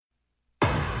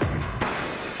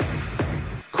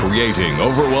creating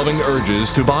overwhelming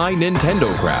urges to buy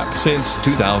Nintendo crap since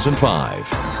 2005.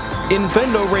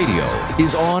 Infendo Radio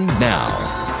is on now.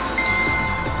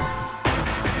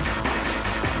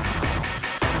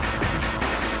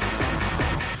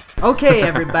 Okay,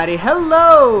 everybody,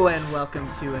 hello and welcome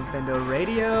to Infendo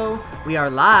Radio. We are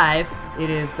live. It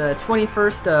is the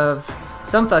 21st of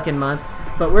some fucking month,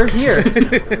 but we're here.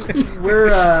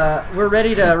 We're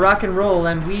ready to rock and roll,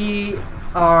 and we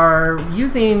are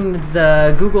using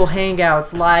the Google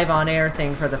Hangouts live on air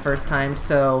thing for the first time.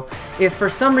 So if for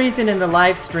some reason in the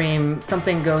live stream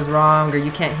something goes wrong or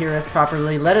you can't hear us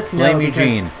properly, let us know. Blame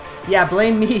Eugene. Yeah,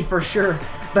 blame me for sure.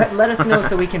 But let us know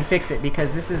so we can fix it,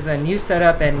 because this is a new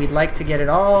setup and we'd like to get it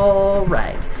all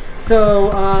right.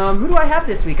 So, who do I have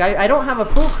this week? I don't have a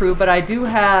full crew, but I do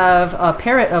have a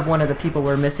parrot of one of the people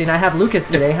we're missing. I have Lucas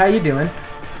today. How you doing?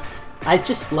 I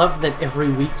just love that every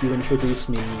week you introduce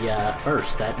me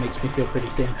first. That makes me feel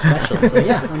pretty special. So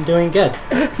yeah, I'm doing good.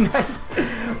 Nice.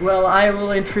 Well, I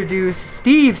will introduce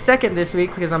Steve second this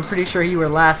week, because I'm pretty sure you were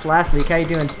last week. How you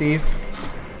doing, Steve?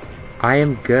 I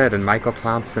am good, and Michael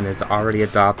Thompson has already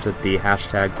adopted the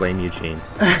hashtag Blame Eugene.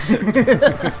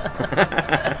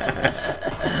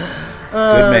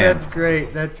 Good man.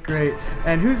 That's great.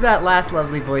 And who's that last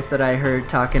lovely voice that I heard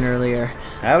talking earlier?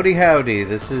 Howdy.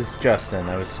 This is Justin.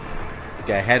 I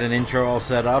had an intro all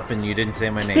set up, and you didn't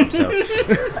say my name, so...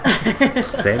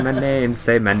 Say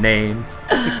my name.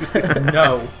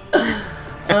 No.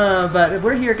 But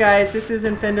we're here, guys. This is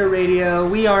Infendo Radio.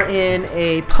 We are in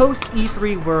a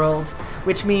post-E3 world,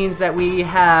 which means that we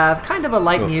have kind of a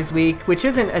light news week, which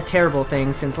isn't a terrible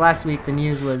thing, since last week the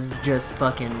news was just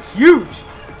fucking huge.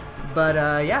 But,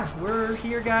 yeah, we're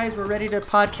here, guys. We're ready to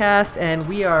podcast, and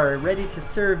we are ready to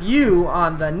serve you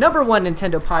on the number one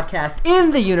Nintendo podcast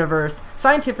in the universe,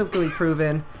 scientifically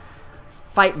proven.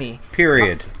 Fight me.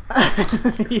 Period.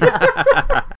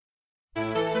 Yeah.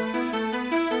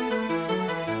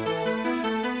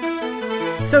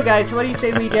 So, guys, what do you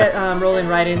say we get rolling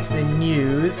right into the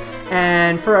news?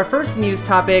 And for our first news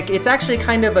topic, it's actually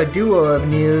kind of a duo of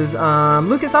news.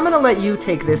 Lucas, I'm going to let you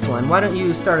take this one. Why don't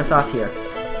you start us off here?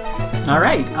 All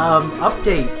right.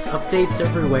 Updates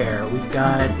everywhere. We've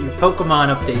got your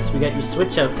Pokemon updates. We got your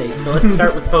Switch updates. But let's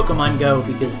start with Pokemon Go,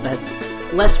 because that's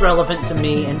less relevant to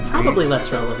me and probably less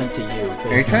relevant to you.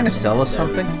 Are you trying to sell us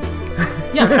something?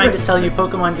 Yeah, I'm trying to sell you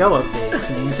Pokemon Go updates.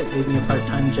 Niantic gave me a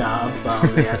part-time job.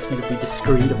 They asked me to be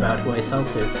discreet about who I sell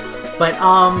to. But,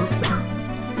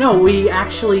 no, we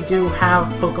actually do have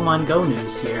Pokemon Go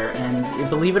news here. And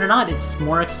believe it or not, it's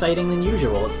more exciting than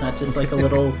usual. It's not just like a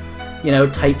little,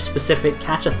 type-specific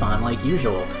catch-a-thon like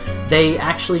usual. They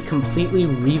actually completely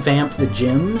revamped the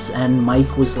gyms, and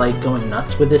Mike was, going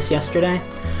nuts with this yesterday.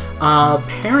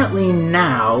 Apparently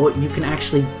now you can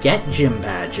actually get gym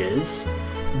badges.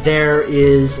 There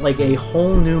is a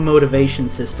whole new motivation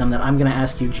system that I'm going to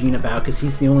ask Eugene about, because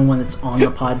he's the only one that's on the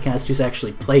podcast who's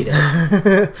actually played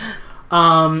it.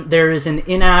 There is an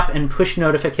in-app and push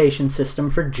notification system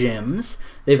for gyms.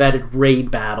 They've added raid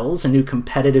battles, a new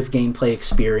competitive gameplay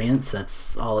experience.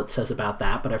 That's all it says about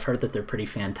that, but I've heard that they're pretty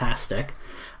fantastic.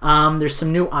 There's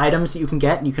some new items that you can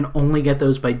get, and you can only get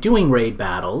those by doing raid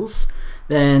battles.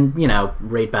 Then,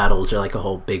 raid battles are a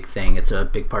whole big thing. It's a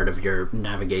big part of your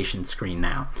navigation screen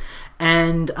now.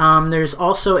 And there's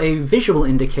also a visual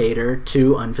indicator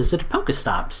to unvisited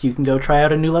Pokestops. You can go try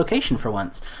out a new location for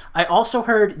once. I also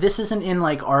heard, this isn't in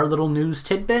our little news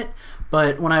tidbit,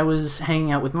 but when I was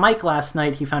hanging out with Mike last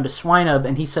night, he found a Swinub,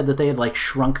 and he said that they had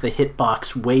shrunk the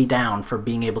hitbox way down for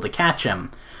being able to catch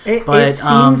him. It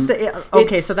seems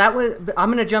so that was.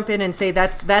 I'm gonna jump in and say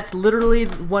that's literally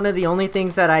one of the only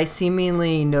things that I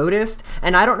seemingly noticed,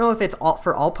 and I don't know if it's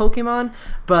for all Pokemon,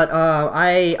 but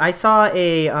I saw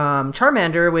a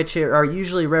Charmander, which are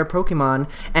usually rare Pokemon,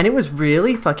 and it was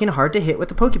really fucking hard to hit with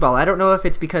the Pokeball. I don't know if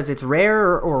it's because it's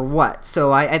rare or what. So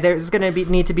there's gonna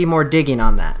need to be more digging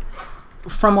on that.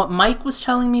 From what Mike was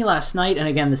telling me last night, and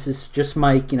again, this is just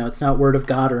Mike. It's not word of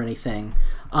God or anything.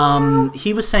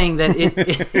 He was saying that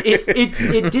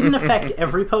it didn't affect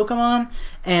every Pokemon,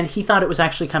 and he thought it was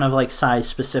actually kind of size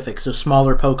specific. So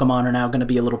smaller Pokemon are now going to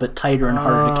be a little bit tighter and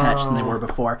harder to catch than they were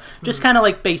before. Just kind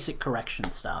of basic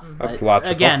correction stuff. That's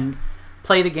logical. Again,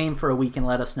 play the game for a week and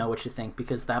let us know what you think,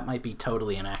 because that might be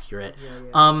totally inaccurate.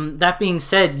 Yeah. That being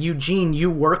said, Eugene, you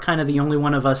were kind of the only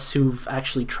one of us who've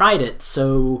actually tried it,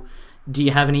 so do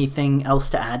you have anything else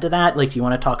to add to that? Do you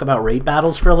want to talk about raid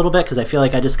battles for a little bit? Because I feel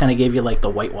like I just kind of gave you the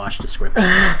whitewash description.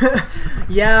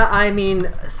 Yeah, I mean,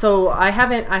 so I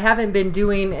haven't been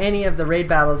doing any of the raid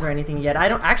battles or anything yet. I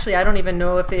don't even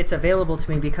know if it's available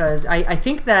to me, because I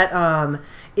think that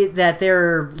that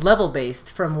they're level based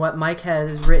from what Mike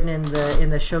has written in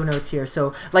the show notes here.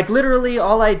 So like literally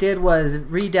all I did was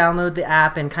re-download the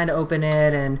app and kind of open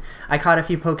it, and I caught a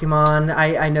few Pokemon.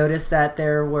 I noticed that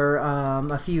there were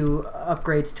a few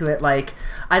upgrades to it. Like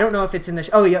I don't know if it's in the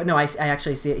oh yeah, no, I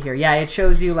actually see it here. Yeah, it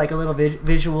shows you like a little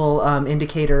visual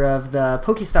indicator of the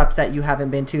Pokestops that you haven't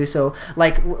been to. So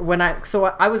like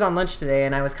I was on lunch today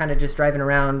and I was kind of just driving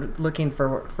around looking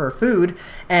for food,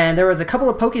 and there was a couple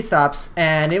of Pokestops,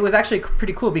 and it was actually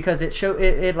pretty cool because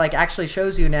it like actually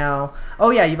shows you now,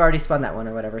 oh yeah, you've already spun that one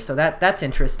or whatever. So that's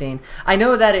interesting. I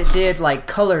know that it did like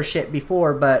color shit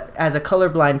before, but as a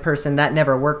colorblind person that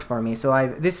never worked for me.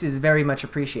 So this is very much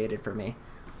appreciated for me.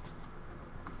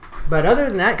 But other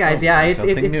than that, guys,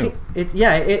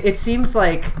 it seems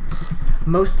like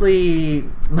mostly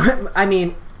I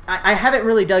mean, I haven't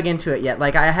really dug into it yet.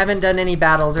 Like, I haven't done any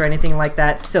battles or anything like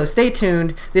that. So stay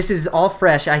tuned. This is all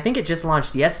fresh. I think it just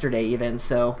launched yesterday even.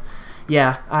 So,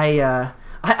 yeah, I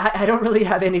don't really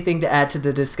have anything to add to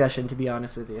the discussion, to be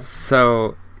honest with you.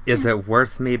 So, is it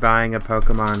worth me buying a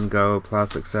Pokemon Go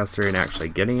Plus accessory and actually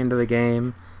getting into the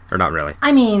game? Or not really?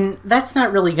 I mean, that's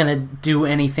not really going to do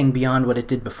anything beyond what it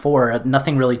did before.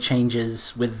 Nothing really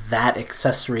changes with that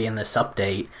accessory in this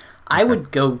update. I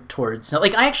would go towards...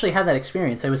 Like, I actually had that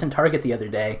experience. I was in Target the other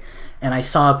day, and I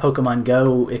saw a Pokemon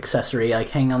Go accessory, like,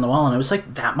 hanging on the wall, and I was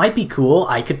like, that might be cool.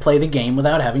 I could play the game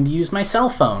without having to use my cell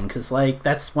phone, because, like,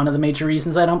 that's one of the major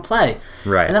reasons I don't play.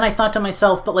 Right. And then I thought to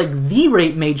myself, but, like, the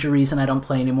major reason I don't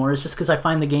play anymore is just because I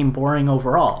find the game boring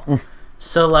overall.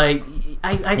 So, like,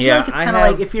 I feel like it's kind of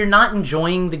like, if you're not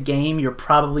enjoying the game, you're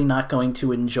probably not going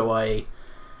to enjoy...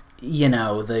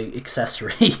 the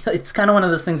accessory. It's kind of one of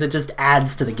those things that just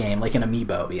adds to the game, like an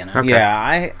amiibo, Okay.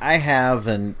 Yeah, I have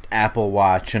an Apple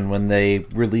Watch, and when they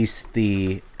released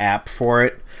the app for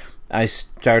it, I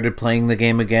started playing the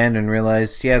game again and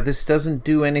realized, this doesn't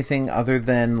do anything other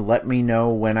than let me know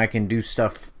when I can do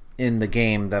stuff in the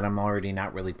game that I'm already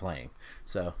not really playing.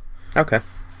 So okay.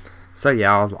 So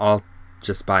yeah, I'll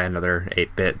just buy another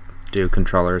 8-bit do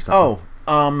controller or something.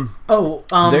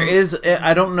 There is...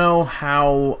 I don't know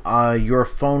how your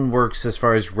phone works as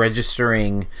far as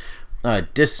registering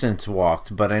distance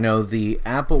walked, but I know the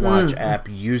Apple Watch app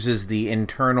uses the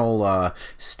internal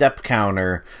step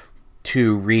counter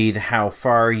to read how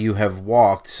far you have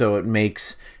walked, so it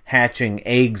makes hatching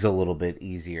eggs a little bit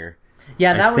easier.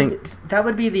 Yeah, that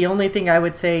would be the only thing I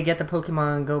would say get the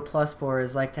Pokemon Go Plus for,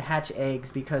 is like to hatch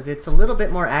eggs, because it's a little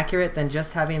bit more accurate than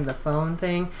just having the phone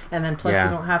thing, and then plus you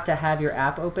don't have to have your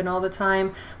app open all the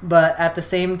time. But at the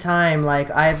same time,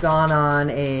 like I've gone on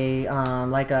a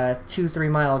like a 2-3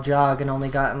 mile jog and only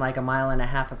gotten like 1.5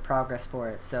 miles of progress for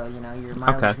it. So your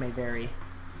mileage may vary.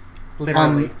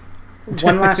 Literally.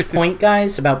 One last point,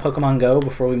 guys, about Pokemon Go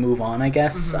before we move on, I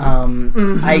guess. I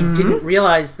didn't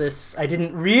realize this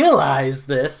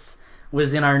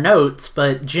was in our notes,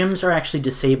 but gyms are actually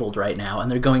disabled right now, and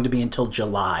they're going to be until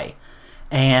July.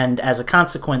 And as a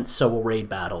consequence, so will raid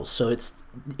battles. So it's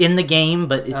in the game,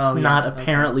 but it's not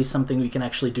apparently something we can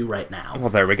actually do right now. Well,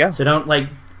 there we go. So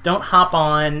don't hop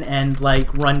on and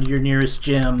run to your nearest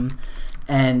gym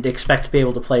and expect to be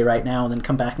able to play right now and then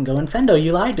come back and go, Infendo,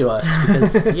 you lied to us.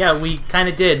 Because, we kind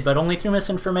of did, but only through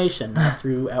misinformation, not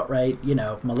through outright,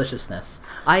 maliciousness.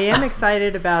 I am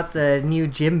excited about the new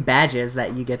gym badges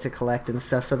that you get to collect and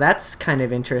stuff, so that's kind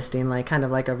of interesting, kind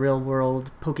of like a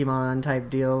real-world Pokemon type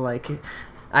deal,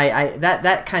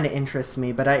 that kind of interests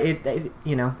me, but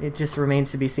it just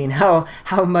remains to be seen how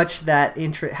much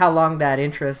how long that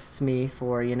interests me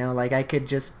for. I could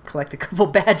just collect a couple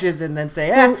badges and then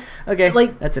say, okay,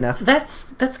 that's enough.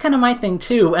 That's kind of my thing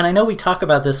too, and I know we talk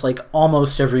about this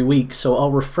almost every week, so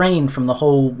I'll refrain from the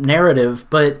whole narrative.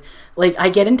 But I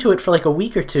get into it for a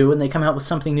week or two, and they come out with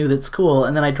something new that's cool,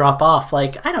 and then I drop off. I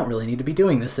don't really need to be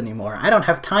doing this anymore. I don't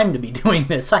have time to be doing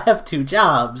this. I have 2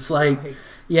 jobs. Right. Right.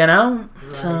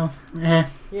 So,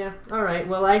 Yeah, alright.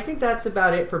 Well, I think that's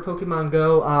about it for Pokemon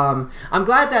Go. I'm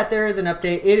glad that there is an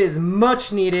update. It is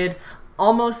much needed,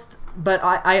 but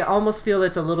I almost feel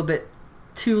it's a little bit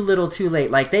too little too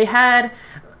late.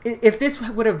 If this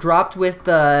would have dropped with,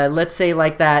 let's say,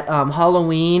 that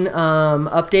Halloween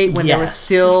update when there was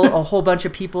still a whole bunch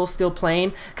of people still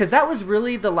playing, because that was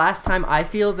really the last time I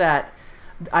feel that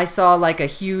I saw a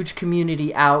huge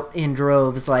community out in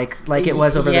droves like it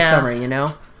was over the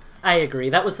summer, I agree.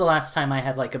 That was the last time I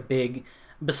had a big,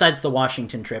 besides the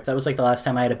Washington trip, that was the last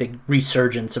time I had a big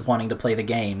resurgence of wanting to play the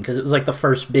game, because it was the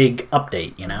first big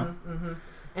update, Mm-hmm.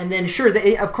 And then sure,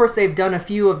 of course they've done a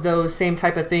few of those same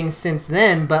type of things since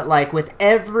then, but with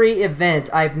every event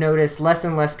I've noticed less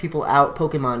and less people out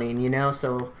Pokemoning,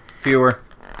 so... Fewer.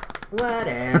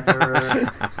 Whatever.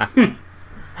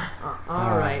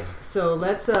 All right. So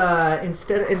let's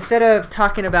instead of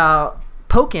talking about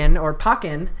Pokken or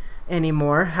Pokken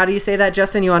anymore, how do you say that,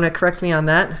 Justin? You want to correct me on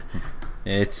that?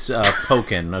 It's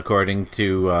Pokken, according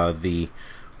to the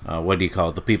what do you call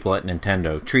it? The people at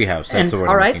Nintendo Treehouse. That's the word.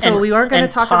 All right. So we aren't going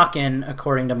to talk Pokken,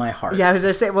 according to my heart. Yeah, I was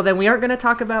going to say. Well, then we aren't going to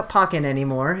talk about Pokken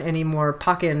anymore. Any more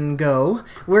Pokken Go?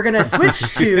 We're going to switch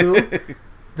to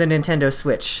the Nintendo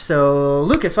Switch. So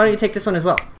Lucas, why don't you take this one as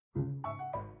well?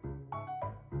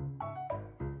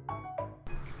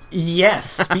 Yes,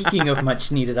 speaking of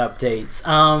much needed updates,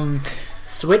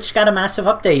 Switch got a massive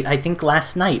update, I think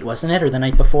last night, wasn't it? Or the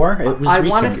night before? It was I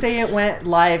want to say it went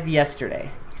live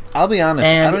yesterday. I'll be honest,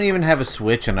 I don't even have a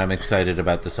Switch and I'm excited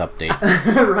about this update.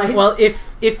 Right? Well,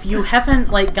 if you haven't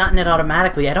gotten it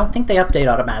automatically, I don't think they update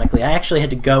automatically. I actually had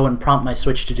to go and prompt my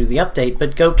Switch to do the update,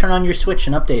 but go turn on your Switch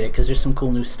and update it because there's some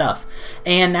cool new stuff.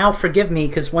 And now forgive me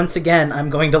because once again, I'm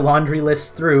going to laundry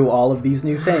list through all of these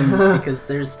new things because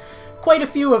there's quite a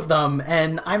few of them,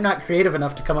 and I'm not creative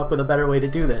enough to come up with a better way to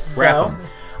do this. So,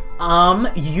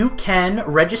 you can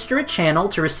register a channel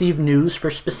to receive news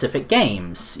for specific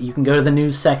games. You can go to the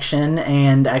news section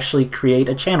and actually create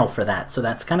a channel for that, so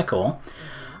that's kind of cool.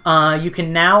 You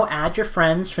can now add your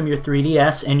friends from your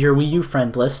 3DS and your Wii U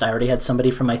friend list. I already had somebody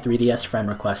from my 3DS friend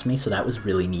request me, so that was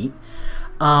really neat.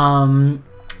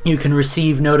 You can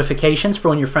receive notifications for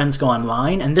when your friends go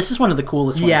online, and this is one of the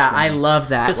coolest ones. Yeah, I love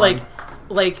that. Because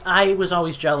I was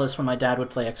always jealous when my dad would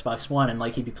play Xbox One and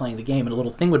he'd be playing the game and a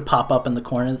little thing would pop up in the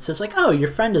corner that says oh, your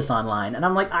friend is online, and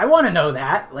I'm like, I want to know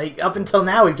that. Up until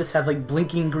now we've just had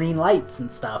blinking green lights and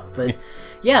stuff, but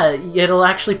yeah, it'll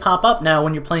actually pop up now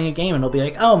when you're playing a game and it'll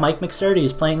be oh, Mike McSturdy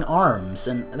is playing ARMS,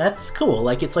 and that's cool.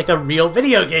 It's like a real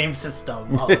video game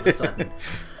system all of a sudden.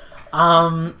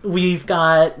 We've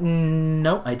got...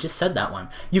 No, I just said that one.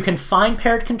 You can find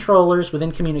paired controllers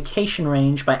within communication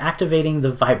range by activating the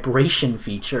vibration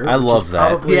feature. I love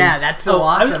that. Yeah, that's so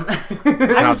awesome.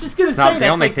 I was just going to say that's the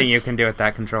only thing you can do with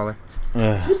that controller.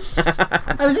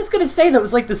 I was just going to say that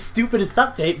was the stupidest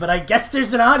update, but I guess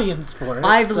there's an audience for it.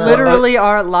 I've literally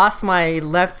lost my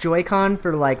left Joy-Con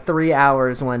for 3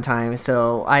 hours one time,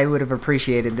 so I would have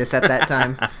appreciated this at that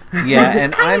time. Yeah,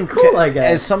 and I'm cool, I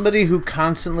guess. As somebody who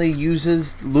constantly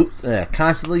uses why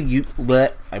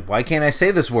can't I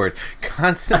say this word?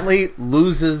 Constantly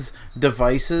loses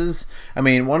devices. I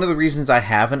mean, one of the reasons I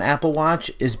have an Apple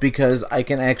Watch is because I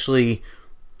can actually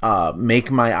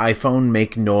make my iPhone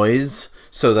make noise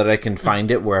so that I can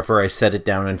find it wherever I set it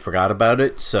down and forgot about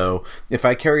it. So if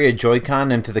I carry a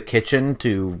Joy-Con into the kitchen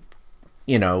to,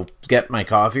 get my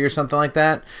coffee or something like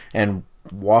that and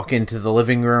walk into the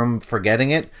living room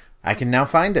forgetting it, I can now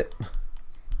find it.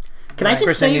 Can I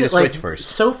just say that, first.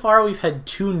 So far we've had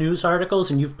 2 news articles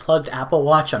and you've plugged Apple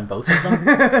Watch on both of them?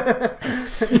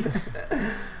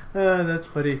 That's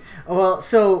funny. Well,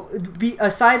 so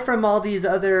aside from all these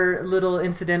other little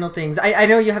incidental things, I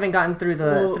know you haven't gotten through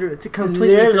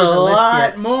completely through the list yet. There's a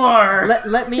lot more.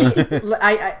 Let me.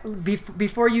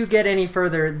 Before you get any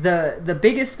further, the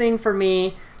biggest thing for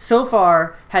me so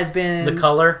far has been the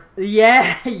color.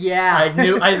 Yeah. I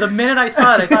knew. The minute I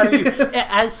saw it, I thought of you.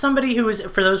 As somebody who is,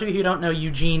 for those of you who don't know,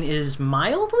 Eugene is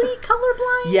mildly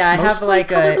colorblind. Yeah, I have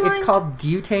it's called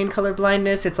butane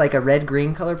colorblindness. It's like a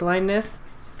red-green colorblindness.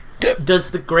 Does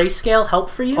the grayscale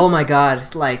help for you? Oh my god,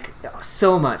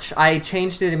 so much. I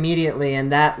changed it immediately,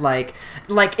 and that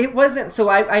it wasn't. So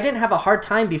I didn't have a hard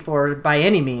time before by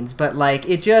any means, but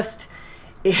it just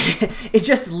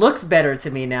looks better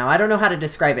to me now. I don't know how to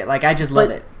describe it. I just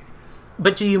love it.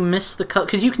 But do you miss the color?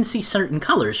 Because you can see certain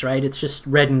colors, right? It's just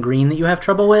red and green that you have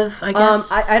trouble with, I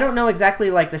guess? I don't know exactly,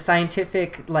 the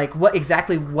scientific,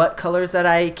 what colors that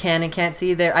I can and can't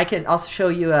see there. I'll show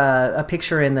you a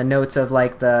picture in the notes of,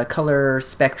 the color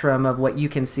spectrum of what you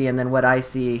can see and then what I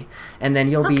see, and then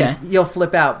you'll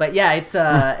flip out. But yeah, it's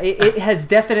it has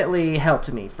definitely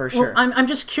helped me, for sure. Well, I'm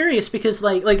just curious because,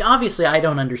 obviously I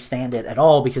don't understand it at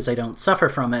all because I don't suffer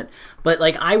from it, but,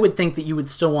 I would think that you would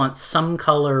still want some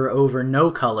color over no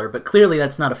color, but clearly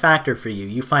that's not a factor for you.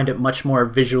 You find it much more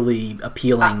visually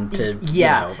appealing to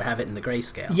have it in the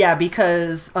grayscale. Yeah,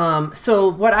 because so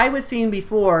what I was seeing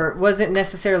before wasn't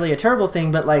necessarily a terrible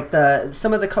thing, but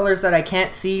some of the colors that I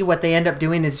can't see, what they end up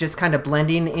doing is just kind of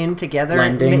blending in together.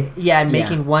 Blending? And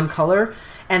making one color,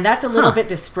 and that's a little bit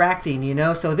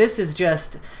distracting, So this is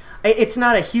just, it's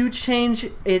not a huge change,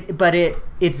 but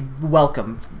it's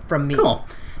welcome from me. Cool.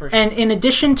 And in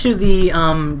addition to the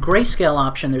grayscale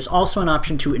option, there's also an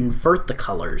option to invert the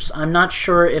colors. I'm not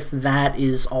sure if that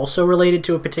is also related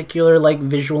to a particular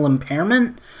visual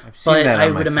impairment, but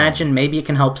I would imagine maybe it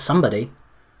can help somebody.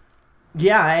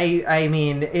 Yeah, I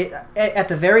mean, at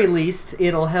the very least,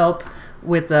 it'll help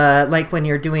like when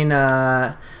you're doing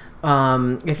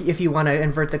if you want to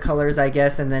invert the colors, I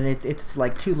guess, and then it's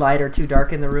like too light or too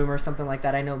dark in the room or something like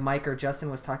that. I know Mike or Justin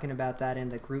was talking about that in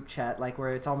the group chat, like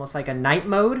where it's almost like a night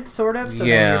mode, sort of, so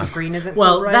then your screen isn't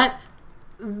so bright.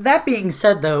 That being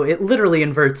said, though, it literally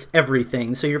inverts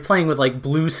everything. So you're playing with like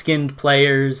blue-skinned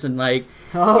players, and like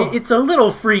it's a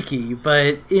little freaky,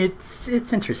 but it's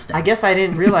interesting. I guess I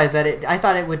didn't realize that. I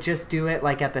thought it would just do it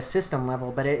like at the system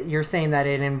level, but you're saying that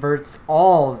it inverts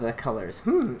all the colors.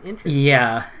 Interesting.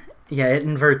 Yeah, it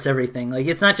inverts everything. Like,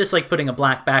 it's not just like putting a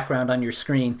black background on your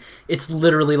screen. It's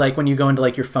literally like when you go into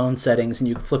like your phone settings and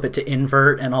you flip it to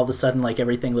invert, and all of a sudden like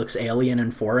everything looks alien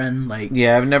and foreign. Like,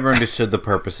 yeah, I've never understood the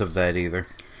purpose of that either.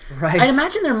 Right. I'd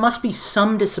imagine there must be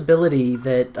some disability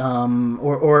that,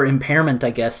 or impairment,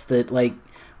 I guess, that like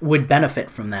would benefit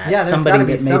from that. Yeah, somebody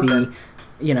that something.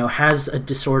 maybe has a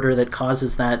disorder that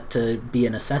causes that to be a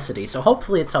necessity. So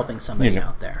hopefully it's helping somebody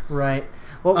out there. Right.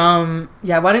 Well,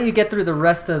 why don't you get through the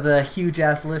rest of the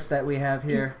huge-ass list that we have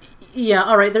here? Yeah,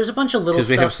 all right, there's a bunch of little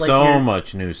stuff. Because we have so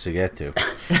much news to get to.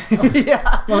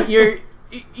 Yeah. Well, your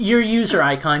user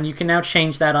icon, you can now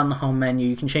change that on the home menu.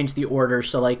 You can change the order.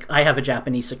 So, like, I have a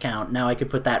Japanese account. Now I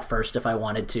could put that first if I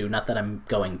wanted to. Not that I'm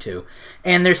going to.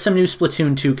 And there's some new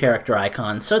Splatoon 2 character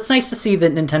icons. So it's nice to see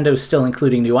that Nintendo's still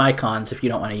including new icons if you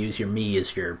don't want to use your Mii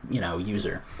as your,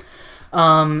 user.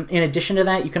 In addition to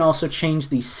that, you can also change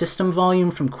the system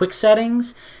volume from quick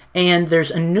settings, and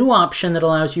there's a new option that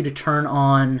allows you to turn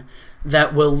on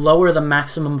that will lower the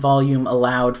maximum volume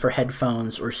allowed for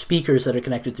headphones or speakers that are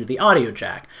connected through the audio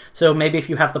jack. So maybe if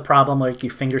you have the problem like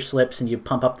your finger slips and you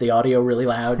pump up the audio really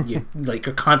loud, you're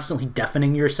constantly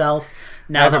deafening yourself.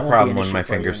 Now I have that a problem won't be an when my issue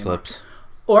for finger you anymore. slips.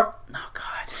 Or, oh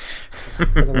God,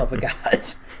 for the love of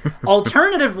God.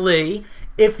 Alternatively,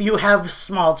 if you have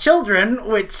small children,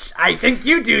 which I think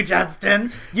you do,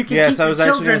 Justin, you can keep your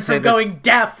children from going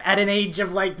deaf at an age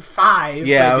of like 5.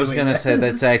 Yeah, I was going to say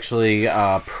that's actually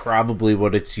probably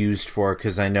what it's used for,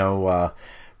 because I know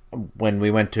when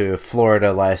we went to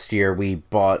Florida last year, we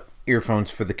bought earphones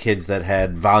for the kids that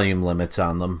had volume limits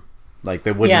on them. Like,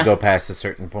 they wouldn't go past a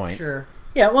certain point. Sure.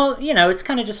 Yeah, well, it's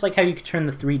kind of just like how you could turn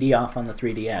the 3D off on the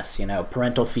 3DS,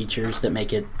 parental features that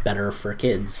make it better for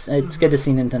kids. It's good to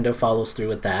see Nintendo follows through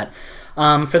with that.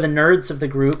 For the nerds of the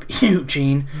group,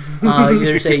 Eugene,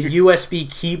 there's a USB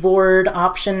keyboard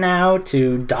option now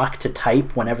to dock to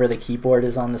type whenever the keyboard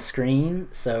is on the screen.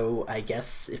 So I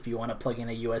guess if you want to plug in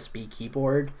a USB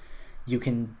keyboard, you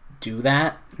can do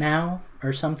that now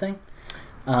or something.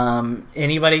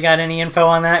 Anybody got any info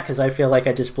on that? Because I feel like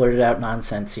I just blurted out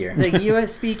nonsense here. The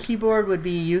USB keyboard would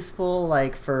be useful,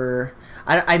 like for...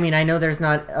 I mean, I know there's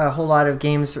not a whole lot of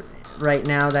games right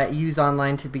now that use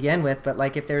online to begin with, but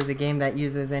like if there's a game that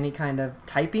uses any kind of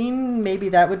typing, maybe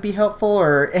that would be helpful,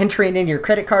 or entering in your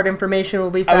credit card information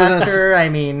will be faster. I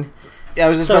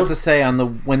was just about to say,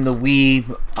 when the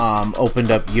Wii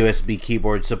opened up USB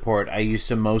keyboard support, I used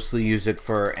to mostly use it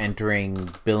for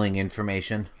entering billing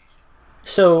information.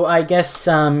 So I guess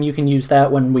you can use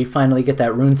that when we finally get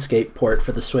that RuneScape port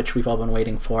for the Switch we've all been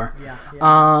waiting for.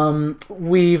 Yeah.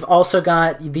 We've also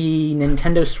got the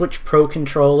Nintendo Switch Pro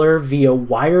controller via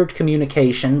wired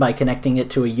communication by connecting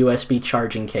it to a USB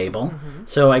charging cable. Mm-hmm.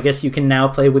 So I guess you can now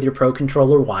play with your Pro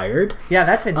controller wired. Yeah,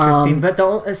 that's interesting. But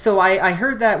I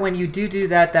heard that when you do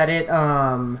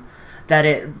that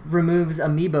it removes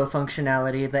amiibo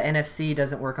functionality. The NFC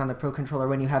doesn't work on the Pro Controller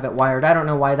when you have it wired. I don't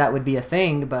know why that would be a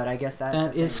thing, but I guess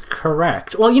that is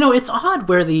correct. Well, it's odd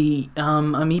where the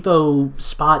amiibo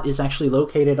spot is actually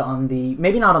located on the...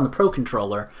 Maybe not on the Pro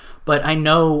Controller, but I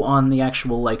know on the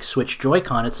actual Switch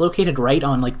Joy-Con, it's located right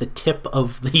on the tip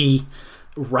of the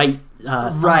right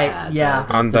pad, yeah.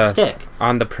 On the stick.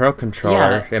 On the Pro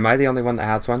Controller. Yeah. Am I the only one that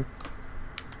has one?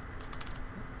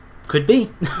 Could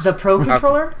be. The Pro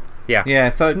Controller? Yeah. Yeah, I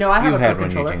thought I have you a had Pro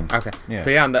one, Controller. Eugene. Okay. Yeah.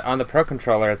 So on the Pro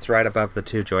Controller, it's right above the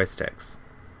 2 joysticks.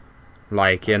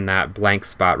 Like in that blank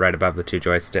spot right above the 2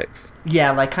 joysticks.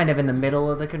 Yeah, kind of in the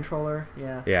middle of the controller.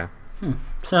 Yeah. Yeah.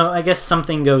 So I guess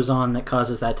something goes on that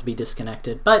causes that to be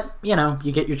disconnected. But,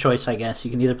 you get your choice, I guess.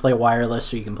 You can either play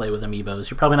wireless or you can play with amiibos.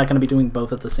 You're probably not going to be doing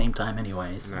both at the same time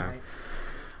anyways. No. Right.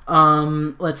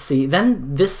 Let's see.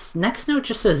 Then this next note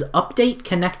just says update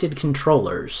connected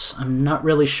controllers. I'm not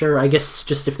really sure. I guess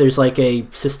just if there's a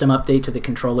system update to the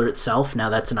controller itself, now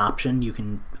that's an option. You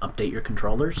can update your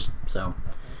controllers. So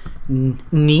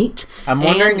neat. I'm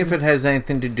wondering if it has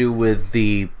anything to do with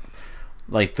the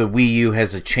Wii U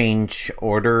has a change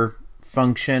order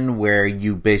function where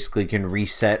you basically can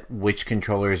reset which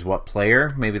controller is what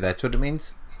player. Maybe that's what it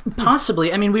means.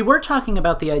 Possibly. I mean, we were talking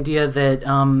about the idea that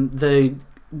the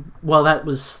Well, that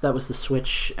was the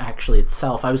Switch actually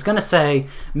itself. I was going to say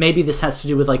maybe this has to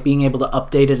do with like being able to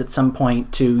update it at some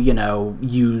point to,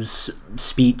 use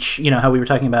speech, how we were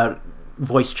talking about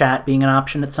voice chat being an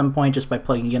option at some point just by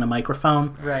plugging in a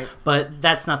microphone. Right. But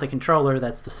that's not the controller,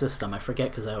 that's the system. I forget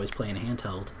because I always play in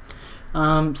handheld.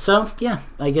 So yeah,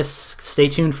 I guess stay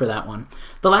tuned for that one.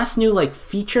 The last new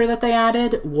feature that they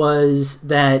added was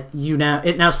that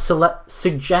it now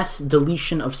suggests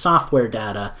deletion of software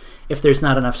data if there's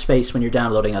not enough space when you're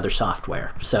downloading other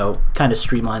software. So kind of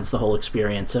streamlines the whole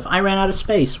experience of I ran out of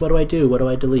space, what do I do? What do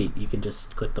I delete? You can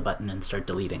just click the button and start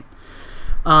deleting.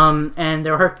 And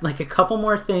there are a couple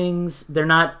more things. They're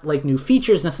not new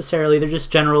features necessarily, they're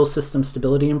just general system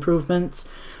stability improvements.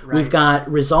 Right. We've got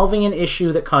resolving an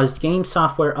issue that caused game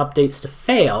software updates to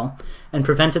fail and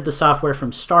prevented the software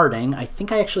from starting. I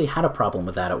think I actually had a problem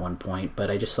with that at one point,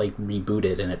 but I just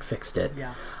rebooted and it fixed it.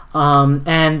 Yeah.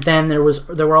 And then there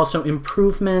were also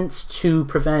improvements to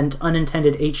prevent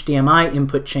unintended HDMI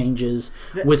input changes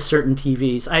with certain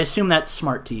TVs. I assume that's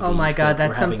smart TVs. Oh my god,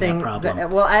 that's something.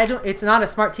 It's not a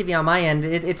smart TV on my end.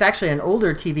 It's actually an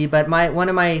older TV, but one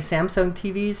of my Samsung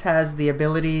TVs has the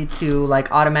ability to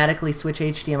automatically switch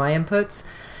HDMI inputs.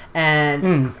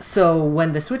 And so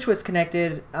when the Switch was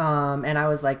connected, and I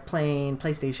was playing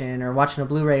PlayStation or watching a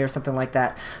Blu-ray or something like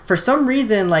that, for some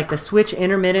reason the Switch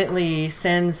intermittently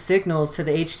sends signals to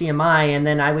the HDMI, and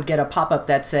then I would get a pop-up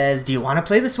that says, "Do you want to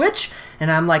play the Switch?" And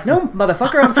I'm like, "No,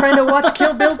 motherfucker, I'm trying to watch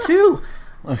Kill Bill 2."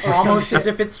 Almost as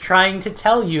if it's trying to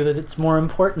tell you that it's more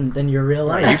important than your real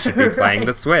life. You should be playing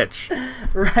the Switch.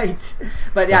 Right.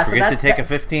 But yeah, Don't forget to take a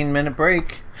 15-minute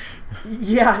break.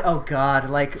 Yeah. Oh God.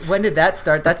 When did that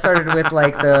start? That started with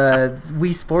the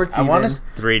Wii Sports. I want to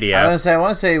 3DS. I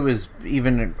want to say it was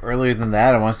even earlier than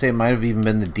that. I want to say it might have even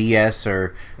been the DS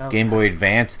or Game Boy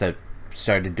Advance that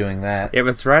started doing that. It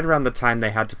was right around the time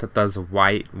they had to put those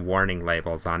white warning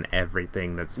labels on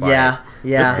everything that's yeah.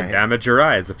 This could damage your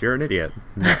eyes if you're an idiot.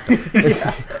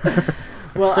 Yeah.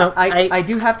 Well, so I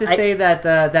do have to say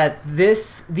that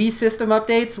these system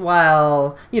updates,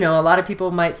 while a lot of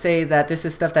people might say that this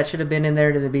is stuff that should have been in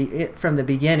there from the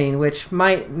beginning, which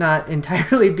might not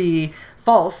entirely be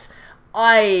false.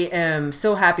 I am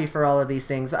so happy for all of these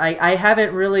things. I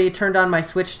haven't really turned on my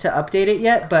Switch to update it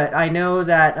yet, but I know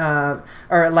that,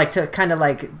 to kind of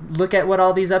look at what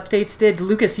all these updates did.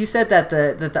 Lucas, you said that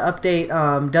the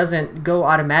update doesn't go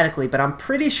automatically, but I'm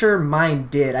pretty sure mine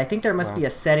did. I think there must be a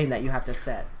setting that you have to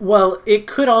set. Well, it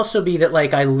could also be that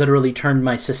I literally turned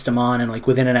my system on and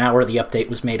within an hour the update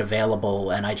was made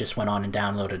available and I just went on and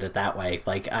downloaded it that way.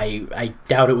 I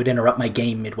doubt it would interrupt my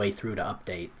game midway through to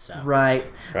update. So Right.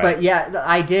 But yeah,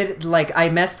 I did I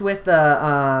messed with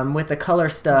the color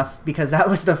stuff because that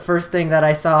was the first thing that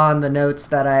I saw on the notes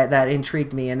that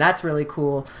intrigued me, and that's really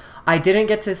cool. I didn't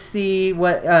get to see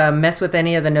mess with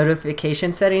any of the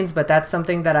notification settings, but that's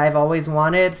something that I've always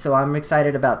wanted, so I'm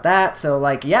excited about that. So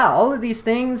all of these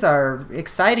things are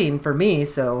exciting for me,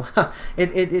 so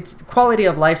it's quality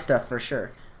of life stuff for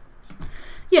sure.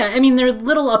 Yeah, I mean, they're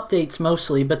little updates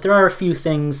mostly, but there are a few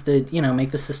things that, make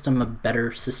the system a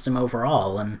better system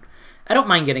overall, and I don't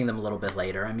mind getting them a little bit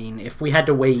later. I mean, if we had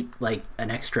to wait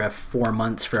an extra 4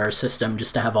 months for our system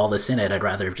just to have all this in it, I'd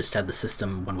rather have just had the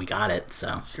system when we got it.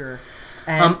 So sure.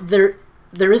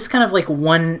 There is kind of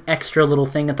one extra little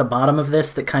thing at the bottom of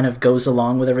this that kind of goes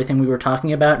along with everything we were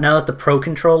talking about. Now that the Pro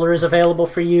Controller is available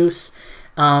for use,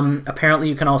 apparently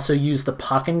you can also use the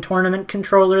Pokken Tournament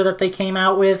controller that they came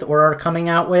out with or are coming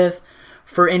out with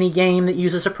for any game that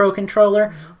uses a Pro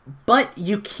Controller, but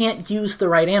you can't use the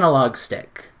right analog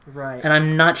stick. Right. And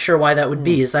I'm not sure why that would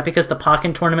be. Is that because the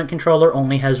Pokken Tournament controller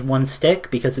only has one stick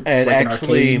because it's an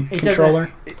arcade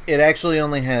controller? It actually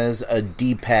only has a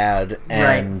D-pad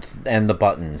and the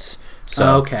buttons.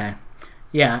 So okay.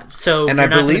 Yeah, so and you're I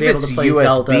not believe going to be able it's to play USB,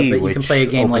 Zelda, but you which can play a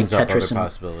game like Tetris.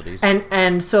 Possibilities.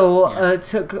 And so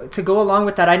to go along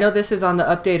with that, I know this is on the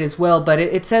update as well, but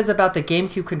it says about the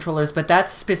GameCube controllers, but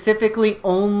that's specifically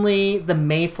only the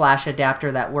Mayflash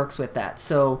adapter that works with that.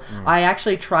 So I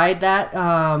actually tried that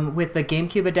with the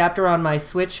GameCube adapter on my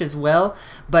Switch as well,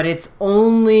 but it's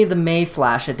only the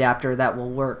Mayflash adapter that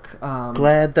will work.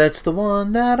 Glad that's the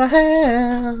one that I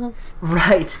have.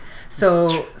 Right.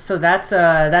 So that's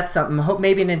something. Hope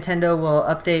maybe Nintendo will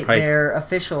update their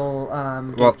official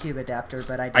GameCube adapter,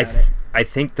 but I doubt it. I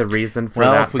think the reason for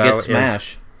that if we get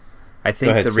Smash. I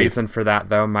think the reason for that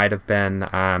though might have been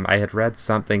I had read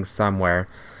something somewhere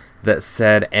that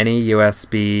said any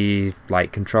USB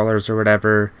controllers or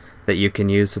whatever that you can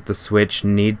use with the Switch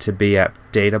need to be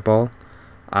updatable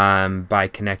by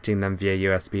connecting them via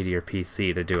USB to your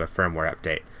PC to do a firmware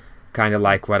update. kind of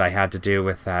like what I had to do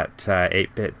with that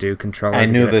 8-bit Do controller. I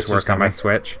knew this to work was on my coming.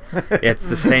 Switch. It's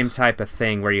the same type of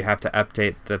thing where you have to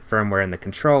update the firmware in the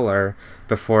controller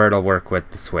before it'll work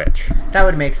with the Switch. That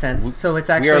would make sense. So it's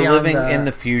actually we are living on in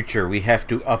the future. We have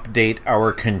to update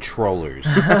our controllers.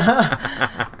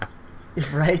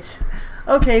 Right.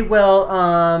 Okay, well,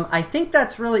 I think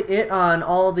that's really it on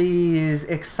all these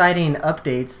exciting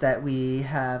updates that we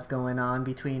have going on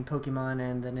between Pokemon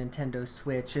and the Nintendo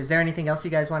Switch. Is there anything else you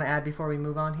guys want to add before we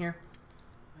move on here?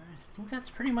 I think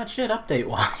that's pretty much it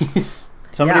update-wise.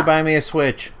 Somebody buy me a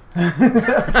Switch.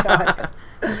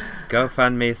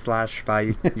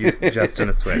 GoFundMe/buy you Justin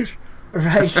a Switch.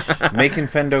 Right. Make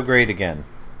Nintendo great again.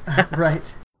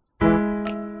 Right.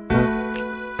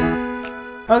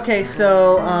 Okay,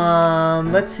 so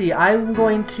let's see. I'm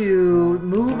going to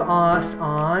move us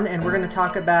on, and we're going to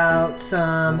talk about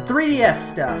some 3DS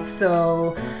stuff.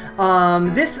 So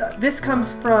this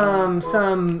comes from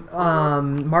some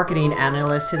marketing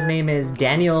analyst. His name is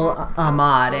Daniel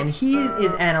Ahmad, and he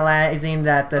is analyzing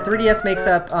that the 3DS makes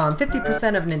up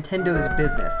 50% of Nintendo's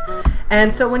business.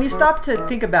 And so when you stop to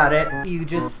think about it, you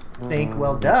just think,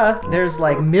 well, duh. There's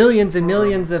like millions and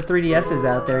millions of 3DSs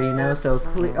out there, you know, so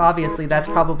obviously that's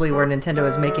probably where Nintendo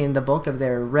is making the bulk of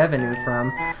their revenue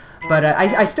from. But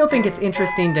I still think it's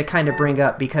interesting to kind of bring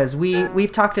up because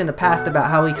we've talked in the past about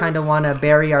how we kind of want to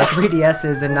bury our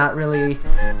 3DSs and not really,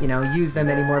 you know, use them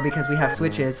anymore because we have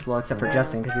Switches. Well, except for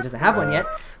Justin because he doesn't have one yet.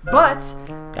 But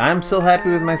I'm still happy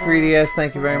with my 3DS.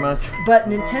 Thank you very much. But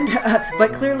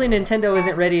but clearly Nintendo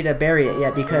isn't ready to bury it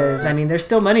yet because I mean there's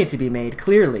still money to be made.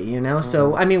 Clearly, you know.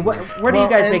 So I mean, what do you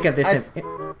guys make of this?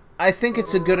 I think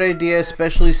it's a good idea,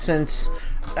 especially since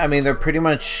I mean they're pretty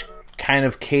much kind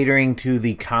of catering to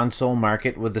the console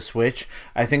market with the Switch.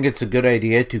 I think it's a good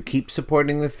idea to keep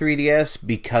supporting the 3DS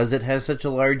because it has such a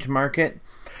large market,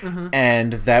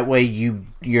 and that way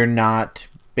you're not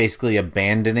basically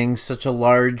abandoning such a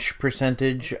large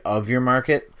percentage of your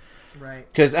market. Right.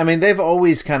 Because, I mean, they've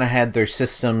always kind of had their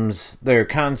systems, their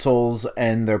consoles,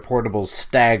 and their portables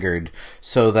staggered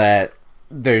so that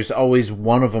there's always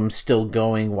one of them still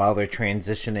going while they're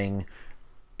transitioning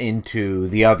into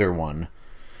the other one.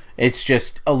 It's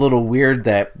just a little weird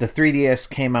that the 3DS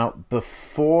came out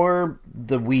before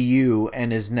the Wii U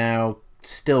and is now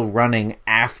still running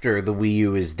after the Wii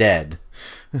U is dead.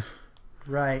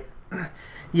 Right.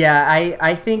 Yeah,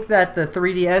 I think that the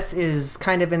 3DS is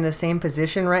kind of in the same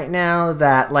position right now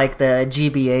that like the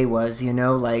GBA was, you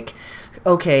know, like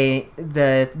okay,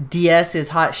 the DS is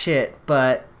hot shit,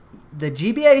 but the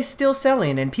GBA is still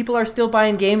selling and people are still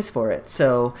buying games for it.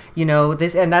 So, you know,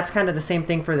 and that's kind of the same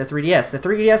thing for the 3DS. The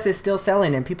 3DS is still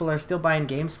selling and people are still buying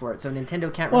games for it. So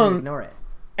Nintendo can't really ignore it.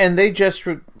 And they just,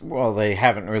 they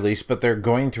haven't released, but they're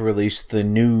going to release the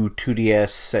new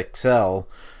 2DS XL.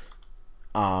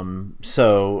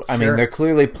 So, I mean, they're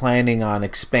clearly planning on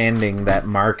expanding that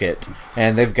market.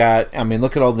 And they've got, I mean,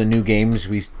 look at all the new games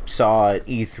we saw at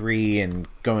E3 and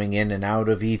going in and out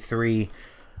of E3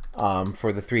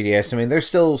 for the 3DS. I mean, they're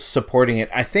still supporting it,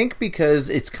 I think, because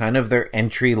it's kind of their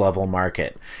entry-level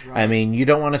market. Right. I mean, you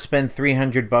don't want to spend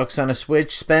 $300 on a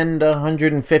Switch, spend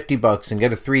 $150 and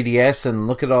get a 3DS and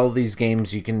look at all these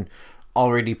games you can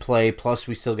already play, plus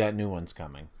we still got new ones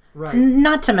coming. Right.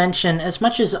 Not to mention, as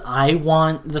much as I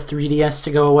want the 3DS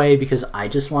to go away because I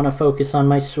just want to focus on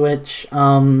my Switch,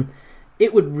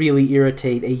 it would really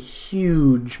irritate a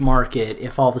huge market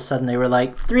if all of a sudden they were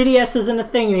like, 3DS isn't a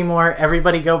thing anymore,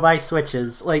 everybody go buy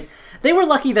Switches. Like, they were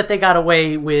lucky that they got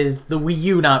away with the Wii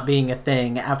U not being a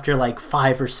thing after like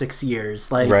 5 or 6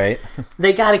 years. Like, right.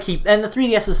 They gotta keep, and the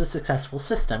 3DS is a successful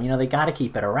system, you know, they gotta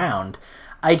keep it around.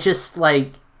 I just,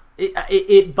 like,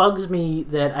 it bugs me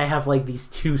that I have like these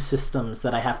two systems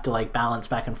that I have to like balance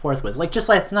back and forth with. Like just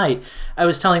last night, I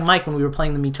was telling Mike when we were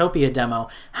playing the Miitopia demo,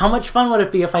 how much fun would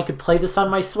it be if I could play this on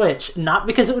my Switch? Not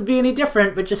because it would be any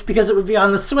different, but just because it would be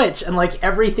on the Switch, and like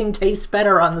everything tastes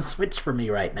better on the Switch for me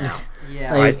right now.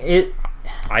 Yeah, like,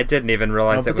 I didn't even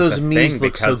realize it was a thing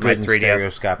because my 3DS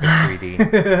stereoscopic 3D.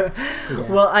 Yeah.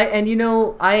 Well,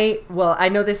 I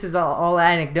know this is all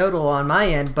anecdotal on my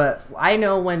end, but I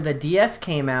know when the DS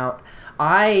came out,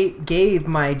 I gave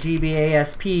my GBA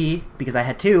SP, because I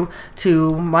had two,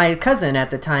 to my cousin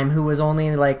at the time who was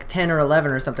only like 10 or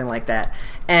 11 or something like that.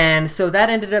 And so that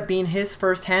ended up being his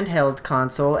first handheld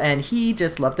console, and he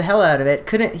just loved the hell out of it.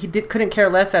 Couldn't care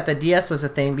less that the DS was a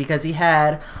thing because he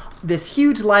had this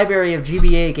huge library of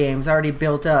GBA games already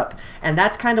built up, and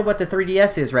that's kind of what the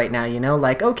 3DS is right now, you know?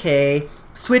 Like, okay,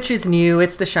 Switch is new,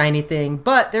 it's the shiny thing,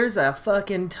 but there's a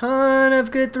fucking ton of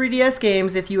good 3DS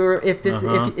games if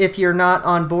you're not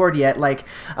on board yet. Like,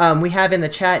 we have in the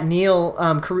chat Neil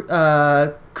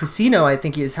Cusino, I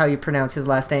think is how you pronounce his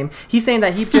last name. He's saying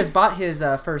that he just bought his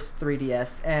first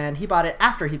 3DS, and he bought it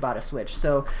after he bought a Switch.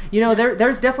 So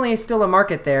there's definitely still a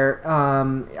market there.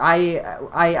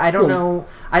 I don't know.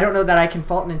 I don't know that I can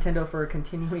fault Nintendo for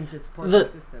continuing to support their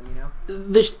system.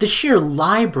 The sheer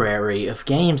library of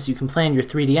games you can play on your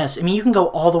 3DS. I mean, you can go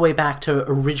all the way back to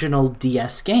original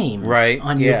DS games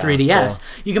on your 3DS. So.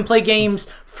 You can play games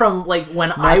from like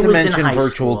when I was in high school. Not to mention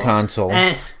Virtual Console.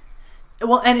 And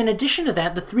in addition to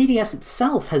that, the 3DS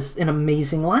itself has an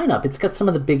amazing lineup. It's got some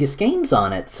of the biggest games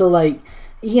on it. So, like,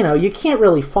 you can't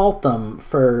really fault them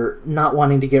for not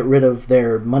wanting to get rid of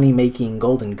their money-making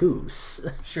golden goose.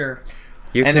 Sure.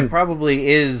 It probably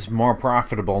is more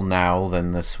profitable now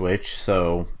than the Switch.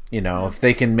 So, if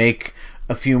they can make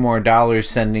a few more dollars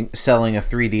selling a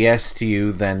 3DS to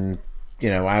you, then,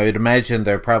 I would imagine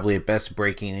they're probably at best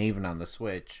breaking even on the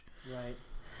Switch. Right.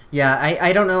 Yeah,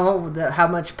 I don't know how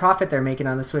much profit they're making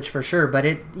on the Switch for sure, but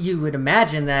you would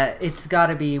imagine that it's got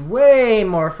to be way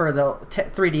more for the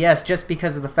 3DS just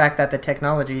because of the fact that the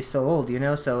technology is so old,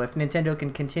 So if Nintendo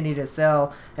can continue to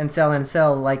sell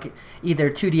like either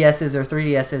 2DSs or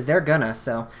 3DSs, they're gonna.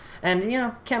 So, and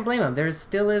can't blame them. There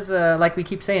still is like we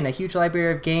keep saying, a huge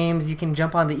library of games. You can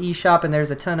jump on the eShop and there's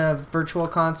a ton of Virtual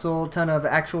Console, ton of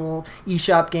actual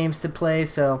eShop games to play.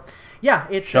 So yeah,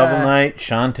 it's Shovel Knight,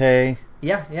 Shantae.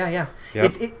 Yeah.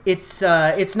 Yep.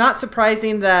 It's not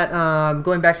surprising that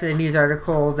going back to the news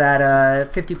article that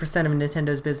 50% of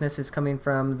Nintendo's business is coming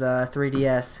from the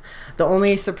 3DS. The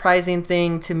only surprising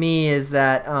thing to me is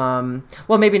that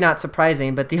maybe not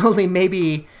surprising, but the only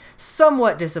maybe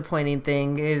somewhat disappointing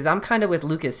thing is I'm kind of with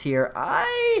Lucas here.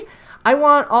 I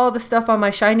want all the stuff on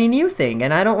my shiny new thing,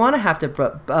 and I don't want to have to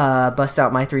bust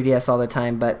out my 3DS all the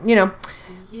time. But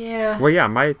Yeah. Well, yeah,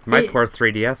 my poor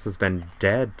 3DS has been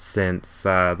dead since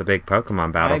the big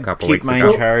Pokemon battle a couple weeks ago. I keep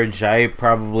mine charged. I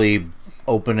probably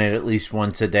open it at least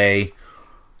once a day.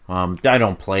 I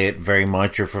don't play it very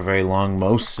much or for very long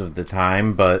most of the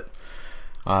time, but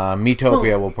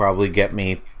Miitopia will probably get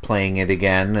me playing it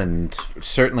again, and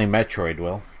certainly Metroid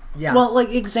will. Yeah. Well,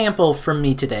 like, example from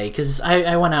me today, because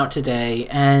I went out today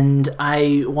and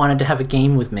I wanted to have a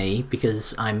game with me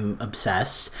because I'm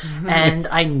obsessed, and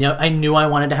I knew I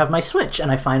wanted to have my Switch, and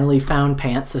I finally found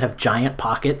pants that have giant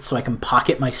pockets so I can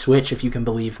pocket my Switch, if you can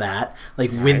believe that,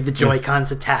 like with the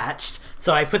Joy-Cons attached.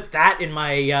 So I put that in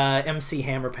my MC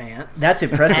Hammer pants. That's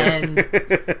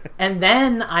impressive. And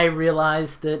then I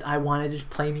realized that I wanted to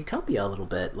play Miitopia a little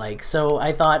bit. So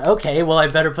I thought, okay, well, I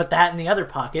better put that in the other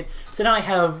pocket. So now I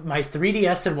have my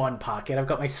 3DS in one pocket. I've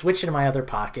got my Switch in my other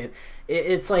pocket.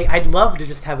 It's like, I'd love to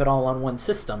just have it all on one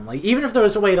system. Like, even if there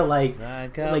was a way to, I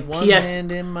got one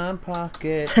hand in my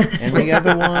pocket, and the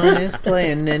other one is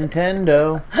playing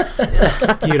Nintendo.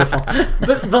 Beautiful.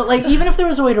 But like, even if there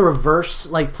was a way to reverse,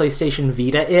 like, PlayStation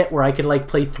Vita where I could, like,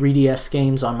 play 3DS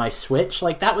games on my Switch,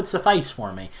 like, that would suffice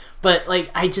for me. But,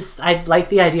 like, I like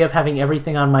the idea of having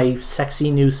everything on my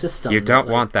sexy new system. You don't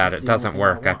want that. It doesn't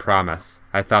work, I promise.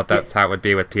 I thought that's how it would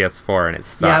be with PS4, and it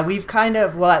sucks. Yeah, we've kind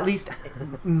of, well, at least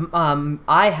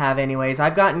I have anyways.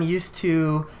 I've gotten used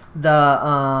to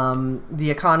the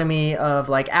economy of,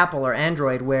 like, Apple or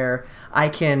Android, where I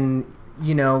can,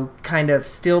 kind of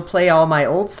still play all my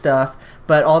old stuff,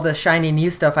 but all the shiny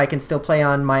new stuff I can still play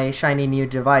on my shiny new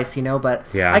device, But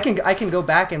yeah. I can go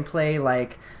back and play,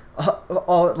 like,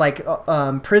 all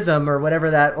Prism or whatever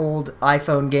that old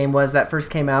iPhone game was that first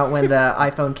came out when the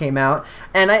iPhone came out,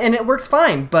 and it works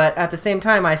fine. But at the same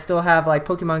time, I still have like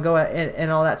Pokemon Go and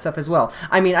all that stuff as well.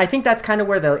 I mean, I think that's kind of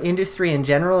where the industry in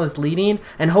general is leading,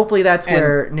 and hopefully that's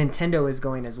where Nintendo is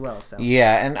going as well. So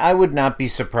yeah, and I would not be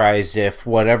surprised if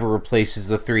whatever replaces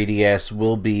the 3DS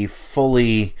will be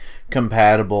fully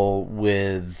compatible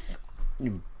with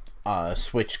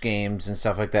Switch games and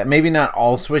stuff like that. Maybe not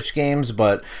all Switch games,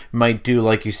 but might do,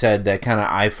 like you said, that kind of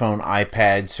iPhone,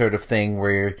 iPad sort of thing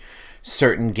where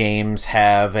certain games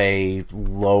have a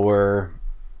lower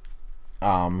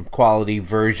quality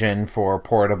version for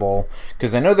portable.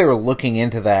 Because I know they were looking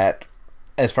into that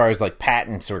as far as like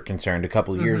patents were concerned a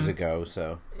couple years ago.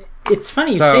 So it's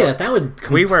funny you say that. That would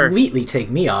completely take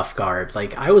me off guard.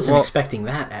 Like, I wasn't expecting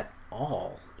that at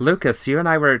all. Lucas, you and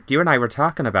I were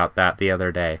talking about that the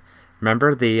other day.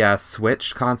 Remember the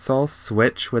Switch console,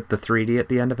 Switch with the 3D at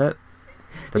the end of it?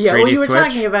 Yeah, well, you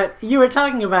were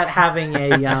talking about having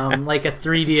a like a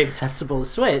 3D accessible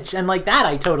Switch, and like that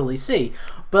I totally see.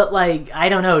 But like, I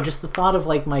don't know, just the thought of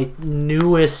like my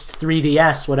newest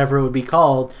 3DS, whatever it would be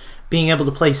called, being able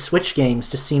to play Switch games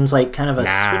just seems like kind of a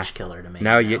Switch killer to me.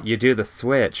 No, you do the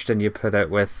Switched and you put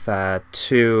it with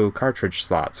 2 cartridge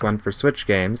slots, one for Switch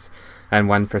games and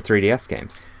one for 3DS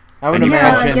games. I would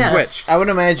imagine Switch. I would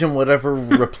imagine whatever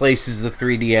replaces the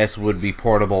 3DS would be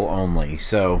portable only.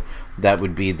 So that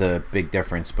would be the big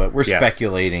difference. But we're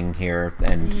speculating here,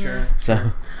 and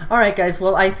so. All right, guys.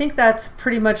 Well, I think that's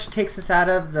pretty much takes us out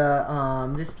of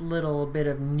the this little bit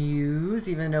of news,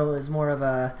 even though it was more of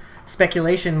a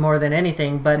speculation more than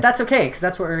anything. But that's okay, because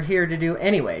that's what we're here to do,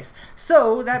 anyways.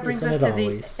 So that brings us to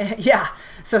the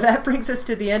So that brings us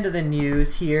to the end of the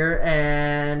news here,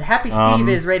 and Happy Steve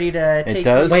is ready to take. It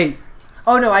does. Wait.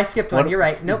 Oh no, I skipped one. You're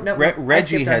right. Nope.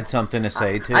 Reggie had something to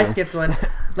say too. I skipped one.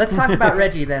 Let's talk about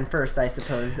Reggie then first, I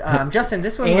suppose. Justin,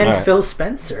 this one and Phil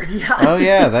Spencer. Yeah. Oh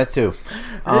yeah, that too.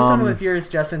 This one was yours,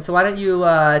 Justin. So why don't you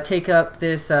take up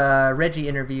this Reggie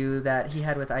interview that he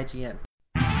had with IGN?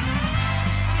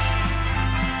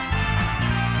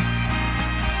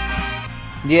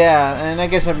 Yeah, and I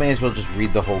guess I may as well just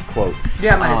read the whole quote.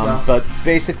 Yeah, might as well. But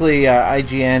basically,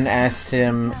 IGN asked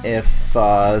him if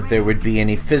there would be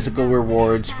any physical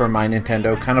rewards for My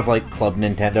Nintendo, kind of like Club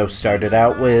Nintendo started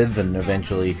out with and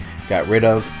eventually got rid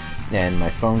of. And my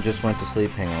phone just went to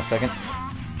sleep. Hang on a second.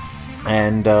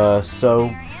 And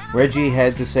so Reggie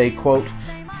had to say, quote,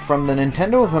 "From the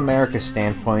Nintendo of America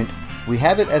standpoint, we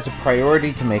have it as a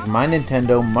priority to make My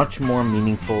Nintendo much more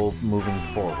meaningful moving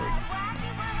forward."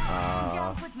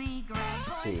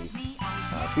 Let's see.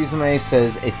 Fusame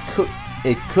says it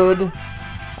could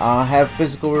have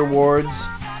physical rewards,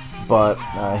 but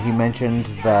he mentioned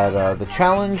that the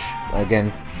challenge,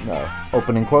 again,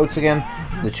 opening quotes again,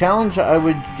 "The challenge I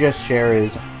would just share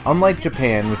is, unlike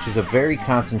Japan, which is a very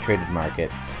concentrated market,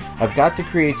 I've got to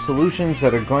create solutions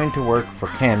that are going to work for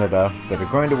Canada, that are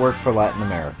going to work for Latin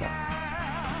America."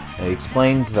 And he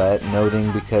explained that,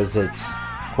 noting because it's,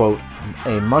 quote,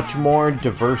 "a much more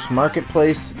diverse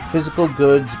marketplace, physical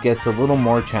goods gets a little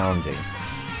more challenging."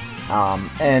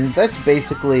 And that's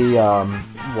basically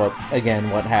what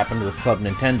happened with Club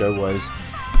Nintendo was,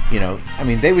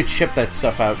 they would ship that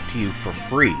stuff out to you for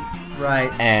free.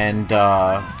 Right. And,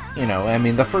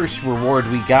 the first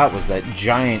reward we got was that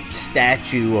giant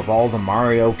statue of all the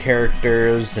Mario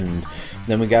characters, and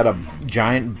then we got a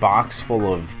giant box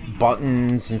full of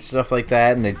buttons and stuff like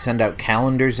that, and they'd send out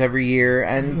calendars every year.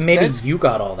 And maybe you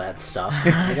got all that stuff.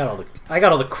 I got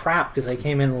all the crap because I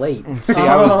came in late. See,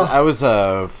 I was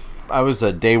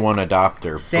a day one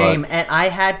adopter. Same, and I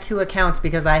had 2 accounts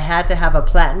because I had to have a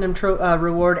platinum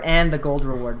reward and the gold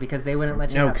reward because they wouldn't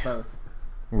let you have both.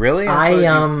 Really?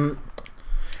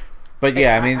 But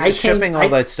yeah, shipping all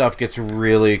that stuff gets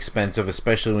really expensive,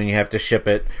 especially when you have to ship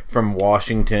it from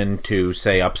Washington to,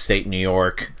 say, upstate New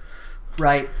York.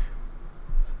 Right.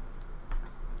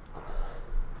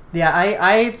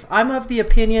 Yeah, I'm of the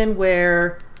opinion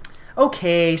where,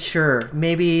 okay, sure,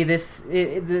 maybe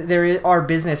there are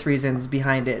business reasons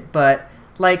behind it, but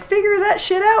figure that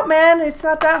shit out, man. It's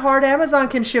not that hard. Amazon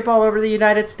can ship all over the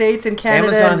United States and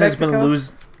Canada and Mexico.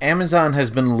 Amazon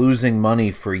has been losing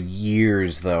money for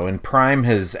years, though, and Prime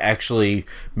has actually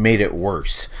made it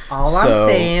worse. All I'm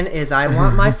saying is I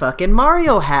want my fucking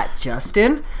Mario hat,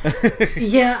 Justin.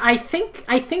 Yeah, I think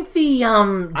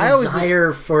the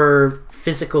desire for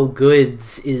physical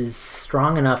goods is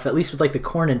strong enough, at least with the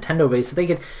core Nintendo base, so they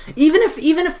could, even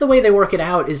if the way they work it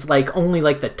out is only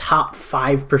the top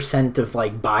 5%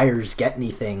 of buyers get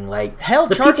anything, hell,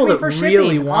 the charge people me that for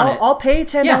really shipping. want I'll pay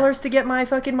 $10 to get my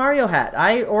fucking Mario hat,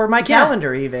 or my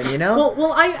calendar even,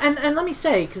 Well, and let me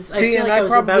say, because I feel like I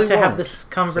was about to have this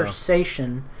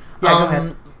conversation. So. Yeah, go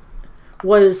ahead.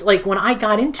 Was when I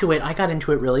got into it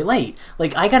really late.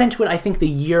 I got into it, I think, the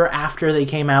year after they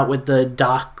came out with the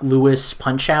Doc Lewis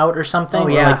Punch-Out or something. Oh,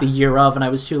 yeah. Or the year of, and I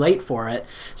was too late for it.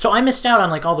 So I missed out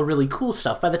on all the really cool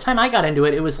stuff. By the time I got into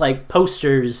it, it was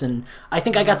posters, and I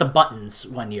think I got the buttons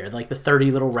one year, the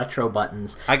 30 little retro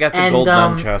buttons. I got the gold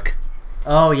nunchuck.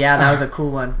 Oh yeah, that was a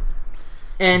cool one.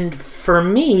 And for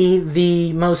me,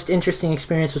 the most interesting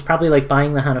experience was probably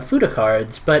buying the Hanafuda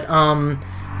cards, but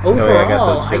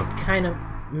overall, I kind of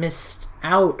missed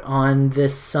out on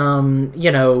this, Club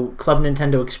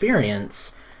Nintendo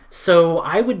experience. So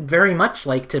I would very much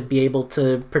like to be able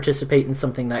to participate in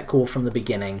something that cool from the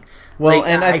beginning. Well,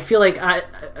 and I feel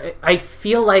I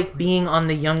feel like being on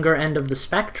the younger end of the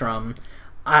spectrum,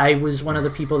 I was one of the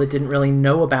people that didn't really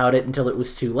know about it until it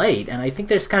was too late. And I think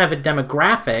there's kind of a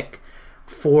demographic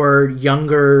for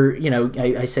younger,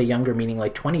 I say younger meaning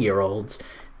 20-year-olds,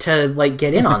 to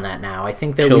get in on that now. I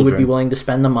think that we would be willing to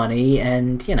spend the money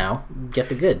and get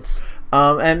the goods.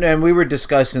 And we were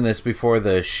discussing this before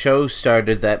the show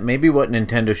started, that maybe what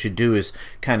Nintendo should do is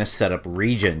kind of set up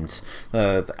regions.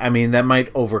 That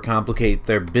might overcomplicate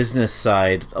their business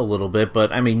side a little bit,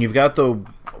 but you've got the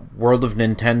World of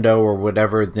Nintendo or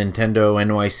whatever, Nintendo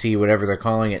NYC, whatever they're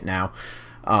calling it now.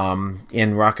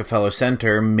 in Rockefeller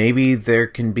Center, maybe there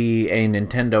can be a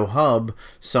Nintendo hub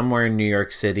somewhere in New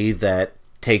York City that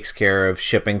takes care of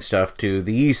shipping stuff to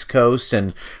the East Coast.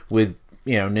 And with,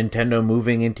 Nintendo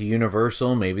moving into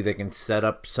Universal, maybe they can set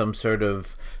up some sort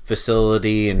of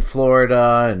facility in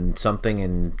Florida and something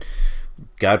in,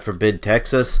 God forbid,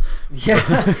 Texas. Yeah.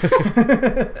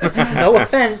 No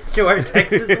offense to our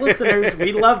Texas listeners.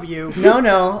 We love you.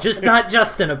 No. Just not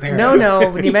Justin, apparently.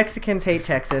 No. New Mexicans hate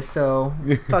Texas, so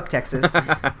fuck Texas.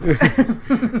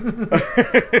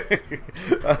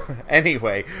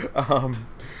 Anyway,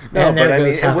 with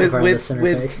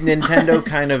Nintendo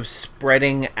kind of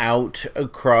spreading out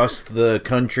across the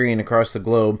country and across the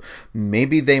globe,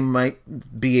 maybe they might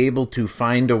be able to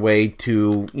find a way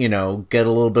to, get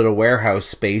a little bit of warehouse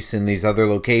space in these other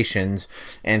locations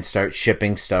and start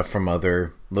shipping stuff from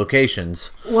other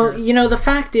locations. Well, the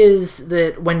fact is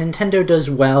that when Nintendo does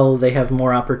well, they have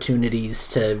more opportunities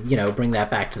to, bring that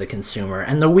back to the consumer.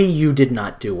 And the Wii U did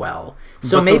not do well.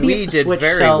 So but maybe the Wii if the did Switch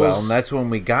very sells, well, and that's when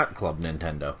we got Club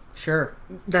Nintendo. Sure.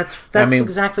 That's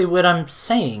exactly what I'm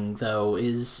saying, though,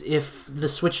 is if the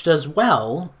Switch does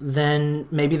well, then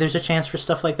maybe there's a chance for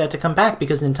stuff like that to come back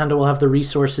because Nintendo will have the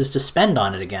resources to spend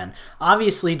on it again.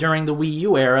 Obviously, during the Wii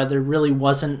U era, there really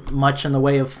wasn't much in the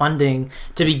way of funding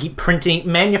to be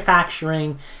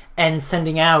manufacturing and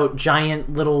sending out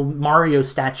giant little Mario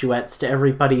statuettes to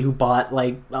everybody who bought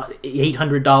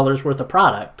 $800 worth of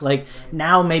product.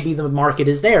 Now maybe the market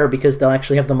is there because they'll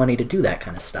actually have the money to do that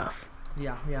kind of stuff.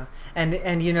 Yeah.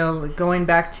 And going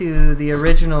back to the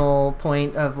original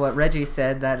point of what Reggie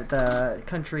said, that the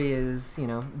country is,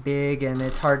 big and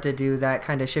it's hard to do that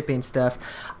kind of shipping stuff.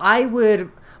 I would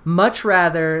much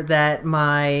rather that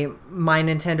my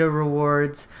Nintendo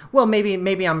rewards, well,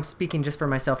 maybe I'm speaking just for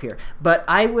myself here, but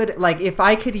I would, if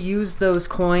I could use those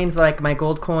coins, like my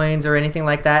gold coins or anything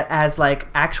like that, as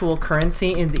actual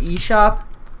currency in the eShop,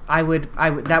 I would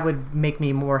that would make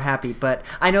me more happy. But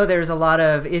I know there's a lot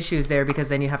of issues there because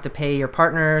then you have to pay your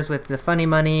partners with the funny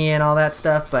money and all that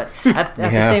stuff. But at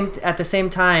the same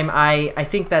time, I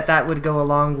think that would go a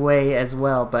long way as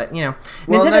well. But well,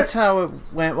 Nintendo, that's how it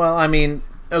went. Well, I mean,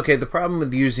 okay, the problem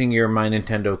with using your My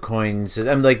Nintendo coins is,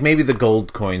 maybe the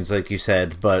gold coins, like you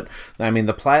said, but,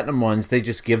 the platinum ones, they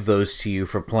just give those to you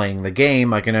for playing the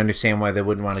game. I can understand why they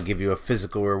wouldn't want to give you a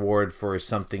physical reward for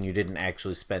something you didn't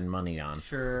actually spend money on.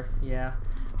 Sure, yeah.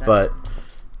 But,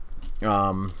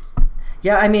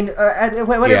 yeah,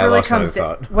 what it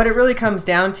really comes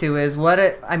down to is what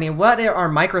are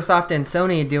Microsoft and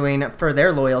Sony doing for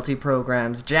their loyalty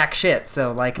programs? Jack shit.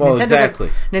 So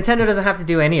Nintendo doesn't have to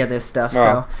do any of this stuff.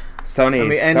 Well, so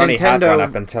Sony had one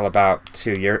up until about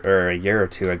a year or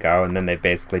two ago, and then they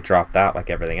basically dropped that like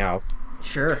everything else.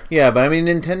 Sure. Yeah, but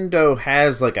Nintendo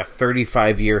has a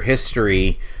 35-year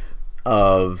history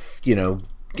of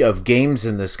games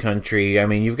in this country.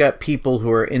 You've got people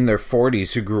who are in their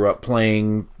 40s who grew up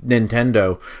playing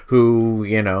Nintendo who,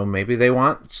 maybe they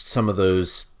want some of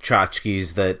those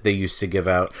tchotchkes that they used to give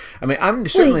out. I'm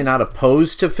certainly not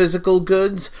opposed to physical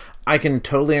goods. I can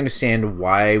totally understand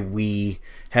why we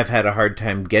have had a hard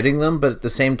time getting them, but at the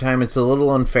same time, it's a little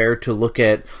unfair to look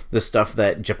at the stuff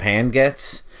that Japan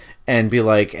gets and be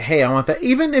like, hey, I want that.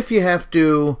 Even if you have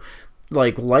to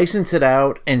license it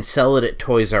out and sell it at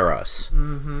Toys R Us.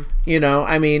 Mm-hmm.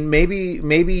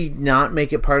 Maybe not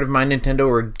make it part of My Nintendo,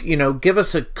 or, give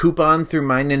us a coupon through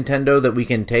My Nintendo that we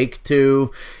can take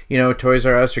to, Toys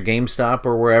R Us or GameStop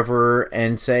or wherever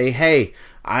and say, hey,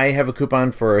 I have a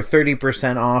coupon for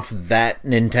 30% off that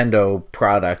Nintendo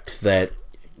product that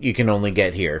you can only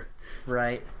get here.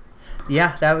 Right.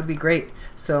 Yeah, that would be great.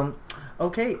 So,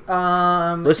 okay.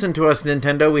 Listen to us,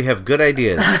 Nintendo. We have good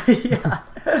ideas. Yeah.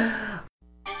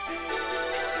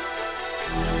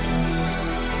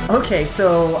 Okay,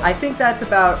 so I think that's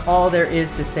about all there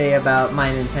is to say about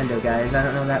My Nintendo, guys. I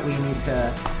don't know that we need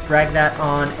to drag that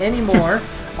on anymore.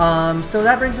 So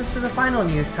that brings us to the final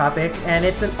news topic, and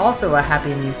it's also a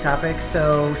happy news topic.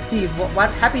 So, Steve,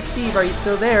 Happy Steve, are you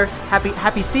still there?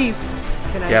 Happy Steve.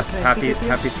 Yes, Happy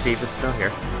Steve is still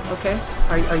here. Okay.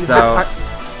 Are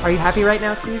you happy right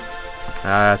now, Steve?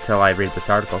 Till I read this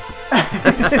article.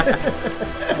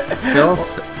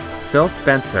 Phil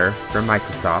Spencer from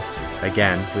Microsoft.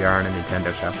 Again, we are on a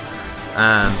Nintendo show.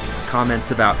 Comments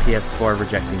about PS4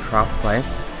 rejecting crossplay.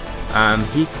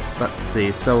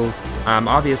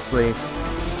 Obviously,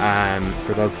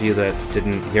 for those of you that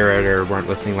didn't hear it or weren't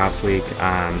listening last week,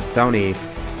 Sony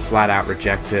flat out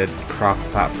rejected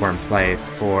cross-platform play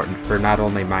for not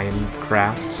only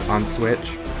Minecraft on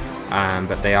Switch,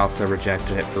 but they also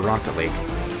rejected it for Rocket League.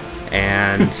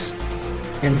 And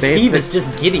And Steve is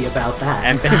just giddy about that.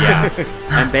 And,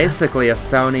 and basically a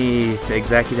Sony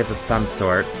executive of some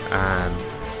sort.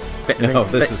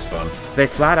 This is fun. They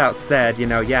flat out said,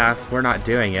 we're not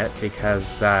doing it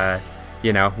because,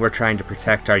 we're trying to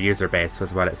protect our user base,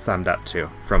 was what it summed up to,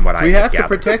 from what I We have gathered. to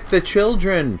protect the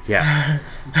children. Yes.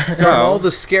 From all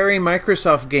the scary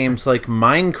Microsoft games like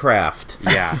Minecraft.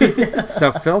 Yeah.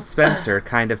 So Phil Spencer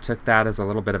kind of took that as a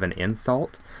little bit of an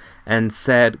insult and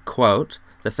said, quote,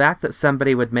 "The fact that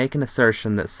somebody would make an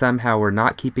assertion that somehow we're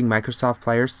not keeping Microsoft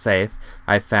players safe,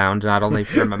 I found not only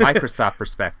from a Microsoft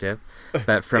perspective,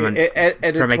 but from a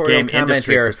game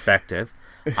industry perspective.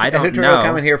 I don't editorial know."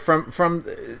 comment here from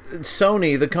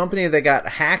Sony, the company that got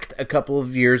hacked a couple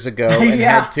of years ago and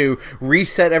had to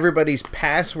reset everybody's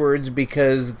passwords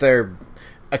because their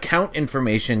account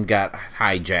information got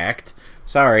hijacked.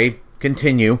 Sorry,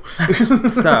 continue.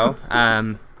 So,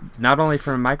 not only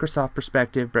from a Microsoft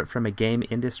perspective, but from a game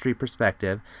industry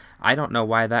perspective, I don't know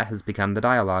why that has become the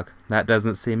dialogue. That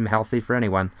doesn't seem healthy for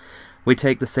anyone. We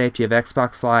take the safety of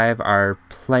Xbox Live, our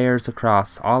players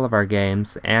across all of our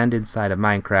games, and inside of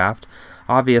Minecraft,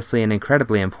 obviously an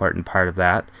incredibly important part of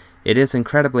that. It is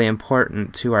incredibly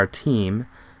important to our team.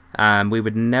 We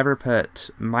would never put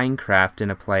Minecraft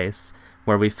in a place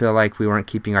where we feel like we weren't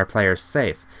keeping our players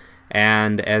safe.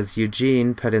 And as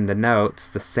Eugene put in the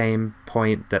notes, the same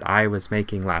point that I was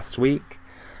making last week,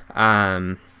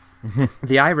 the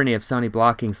irony of Sony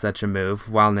blocking such a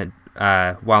move while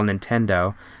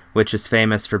Nintendo, which is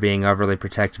famous for being overly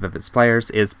protective of its players,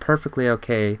 is perfectly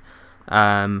okay.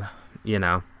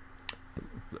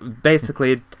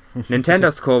 Basically,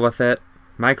 Nintendo's cool with it,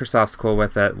 Microsoft's cool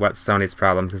with it. What's Sony's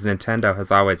problem? Because Nintendo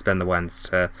has always been the ones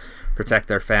to protect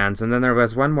their fans. And then there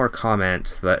was one more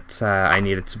comment that I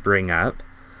needed to bring up.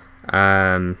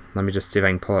 Let me just see if I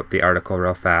can pull up the article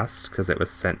real fast, because it was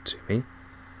sent to me.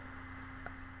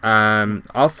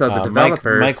 Also, the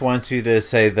developers... Mike wants you to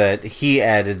say that he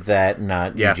added that,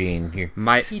 not Eugene. Here.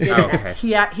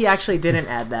 He actually didn't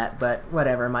add that, but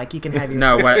whatever, Mike. You can have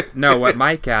your... What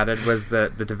Mike added was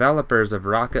that the developers of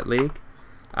Rocket League,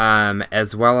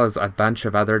 as well as a bunch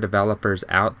of other developers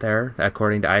out there,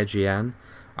 according to IGN,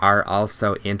 are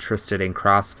also interested in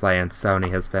crossplay, and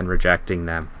Sony has been rejecting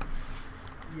them.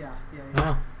 Yeah.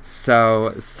 Wow.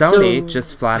 So Sony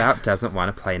just flat out doesn't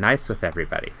want to play nice with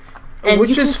everybody. And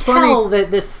Which you is can funny. tell that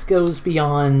this goes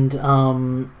beyond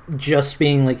just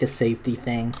being like a safety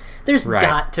thing. There's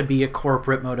got to be a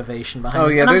corporate motivation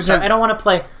behind this. Yeah, I don't want to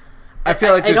play... I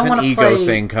feel like there's an ego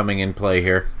thing coming in play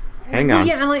here. Hang on.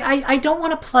 Yeah, and I don't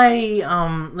want to play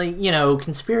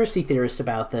conspiracy theorist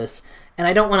about this, and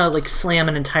I don't want to slam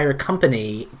an entire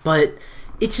company, but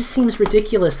it just seems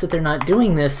ridiculous that they're not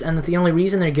doing this, and that the only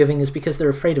reason they're giving is because they're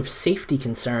afraid of safety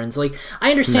concerns. I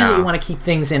understand that you want to keep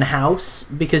things in-house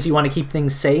because you want to keep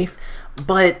things safe,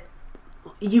 but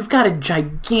you've got a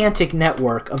gigantic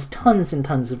network of tons and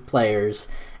tons of players,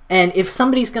 and if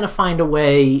somebody's going to find a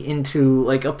way into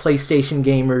a PlayStation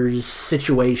gamer's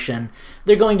situation,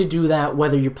 they're going to do that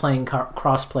whether you're playing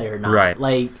crossplay or not.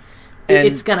 Right.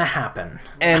 It's going to happen.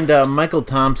 And Michael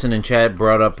Thompson in chat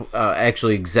brought up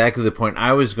actually exactly the point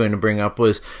I was going to bring up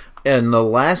was in the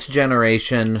last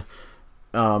generation.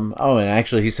 And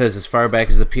actually he says as far back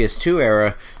as the PS2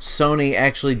 era, Sony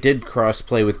actually did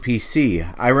crossplay with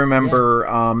PC. I remember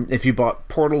if you bought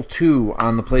Portal 2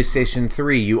 on the PlayStation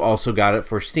 3, you also got it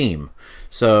for Steam.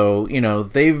 So,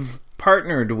 they've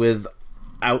partnered with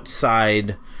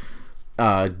outside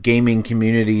gaming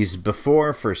communities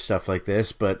before for stuff like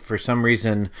this, but for some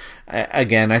reason,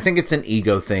 again, I think it's an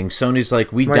ego thing. Sony's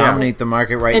like, we dominate the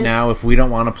market now. If we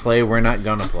don't want to play, we're not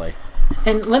gonna play.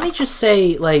 And let me just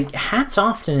say, hats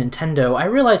off to Nintendo. I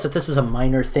realize that this is a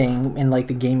minor thing in, the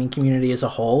gaming community as a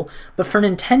whole, but for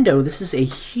Nintendo, this is a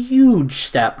huge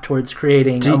step towards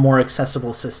creating a more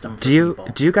accessible system for people.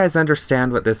 Do you guys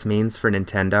understand what this means for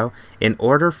Nintendo? In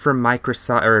order for I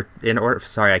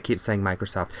keep saying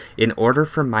Microsoft. In order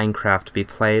for Minecraft to be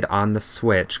played on the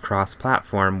Switch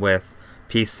cross-platform with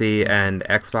PC and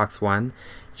Xbox One,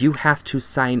 you have to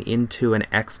sign into an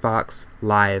Xbox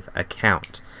Live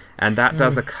account. And that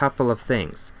does a couple of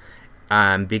things.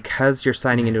 Because you're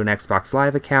signing into an Xbox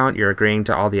Live account, you're agreeing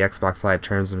to all the Xbox Live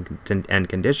terms and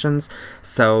conditions,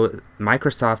 so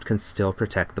Microsoft can still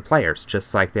protect the players,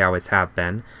 just like they always have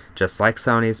been, just like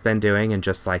Sony's been doing, and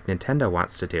just like Nintendo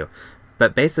wants to do.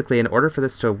 But basically, in order for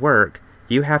this to work,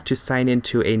 you have to sign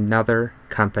into another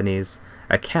company's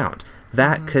account.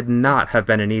 That could not have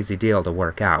been an easy deal to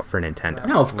work out for Nintendo.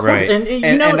 No, of course. Right.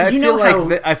 And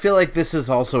I feel like this is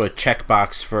also a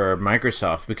checkbox for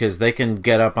Microsoft because they can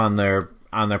get up on their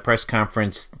press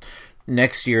conference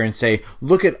next year and say,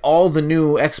 look at all the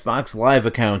new Xbox Live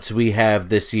accounts we have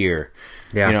this year.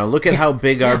 Yeah. Look at how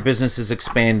big our business is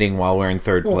expanding while we're in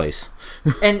third place.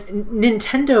 And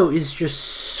Nintendo is just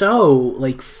so,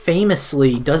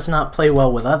 famously does not play well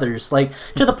with others.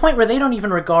 To the point where they don't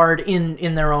even regard,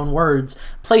 in their own words,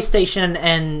 PlayStation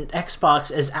and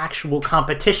Xbox as actual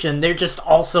competition. They're just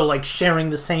also, sharing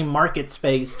the same market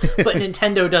space, but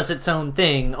Nintendo does its own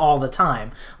thing all the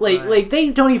time.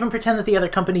 They don't even pretend that the other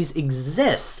companies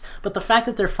exist. But the fact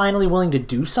that they're finally willing to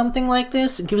do something like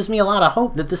this gives me a lot of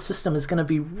hope that this system is going to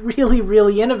be really,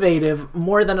 really innovative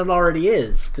more than it already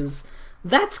is, because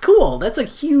that's cool. That's a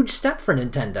huge step for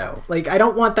Nintendo. I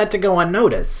don't want that to go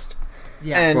unnoticed.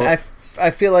 Yeah, and I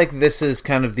feel like this is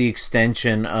kind of the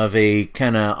extension of a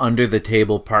kind of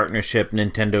under-the-table partnership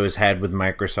Nintendo has had with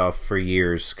Microsoft for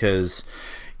years, because,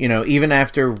 even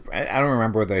after, I don't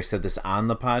remember whether I said this on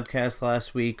the podcast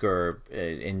last week or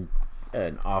in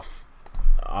an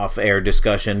off-air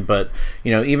discussion, but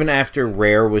even after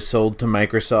Rare was sold to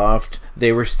Microsoft,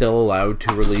 they were still allowed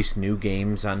to release new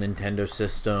games on Nintendo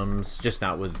systems, just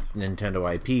not with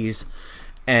Nintendo IPs.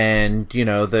 And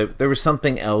there was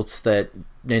something else that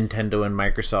Nintendo and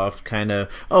Microsoft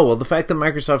the fact that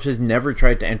Microsoft has never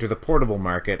tried to enter the portable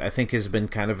market, I think, has been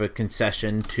kind of a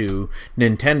concession to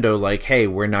Nintendo, hey,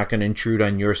 we're not going to intrude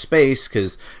on your space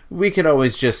because we could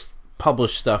always just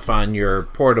publish stuff on your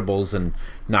portables and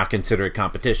not consider it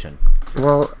competition.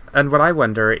 Well, and what I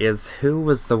wonder is who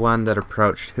was the one that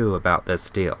approached who about this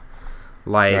deal?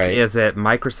 Right. Is it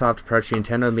Microsoft approaching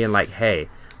Nintendo and being like, hey,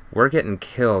 we're getting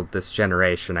killed this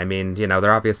generation? I mean,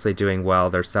 they're obviously doing well.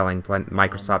 They're selling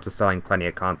Microsoft is selling plenty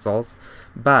of consoles,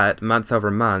 but month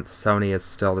over month, Sony is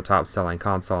still the top-selling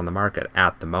console on the market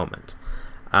at the moment.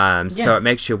 So it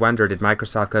makes you wonder, did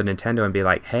Microsoft go to Nintendo and be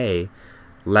like, hey,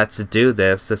 let's do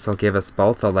this. This will give us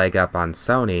both a leg up on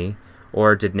Sony.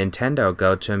 Or did Nintendo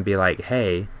go to and be like,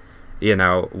 hey,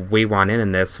 we want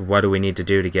in this. What do we need to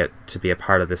do to get to be a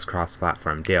part of this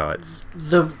cross-platform deal? It's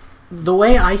the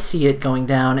way I see it going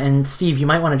down, and Steve, you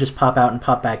might want to just pop out and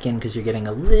pop back in because you're getting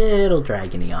a little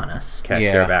dragony on us.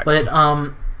 Okay, you're back.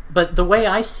 But the way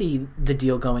I see the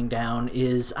deal going down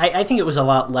is, I think it was a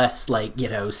lot less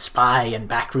spy and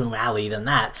backroom alley than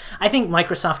that. I think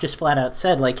Microsoft just flat out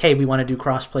said, hey, we want to do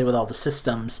crossplay with all the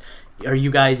systems. Are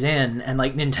you guys in? And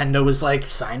Nintendo was like,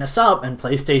 sign us up, and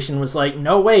PlayStation was like,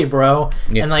 no way, bro.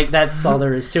 Yeah. And that's all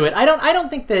there is to it. I don't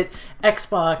think that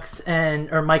Xbox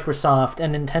or Microsoft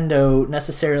and Nintendo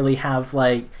necessarily have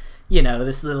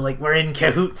this little we're in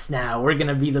cahoots now, we're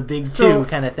gonna be the big two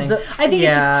kind of thing. I think it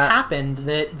just happened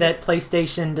that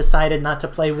PlayStation decided not to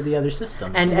play with the other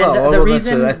systems. And the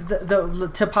reason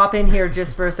to pop in here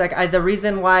just for a sec, the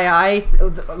reason why I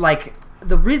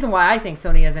think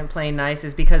Sony isn't playing nice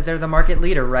is because they're the market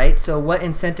leader, right? So what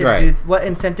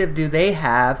incentive do they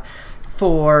have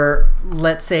for,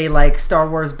 let's say, Star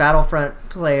Wars Battlefront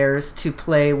players to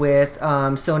play with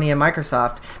Sony and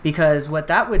Microsoft? Because what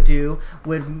that would do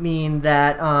would mean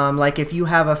that if you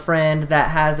have a friend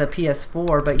that has a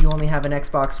PS4 but you only have an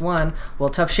Xbox One, well,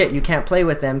 tough shit, you can't play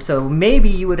with them. So maybe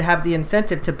you would have the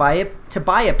incentive to buy a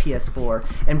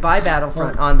PS4 and buy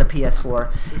Battlefront on the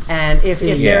PS4. And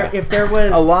if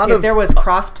there was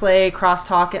cross-play,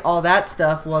 cross-talk, all that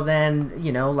stuff, well then,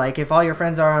 if all your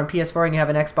friends are on PS4 and you have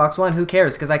an Xbox One, who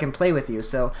cares? Because I can play with you.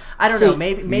 So I don't know.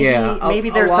 Maybe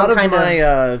there's some kind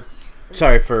of.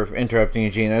 Sorry for interrupting,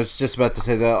 Eugene. I was just about to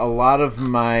say that a lot of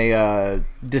my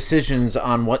decisions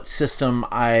on what system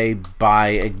I buy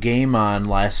a game on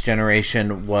last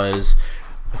generation was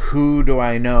who do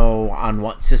I know on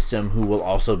what system who will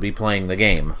also be playing the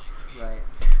game.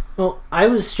 Well, I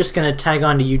was just going to tag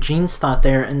on to Eugene's thought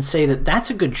there and say that that's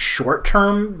a good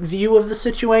short-term view of the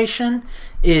situation.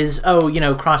 Is,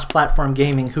 cross-platform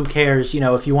gaming, who cares?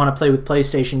 If you want to play with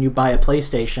PlayStation, you buy a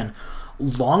PlayStation.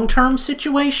 Long-term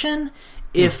situation,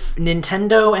 if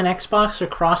Nintendo and Xbox are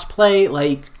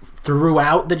cross-play,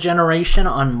 throughout the generation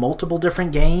on multiple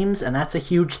different games, and that's a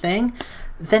huge thing,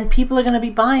 then people are going to be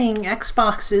buying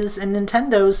Xboxes and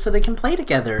Nintendos so they can play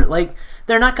together.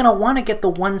 They're not going to want to get the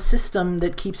one system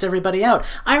that keeps everybody out.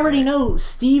 I already know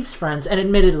Steve's friends, and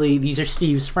admittedly, these are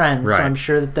Steve's friends, so I'm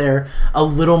sure that they're a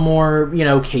little more,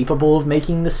 capable of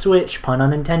making the switch, pun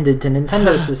unintended, to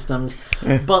Nintendo systems.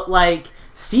 But,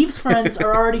 Steve's friends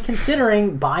are already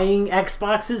considering buying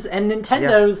Xboxes and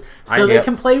Nintendos so they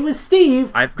can play with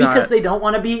Steve because they don't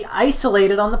want to be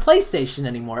isolated on the PlayStation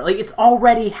anymore. It's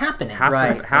already happening.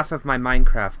 Half of my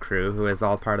Minecraft crew, who is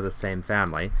all part of the same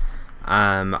family,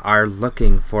 are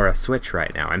looking for a Switch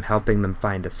right now. I'm helping them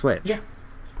find a Switch.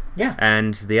 Yeah.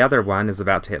 And the other one is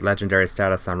about to hit legendary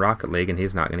status on Rocket League, and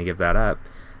he's not going to give that up.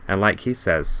 And like he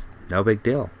says, no big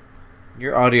deal.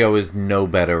 Your audio is no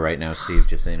better right now, Steve,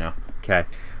 just so you know. Okay.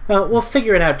 Well, we'll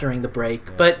figure it out during the break.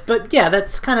 Yeah. But yeah,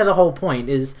 that's kind of the whole point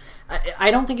is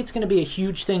I don't think it's going to be a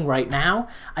huge thing right now.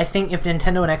 I think if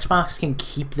Nintendo and Xbox can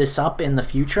keep this up in the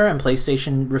future and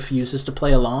PlayStation refuses to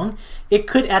play along, it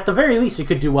could, at the very least, it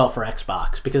could do well for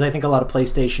Xbox, because I think a lot of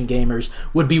PlayStation gamers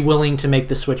would be willing to make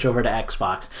the switch over to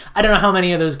Xbox. I don't know how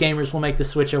many of those gamers will make the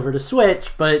switch over to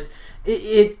Switch, but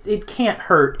it can't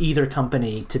hurt either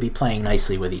company to be playing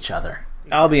nicely with each other.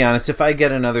 I'll be honest, if I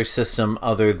get another system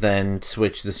other than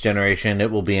Switch this generation,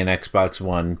 it will be an Xbox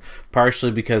One,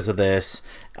 partially because of this,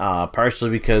 partially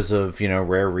because of,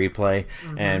 Rare Replay,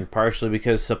 and partially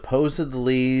because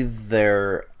supposedly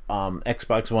their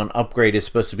Xbox One upgrade is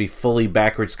supposed to be fully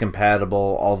backwards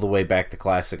compatible all the way back to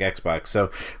classic Xbox.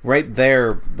 So right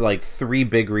there, like 3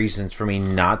 big reasons for me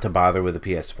not to bother with a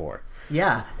PS4.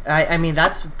 Yeah, I mean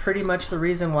that's pretty much the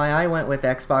reason why I went with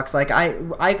Xbox. Like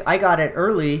I got it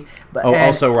early, but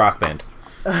also Rock Band.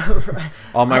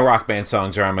 All my Rock Band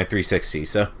songs are on my 360.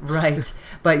 So right,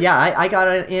 but yeah, I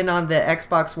got in on the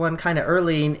Xbox One kind of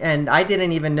early, and I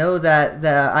didn't even know that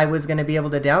I was going to be able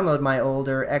to download my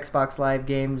older Xbox Live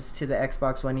games to the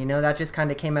Xbox One. That just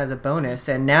kind of came as a bonus,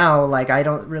 and now like I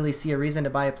don't really see a reason to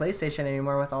buy a PlayStation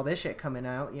anymore with all this shit coming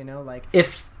out. Like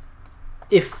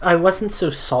If I wasn't so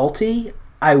salty,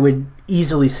 I would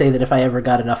easily say that if I ever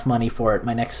got enough money for it,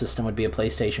 my next system would be a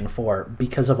PlayStation 4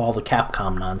 because of all the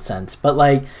Capcom nonsense. But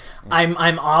like,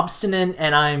 I'm obstinate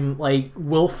and I'm like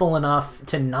willful enough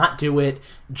to not do it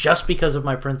just because of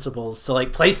my principles. So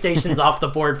like, PlayStation's off the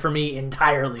board for me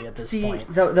entirely at this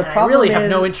point. The problem I really have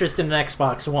no interest in an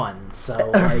Xbox One.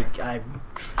 So like,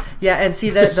 Yeah, and see,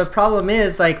 the problem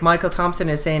is, like Michael Thompson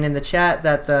is saying in the chat,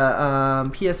 that the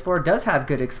PS4 does have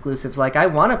good exclusives. Like, I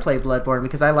want to play Bloodborne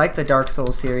because I like the Dark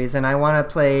Souls series, and I want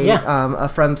to play a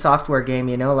From Software game,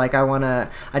 Like,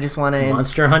 I just want to...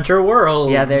 Monster Hunter World.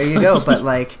 Yeah, there you go. But,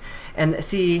 like... And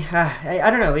see,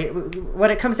 I don't know. What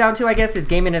it comes down to, I guess, is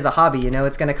gaming is a hobby.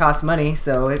 It's going to cost money.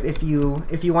 So if you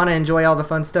want to enjoy all the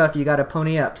fun stuff, you got to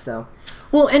pony up, so...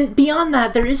 Well, and beyond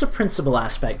that, there is a principle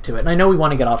aspect to it. And I know we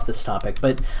want to get off this topic,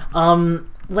 but,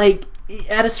 like,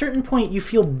 at a certain point, you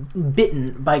feel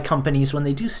bitten by companies when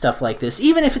they do stuff like this.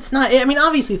 Even if it's not, I mean,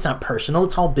 obviously it's not personal.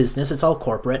 It's all business. It's all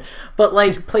corporate. But,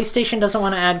 like, PlayStation doesn't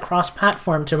want to add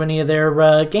cross-platform to any of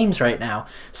their games right now.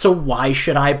 So why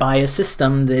should I buy a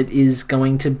system that is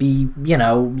going to be,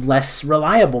 less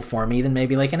reliable for me than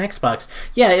maybe, like, an Xbox?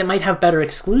 Yeah, it might have better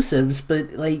exclusives,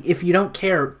 but, like, if you don't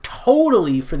care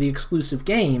totally for the exclusive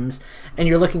games and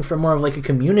you're looking for more of, like, a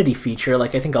community feature,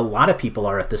 like I think a lot of people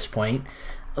are at this point,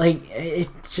 like, it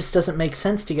just doesn't make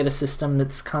sense to get a system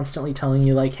that's constantly telling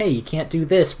you, like, hey, you can't do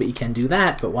this, but you can do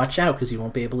that, but watch out because you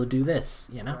won't be able to do this,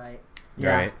 Right.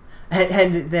 Yeah. Right.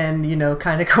 And then,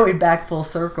 kind of going back full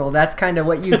circle, that's kind of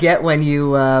what you get when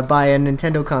you buy a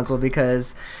Nintendo console,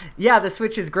 because, yeah, the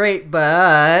Switch is great,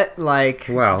 but, like,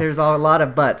 there's a lot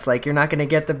of buts. Like, you're not going to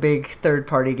get the big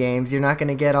third-party games. You're not going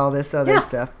to get all this other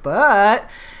stuff, but...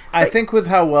 I think with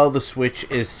how well the Switch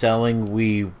is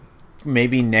selling,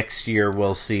 maybe next year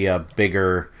we'll see a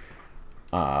bigger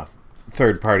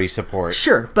third-party support.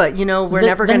 Sure, but we're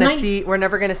never gonna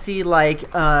see like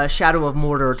a Shadow of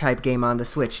Mordor type game on the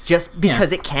Switch just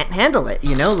because it can't handle it.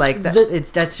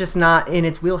 That's just not in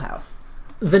its wheelhouse.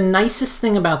 The nicest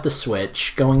thing about the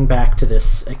Switch, going back to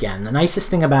this again, the nicest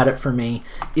thing about it for me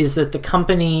is that the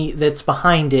company that's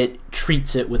behind it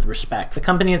treats it with respect. The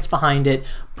company that's behind it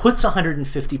puts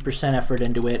 150% effort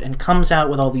into it and comes out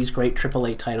with all these great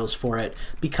AAA titles for it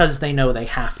because they know they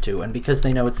have to and because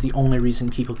they know it's the only reason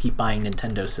people keep buying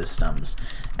Nintendo systems.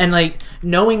 And like,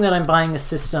 knowing that I'm buying a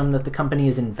system that the company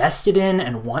is invested in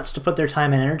and wants to put their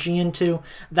time and energy into,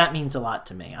 that means a lot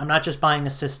to me. I'm not just buying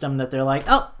a system that they're like,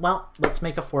 oh, well, let's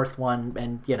make a fourth one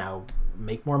and,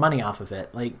 make more money off of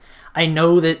it. Like, I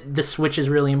know that the Switch is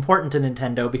really important to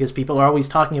Nintendo because people are always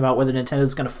talking about whether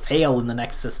Nintendo's going to fail in the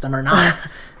next system or not.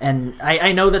 And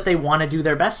I know that they want to do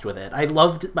their best with it. I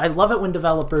love it when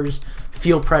developers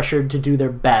feel pressured to do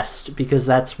their best because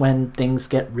that's when things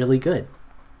get really good.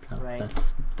 So right.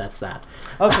 That's that.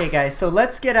 Okay, guys, so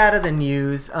let's get out of the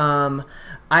news.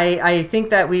 I think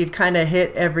that we've kind of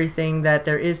hit everything that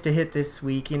there is to hit this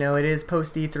week. It is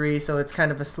post E3, so it's kind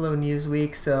of a slow news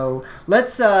week. So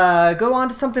let's go on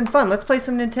to something fun. Let's play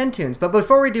some Nintendo tunes. But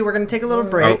before we do, we're going to take a little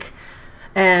break.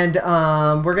 And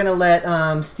we're going to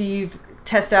let Steve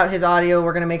test out his audio.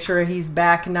 We're going to make sure he's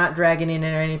back, not dragging in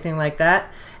or anything like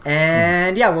that.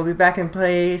 And yeah, we'll be back and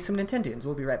play some Nintendo tunes.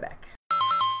 We'll be right back.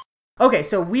 Okay,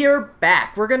 so we're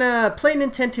back. We're going to play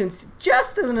Nintendoons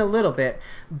just in a little bit,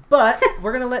 but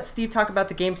we're going to let Steve talk about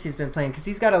the games he's been playing because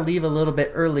he's got to leave a little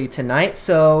bit early tonight.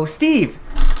 So, Steve,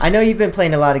 I know you've been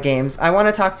playing a lot of games. I want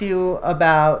to talk to you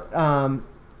about,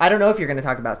 I don't know if you're going to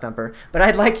talk about Thumper, but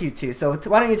I'd like you to. So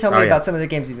why don't you tell me about some of the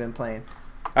games you've been playing?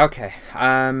 Okay,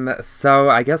 so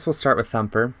I guess we'll start with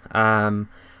Thumper.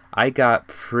 I got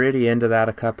pretty into that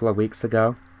a couple of weeks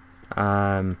ago.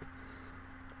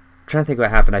 Trying to think what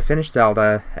happened. I finished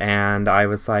Zelda, and I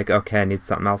was like, okay, I need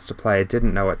something else to play.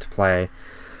 Didn't know what to play.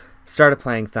 Started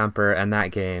playing Thumper, and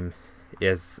that game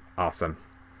is awesome.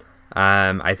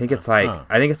 I think it's like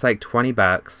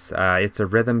 $20. It's a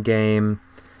rhythm game.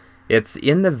 It's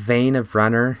in the vein of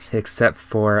Runner, except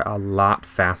for a lot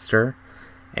faster,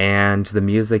 and the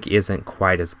music isn't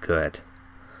quite as good.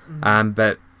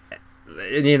 But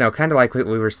you know, kind of like what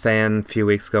we were saying a few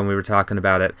weeks ago when we were talking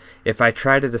about it, if I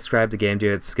try to describe the game to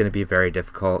you, it's going to be very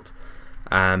difficult.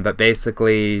 But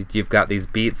basically, you've got these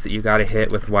beats that you got to hit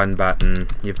with one button.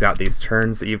 You've got these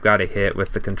turns that you've got to hit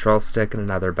with the control stick and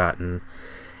another button.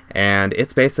 And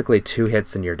it's basically 2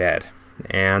 hits and you're dead.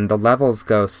 And the levels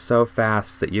go so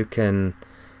fast that you can,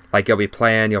 like, you'll be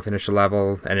playing, you'll finish a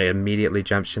level, and it immediately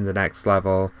jumps you to the next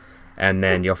level. And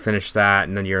then you'll finish that,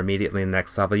 and then you're immediately in the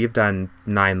next level. You've done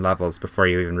 9 levels before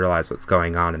you even realize what's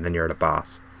going on, and then you're at a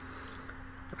boss.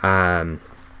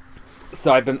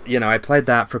 So I played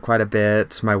that for quite a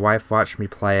bit. My wife watched me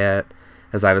play it.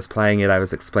 As I was playing it, I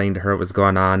was explaining to her what was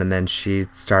going on, and then she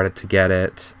started to get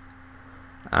it.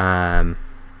 Yeah,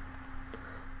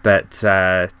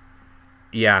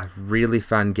 really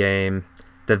fun game.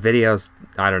 The videos,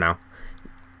 I don't know.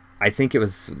 I think it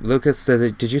was Lucas.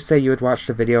 Did you say you had watched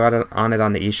a video on it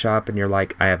on the eShop, and you're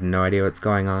like, I have no idea what's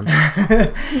going on?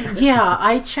 Yeah,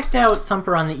 I checked out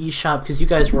Thumper on the eShop because you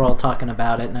guys were all talking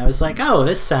about it, and I was like, oh,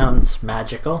 this sounds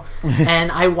magical.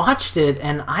 And I watched it,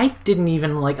 and I didn't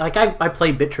even I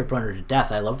played Bit Trip Runner to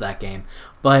death. I love that game.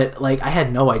 But, I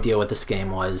had no idea what this game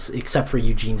was, except for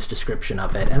Eugene's description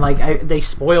of it. And, they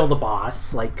spoil the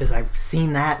boss, because I've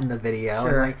seen that in the video.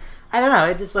 Sure. And, I don't know,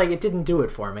 it just, it didn't do it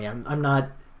for me. I'm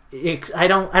not... I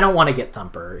don't want to get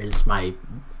Thumper is my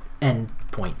end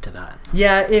point to that.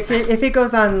 Yeah, if it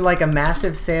goes on a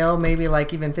massive sale, maybe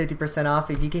even 50% off,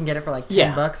 if you can get it for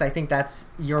 $10, I think that's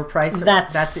your price.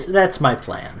 That's my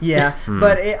plan. Yeah,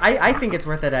 but I think it's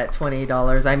worth it at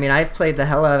 $20. I mean, I've played the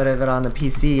hell out of it on the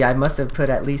PC. I must have put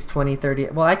at least 20, 30.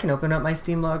 Well, I can open up my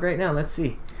Steam log right now. Let's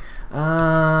see.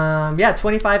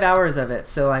 25 hours of it.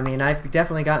 So I mean, I've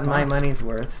definitely gotten my money's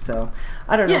worth. So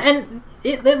I don't know. Yeah, and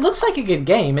it looks like a good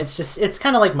game. It's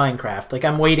kind of like Minecraft.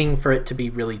 I'm waiting for it to be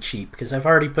really cheap because I've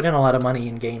already put in a lot of money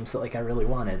in games that I really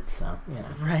wanted. So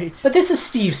Right. But this is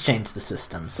Steve's changed the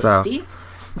system. So Steve.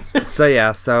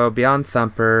 So Beyond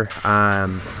Thumper,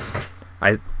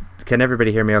 can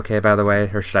everybody hear me okay, by the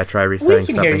way, or should I try resetting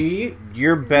something? We can hear you.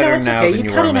 You're better now than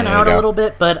you were a minute ago. You cut in and out a little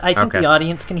bit, but I think the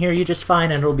audience can hear you just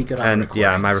fine, and it'll be good on the recording.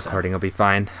 Yeah, my recording will be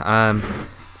fine.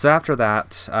 So after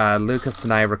that, Lucas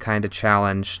and I were kind of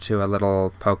challenged to a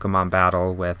little Pokemon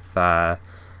battle with a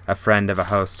friend of a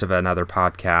host of another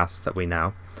podcast that we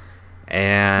know.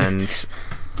 And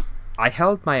I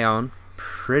held my own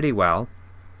pretty well.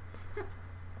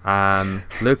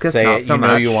 Lucas, say not it, so much.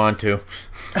 You know you want to.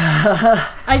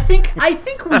 I think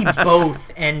we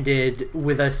both ended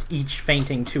with us each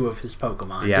fainting 2 of his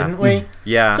Pokemon, didn't we?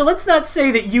 Yeah. So let's not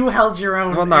say that you held your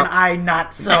own and I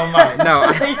not so much.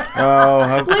 No.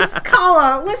 Let's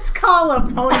call a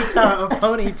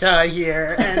Ponyta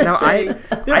here and say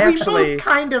that we both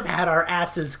kind of had our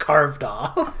asses carved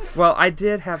off. Well, I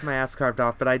did have my ass carved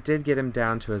off, but I did get him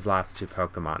down to his last 2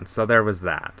 Pokemon, so there was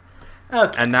that.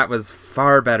 Okay. And that was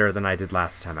far better than I did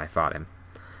last time I fought him.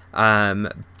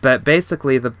 But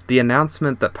basically, the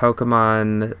announcement that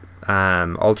Pokemon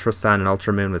Ultra Sun and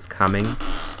Ultra Moon was coming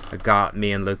got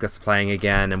me and Lucas playing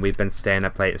again, and we've been staying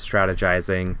up late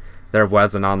strategizing. There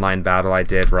was an online battle I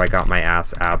did where I got my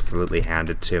ass absolutely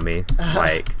handed to me,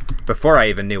 before I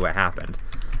even knew what happened.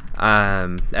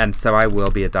 And so I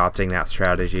will be adopting that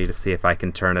strategy to see if I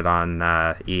can turn it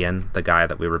on Ian, the guy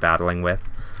that we were battling with.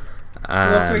 Who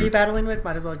else are you battling with?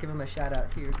 Might as well give him a shout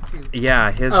out here too.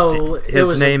 Yeah, his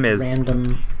name is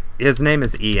random. His name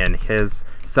is Ian.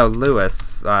 So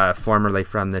Lewis, formerly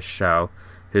from this show,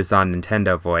 who's on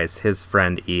Nintendo Voice, his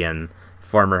friend Ian,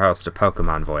 former host of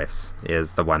Pokemon Voice,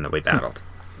 is the one that we battled.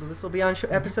 Lewis will be on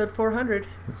episode 400.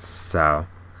 So,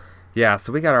 yeah,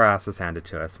 so we got our asses handed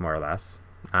to us more or less.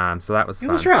 So that was fun.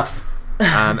 It was rough.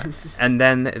 And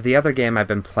then the other game I've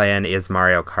been playing is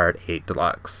Mario Kart 8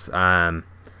 Deluxe.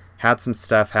 Had some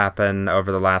stuff happen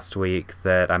over the last week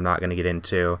that I'm not going to get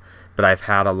into, but I've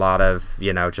had a lot of,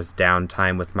 just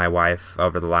downtime with my wife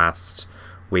over the last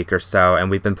week or so, and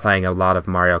we've been playing a lot of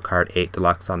Mario Kart 8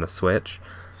 Deluxe on the Switch.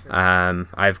 Sure.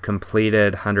 I've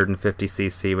completed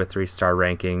 150cc with 3-star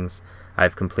rankings.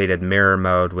 I've completed Mirror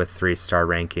Mode with 3-star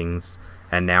rankings,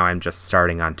 and now I'm just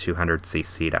starting on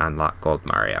 200cc to unlock Gold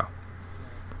Mario.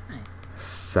 Nice.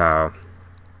 So,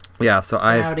 yeah, so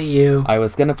I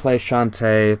was going to play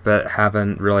Shantae, but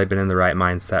haven't really been in the right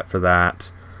mindset for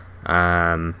that.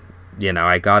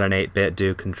 I got an 8-bit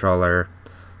Do controller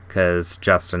because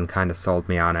Justin kind of sold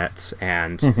me on it,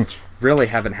 and really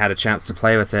haven't had a chance to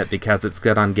play with it because it's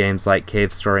good on games like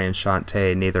Cave Story and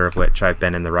Shantae, neither of which I've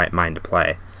been in the right mind to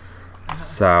play.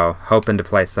 So, hoping to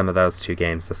play some of those 2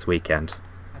 games this weekend.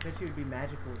 I bet you would be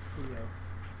magical with Puyo.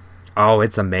 Oh,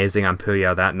 it's amazing on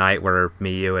Puyo. That night where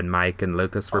me, you, and Mike and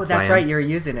Lucas were playing. Oh, that's right. You were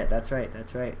using it. That's right.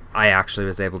 I actually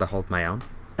was able to hold my own.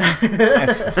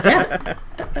 Yeah.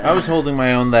 I was holding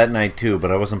my own that night too, but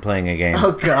I wasn't playing a game.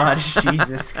 Oh God,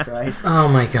 Jesus Christ! Oh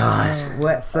my God!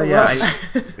 What? So yeah,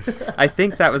 I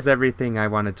think that was everything I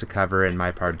wanted to cover in my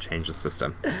part of Change the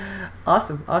System.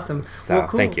 Awesome. So well,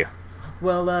 cool. Thank you.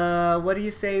 Well, what do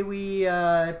you say we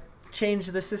change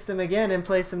the system again and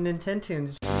play some Nintendo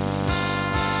tunes?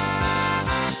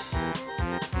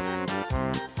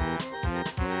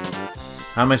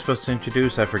 How am I supposed to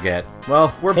introduce? I forget.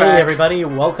 Well, we're back. Hey, everybody.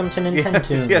 Welcome to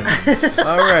Nintendo. Yes.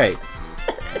 All right.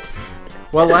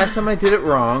 Well, last time I did it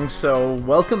wrong, so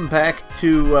welcome back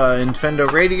to Nintendo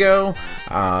Radio.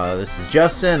 This is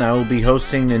Justin. I will be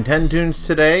hosting Nintendo Tunes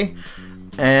today.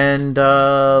 And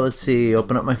let's see,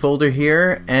 open up my folder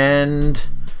here, and...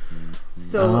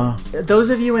 So, those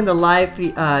of you in the live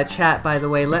chat, by the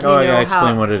way, let me know I gotta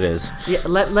explain what it is. Yeah,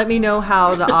 let me know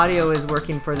how the audio is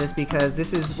working for this,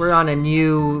 because we're on a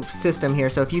new system here.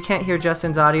 So if you can't hear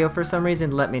Justin's audio for some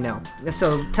reason, let me know.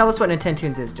 So tell us what Nintendo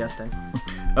Tunes is, Justin.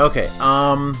 Okay.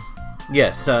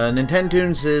 Yes, Nintendo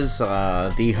Tunes is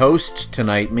the host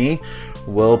tonight. Me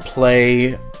will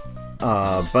play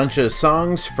a bunch of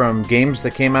songs from games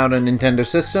that came out on Nintendo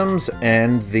systems,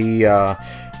 and the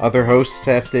other hosts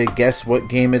have to guess what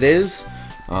game it is.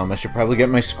 I should probably get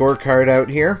my scorecard out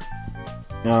here.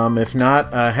 If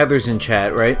not, Heather's in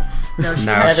chat, right? No,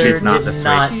 she's not this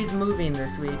week. She's moving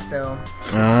this week, so...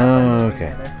 Oh,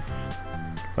 okay.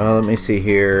 Well, let me see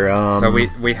here. So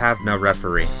we have no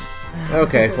referee.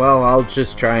 Okay, well, I'll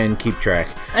just try and keep track.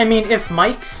 I mean, if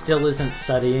Mike still isn't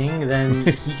studying, then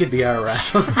he could be our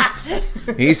ref.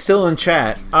 He's still in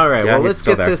chat. Alright, yeah, well, let's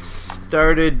get there. this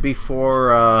started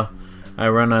before I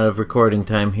run out of recording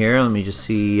time here. Let me just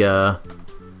see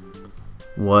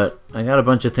what... I got a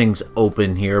bunch of things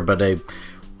open here, but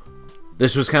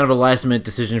this was kind of a last-minute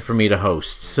decision for me to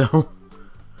host, so...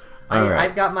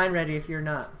 I've got mine ready if you're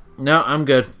not. No, I'm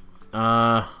good.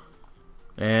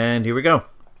 And here we go.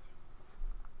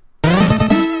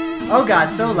 Oh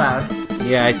God, so loud.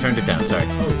 Yeah, I turned it down, sorry.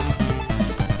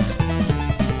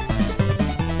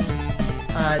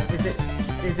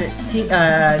 Is it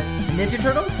Ninja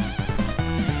Turtles?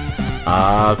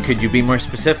 Could you be more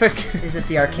specific? Is it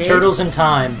the arcade? Turtles in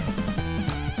Time.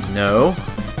 No.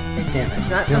 Damn it. It's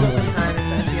not Turtles in Time, it's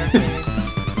not the arcade.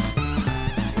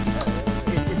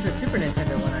 It's a Super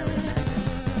Nintendo one, I would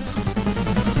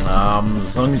imagine.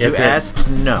 As long as you asked,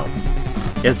 no.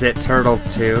 Is it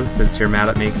Turtles 2, since you're mad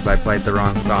at me because I played the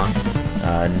wrong song?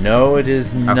 No, it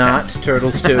is not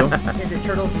Turtles 2. Is it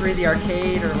Turtles 3, the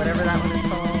arcade, or whatever that one is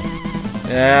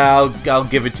called? Yeah, I'll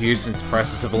give it to you since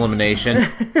process of elimination.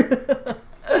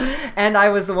 And I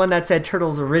was the one that said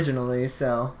Turtles originally,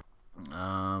 so...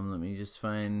 Let me just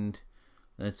find...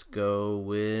 Let's go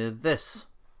with this.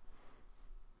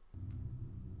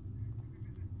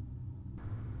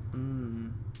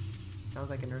 Sounds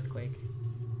like an earthquake.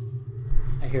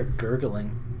 I hear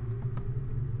gurgling.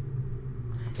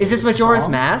 Is this Majora's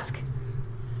Mask?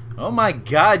 Oh my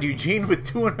God, Eugene with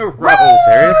 2 in a row.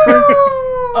 Seriously?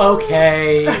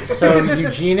 Okay, so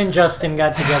Eugene and Justin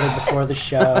got together before the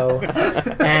show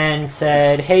and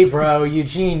said, "Hey, bro,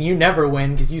 Eugene, you never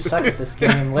win because you suck at this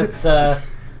game. Let's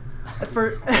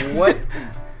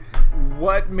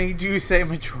What made you say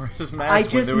Majora's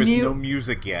Mask when there was no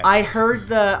music yet? I heard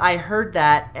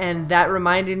that, and that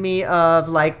reminded me of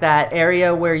like that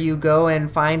area where you go and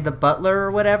find the butler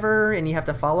or whatever, and you have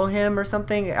to follow him or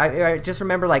something. I just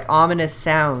remember like ominous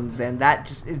sounds, and that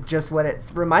is just what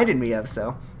it reminded me of.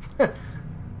 So. I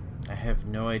have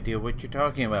no idea what you're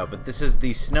talking about, but this is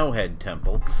the Snowhead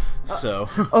Temple, so...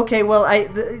 Okay, well,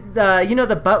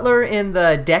 the butler in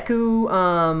the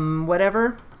Deku,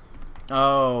 whatever...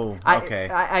 Oh, okay.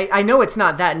 I know it's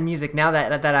not that in music now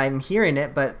that I'm hearing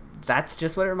it, but that's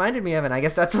just what it reminded me of, and I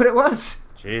guess that's what it was.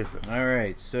 Jesus. All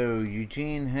right, so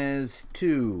Eugene has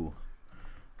 2.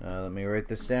 Let me write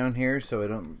this down here so I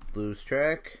don't lose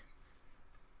track.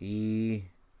 E2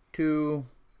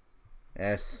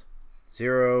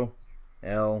 S0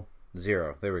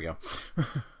 L0. There we go.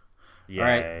 Yay. All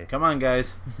right, come on,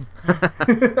 guys.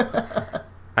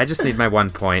 I just need my 1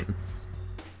 point.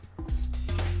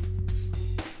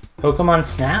 Pokemon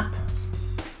Snap?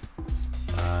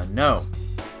 No.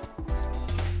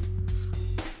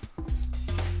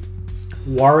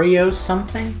 Wario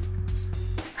something?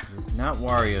 It's not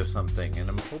Wario something, and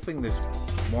I'm hoping there's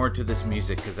more to this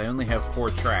music because I only have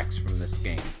 4 tracks from this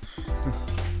game.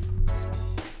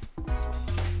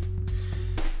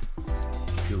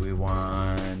 Do we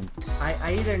want...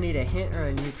 I either need a hint or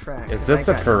a new track. Is this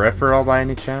a peripheral by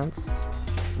any chance?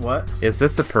 What? Is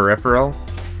this a peripheral?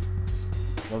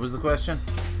 What was the question?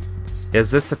 Is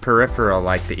this a peripheral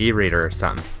like the e-reader or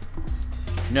something?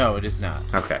 No, it is not.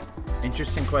 Okay.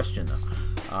 Interesting question, though.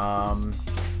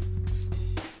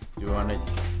 Do we want to...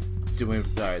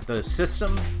 Alright, the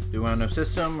system? Do we want to know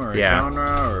system or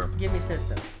genre or... Give me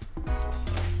system.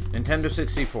 Nintendo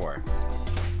 64.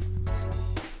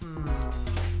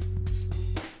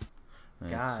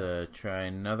 Let's try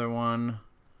another one.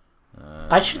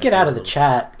 I should get out of the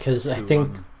chat because I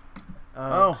think...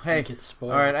 Oh, hey. I get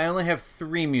spoiled. Alright, I only have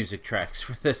 3 music tracks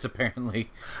for this, apparently.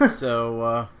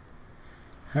 So,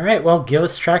 Alright, well, give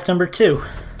us track number 2.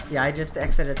 Yeah, I just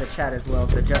exited the chat as well,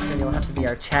 so Justin, you'll have to be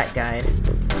our chat guide.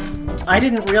 I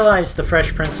didn't realize The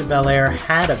Fresh Prince of Bel-Air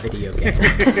had a video game.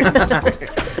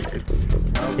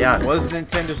 Yeah. It was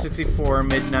Nintendo 64,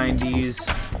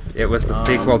 mid-90s. It was the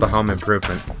sequel to Home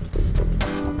Improvement.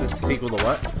 Is it the sequel to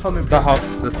what? Home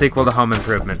Improvement. The sequel to Home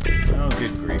Improvement. Oh,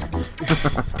 good grief.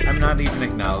 I'm not even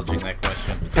acknowledging that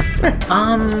question.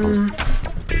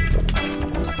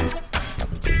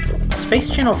 Space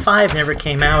Channel 5 never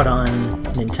came out on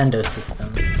Nintendo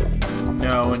systems.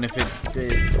 No, and if it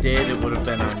did, it would have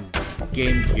been on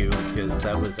GameCube, because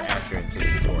that was after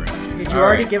N64. Did you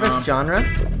already give us genre?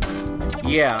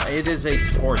 Yeah, it is a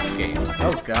sports game.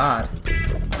 Oh, God.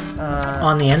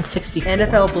 On the N64.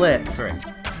 NFL Blitz. Correct.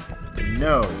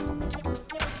 No.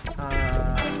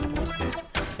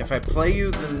 If I play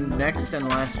you the next and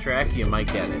last track, you might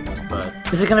get it, but...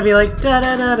 Is it gonna be like da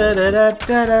da da da da da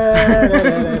da da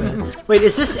da? Wait,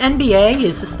 is this NBA?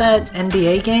 Is this that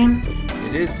NBA game?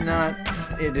 It is not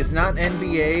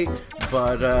NBA,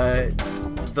 but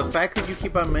the fact that you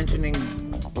keep on mentioning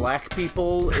black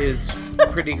people is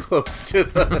pretty close to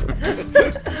the...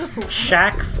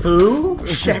 Shaq Fu?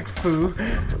 Shaq Fu.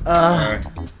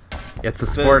 It's a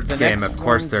sports game, next of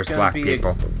course one's there's gonna black be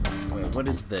people. Wait, what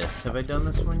is this? Have I done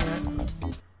this one yet?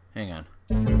 Hang on.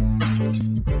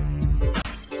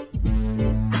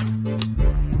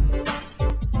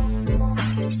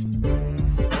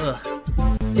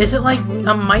 Is it like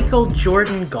a Michael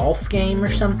Jordan golf game or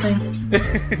something?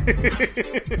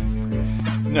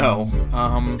 No.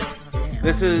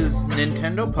 This is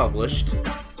Nintendo published.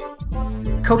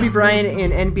 Kobe Bryant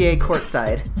in NBA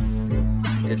courtside.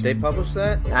 Did they publish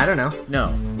that? I don't know.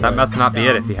 No. That must not be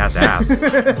it if you had to ask.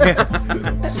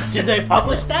 Did they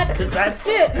publish that? Because that's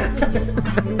it.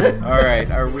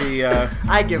 Alright, are we...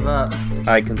 I give up.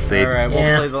 I can see. Alright,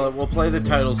 Yeah. we'll play the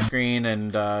title screen,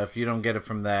 and if you don't get it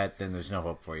from that, then there's no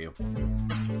hope for you.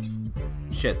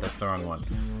 Shit, that's the wrong one.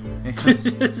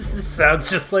 Sounds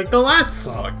just like the last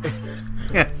song.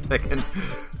 Yeah, second.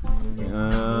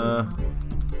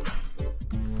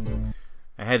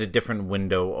 I had a different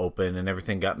window open, and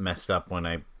everything got messed up when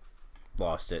I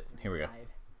lost it. Here we go.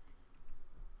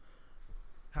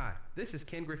 Hi, this is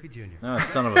Ken Griffey Jr. Oh,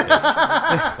 son of a bitch.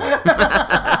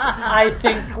 I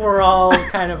think we're all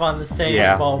kind of on the same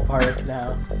ballpark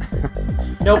now.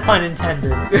 No pun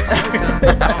intended.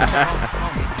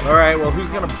 Alright, well, who's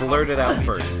going to blurt it out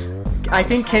first? I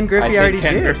think Ken Griffey I already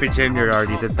think Ken did. Griffey Jr.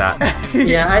 already did that.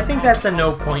 Yeah, I think that's a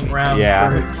no point round. Yeah.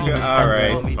 For Team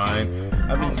Alright, Nintendo. fine.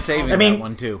 I've been saving that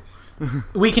one, too.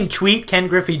 We can tweet Ken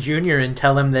Griffey Jr. and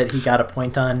tell him that he got a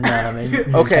point on.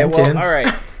 Okay, well,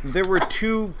 alright. There were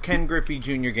 2 Ken Griffey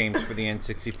Jr. games for the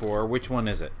N64. Which one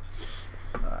is it?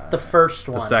 The first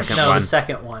one. second no, one. the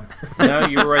second one. No,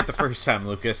 you were right the first time,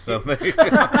 Lucas. So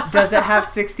Does it have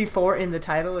 64 in the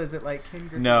title? Is it like Ken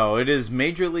Griffey? No, it is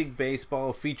Major League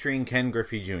Baseball featuring Ken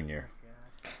Griffey Jr.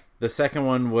 The second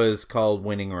one was called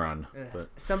Winning Run. But...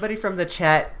 Somebody from the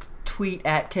chat tweet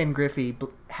at Ken Griffey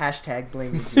hashtag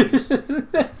blaming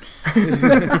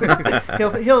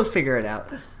he'll figure it out.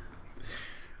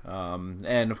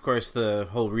 And of course, the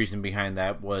whole reason behind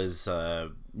that was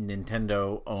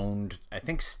Nintendo owned, I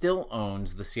think still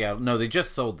owns the Seattle. No, they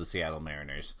just sold the Seattle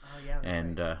Mariners. Oh, yeah,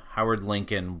 and Howard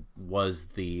Lincoln was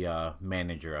the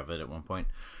manager of it at one point.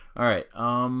 All right.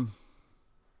 All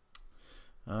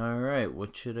right.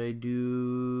 What should I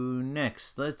do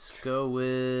next? Let's go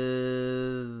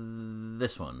with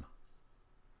this one.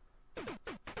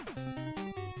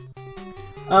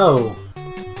 Oh,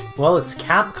 well, it's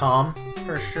Capcom.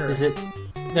 For sure. Is it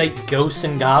like Ghosts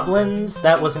and Goblins?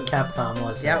 That wasn't Capcom,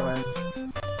 was it? Yeah, it was.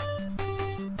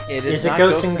 It Is not it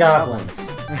Ghosts and Goblins?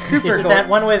 Super Is it that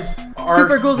one with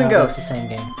Super Ghouls and No, that's Ghosts. the same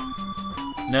game.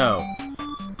 No.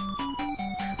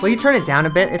 Will you turn it down a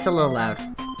bit? It's a little loud.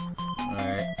 All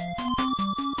right.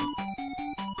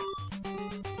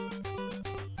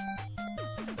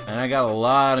 And I got a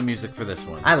lot of music for this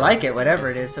one. I like it, whatever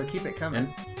it is, so keep it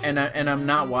coming. And I'm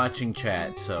not watching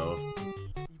chat, so.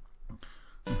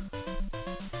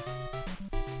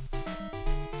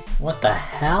 What the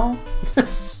hell?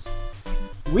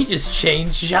 We just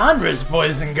changed genres,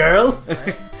 boys and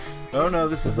girls. Oh no,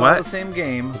 this is all What? the same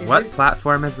game. Is What this-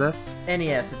 platform is this?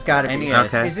 NES, it's gotta be. NES.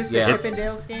 Okay. Is this the Yeah. Chip and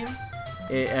Dale's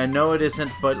game? No, it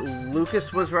isn't. But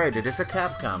Lucas was right. It is a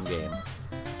Capcom game.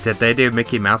 Did they do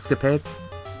Mickey Mouse Capades?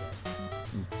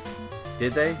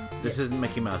 Did they? This isn't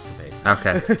Mickey Mouse Capades.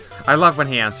 Okay. I love when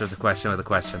he answers a question with a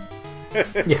question.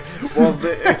 Yeah. Well,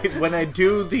 when I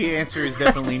do, the answer is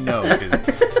definitely no.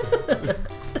 'Cause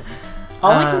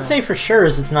All I can say for sure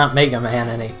is it's not Mega Man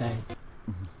anything.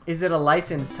 Is it a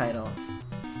licensed title?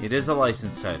 it is a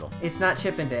licensed title. It's not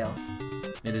Chip and Dale.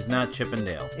 It is not Chip and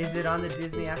Dale. Is it on the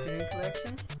Disney Afternoon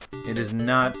Collection? It is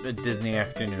not a Disney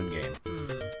afternoon game.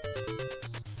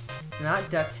 It's not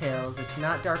DuckTales. It's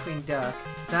not Darkwing Duck.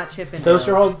 It's not Chip and Those Dale's.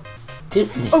 are all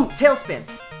Disney. Oh, Tailspin.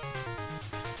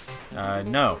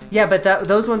 No. Yeah, but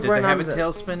those ones Did weren't they have on a the...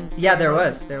 Tailspin? Yeah, there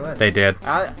was. There was. They did.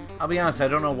 I'll be honest. I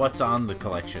don't know what's on the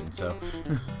collection. So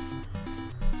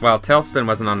Well, Tailspin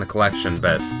wasn't on the collection,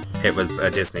 but it was a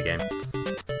Disney game.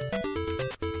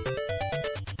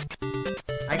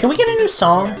 Can we get a new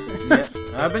song? yeah,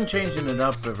 I've been changing it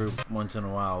up every once in a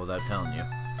while without telling you.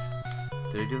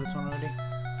 Did I do this one already?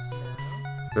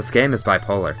 This game is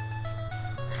bipolar.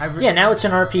 Yeah, now it's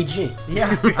an RPG.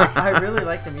 Yeah, I really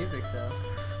like the music, though.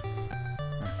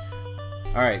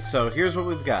 Alright, so here's what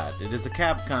we've got. It is a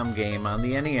Capcom game on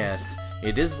the NES.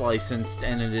 It is licensed,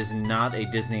 and it is not a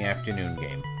Disney afternoon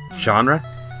game. Genre?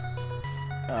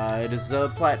 It is a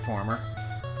platformer.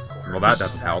 Well, that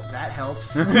doesn't help. That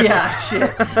helps. Yeah,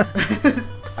 shit.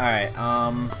 Alright,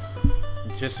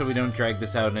 just so we don't drag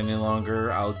this out any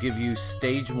longer, I'll give you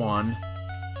stage 1.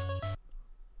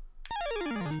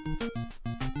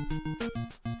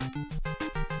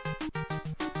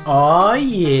 Oh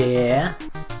yeah.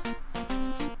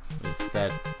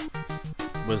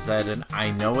 Was that an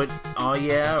I know it oh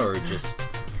yeah, or just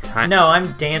No,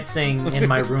 I'm dancing in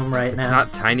my room right It's now.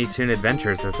 not Tiny Toon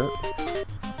Adventures, is it?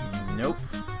 nope?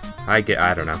 I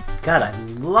don't know. God, I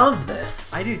love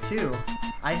this. I do, too.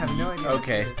 I have no idea.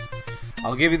 Okay. What it is.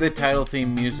 I'll give you the title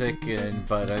theme music,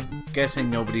 but I'm guessing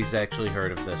nobody's actually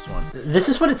heard of this one. This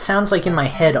is what it sounds like in my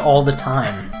head all the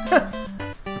time.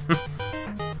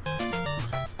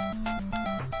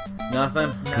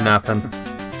 Nothing? Nothing.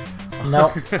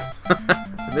 No.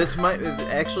 This might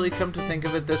actually, come to think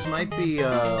of it, this might be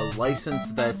a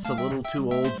license that's a little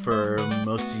too old for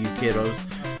most of you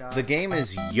kiddos. The game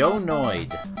is Yo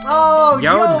Noid. Oh,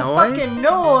 Yo, yo, Noid? fucking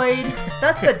Noid!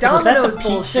 That's the Was that Domino's the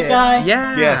bullshit. pizza guy?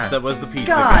 Yeah. Yes, that was the pizza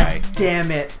God guy. damn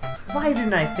it! Why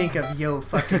didn't I think of yo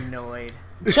fucking Noid?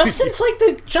 Justin's like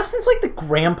the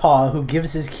grandpa who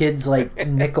gives his kids like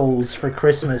nickels for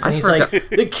Christmas, and I he's forgot- like,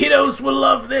 "The kiddos will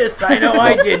love this. I know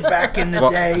I did back in the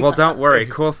day." Well, don't worry.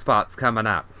 Cool Spot's coming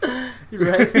up.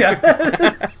 Right?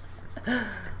 Yeah.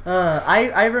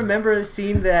 I remember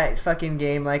seeing that fucking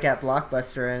game like at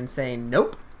Blockbuster and saying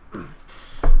nope.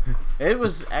 It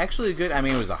was actually good. I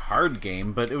mean, it was a hard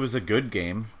game, but it was a good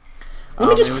game. Let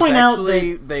me just it was point out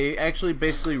actually, that they actually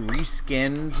basically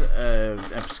reskinned an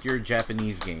obscure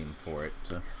Japanese game for it.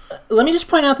 So. let me just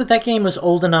point out that game was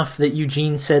old enough that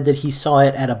Eugene said that he saw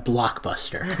it at a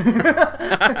Blockbuster.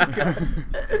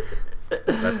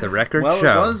 Let the record Well,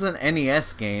 show. it was an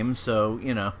NES game, so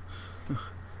you know,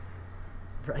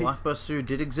 Right? Blockbuster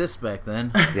did exist back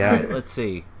then. Yeah. Right, let's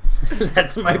see.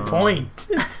 That's my point.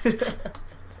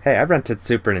 Hey, I rented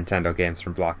Super Nintendo games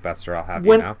from Blockbuster, I'll have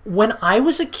you know. When I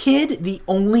was a kid, the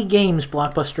only games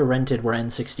Blockbuster rented were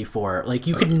N64. Like,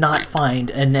 you could not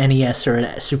find an NES or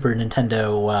a Super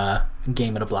Nintendo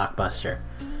game at a Blockbuster.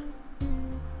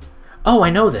 Oh,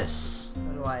 I know this. So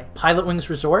do I. Pilot Wings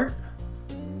Resort?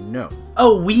 No.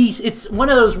 Oh, it's one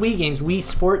of those Wii games. Wii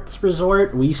Sports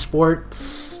Resort. Wii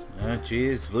Sports. Oh,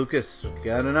 jeez, Lucas,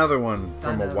 got another one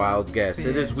from a wild guess.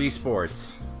 It is Wii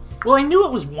Sports. Well, I knew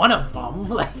it was one of them.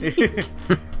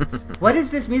 What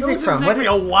is this music from? Exactly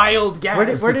a wild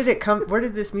guess. Where did it come? Where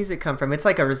did this music come from? It's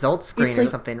like a results screen or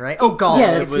something, right? Oh, golf.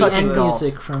 Yeah, it's the end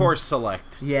music from Course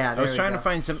Select. Yeah, I was trying to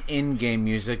find some in-game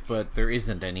music, but there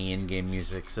isn't any in-game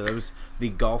music, so that was the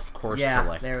Golf Course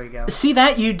Select. There we go. See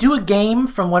that? You do a game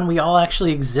from when we all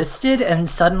actually existed, and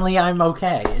suddenly I'm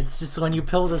okay. It's just when you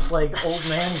pull this old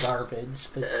man garbage.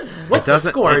 What's the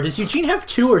score? Does Eugene have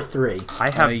 2 or 3? I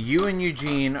have. You and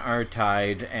Eugene are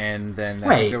tied, and then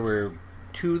I think there were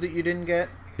 2 that you didn't get.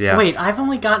 Yeah. Wait, I've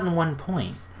only gotten 1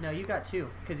 point. No, you got 2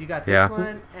 because you got this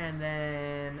one, and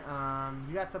then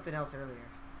you got something else earlier.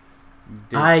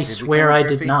 I swear I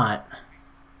did not.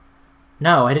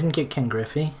 No, I didn't get Ken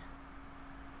Griffey.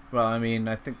 Well, I mean,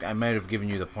 I think I might have given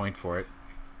you the point for it.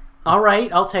 All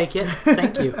right, I'll take it.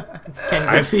 Thank you, Ken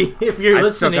Griffey. If you're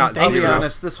listening, I'll be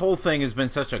honest, this whole thing has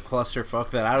been such a clusterfuck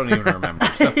that I don't even remember.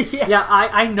 So. Yeah,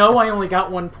 I know I only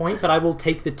got 1 point, but I will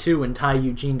take the 2 and tie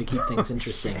Eugene to keep things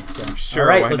interesting. So. Sure, all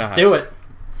right, let's do it.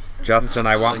 Justin,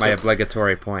 I want my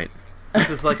obligatory point.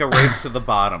 This is like a race to the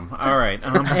bottom. All right.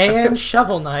 And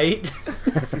Shovel Knight.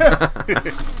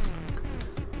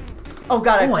 Oh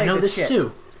God, I know this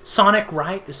too. Sonic,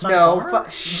 right? No,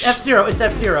 F-Zero. It's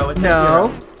F-Zero. It's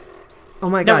no. F-Zero. Oh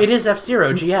my God. No, it is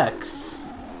F-Zero GX.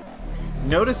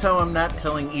 Notice how I'm not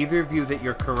telling either of you that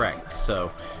you're correct.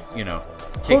 So, take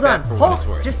Hold that on. for what it's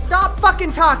worth. Just stop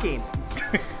fucking talking.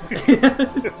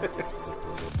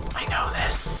 I know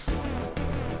this.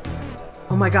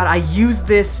 Oh my God, I used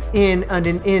this in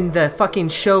the fucking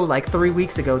show like 3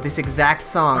 weeks ago. This exact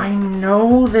song. I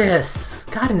know this.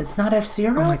 God, and it's not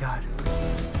F-Zero? Oh my God.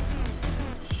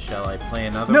 Shall I play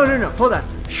another No, one? no. Hold on.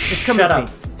 It's coming to me.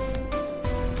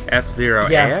 F-Zero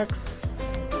AX?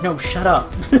 No, shut up.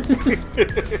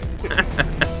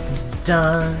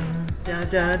 Dun. Dun,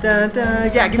 dun, dun,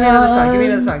 dun. Yeah, give me another song. Give me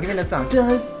another song.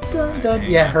 Dun, dun, dun.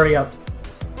 Yeah, hurry up.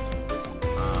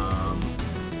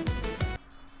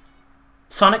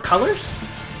 Sonic Colors?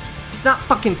 It's not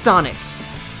fucking Sonic.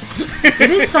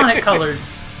 It is Sonic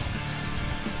Colors.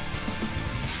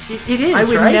 It is, I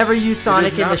would right? never use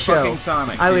Sonic in the show. Fucking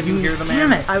Sonic. I would Did you hear the man?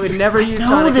 Damn it. I would never use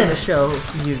Sonic in the show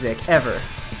music ever.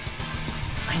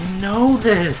 I know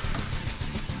this.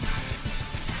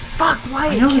 Fuck, why?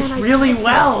 I know this really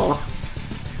well.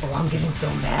 Oh, I'm getting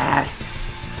so mad.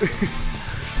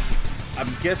 I'm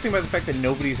guessing by the fact that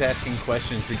nobody's asking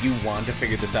questions that you want to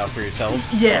figure this out for yourselves.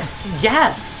 Yes.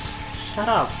 Yes. Shut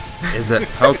up. Is it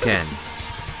Pokken?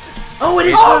 Oh, it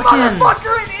is Oh, Pokken.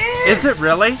 motherfucker, it is! Is it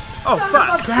really? Oh,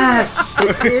 fuck. Yes,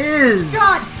 it is.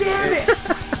 God damn it!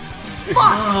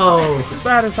 Oh,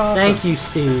 That is awesome. thank you,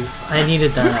 Steve. I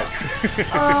needed that.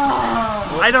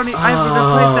 I haven't even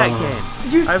played that game.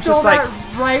 You I was stole just like-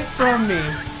 that right from me.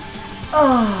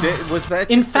 Was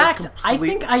that In just a fact, I complete-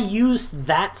 think I used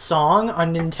that song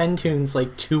on Nintendo's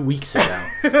like 2 weeks ago.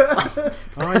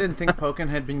 Oh, I didn't think Pokken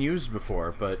had been used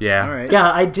before, but Yeah. all right. Yeah,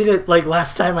 I did it like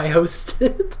last time I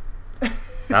hosted.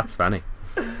 That's funny.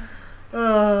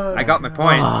 I got my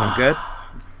point. I'm good.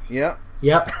 Yeah.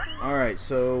 Yep. All right,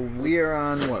 so we are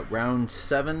on round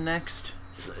 7 next?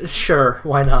 Sure,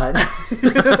 why not?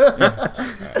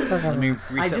 Let me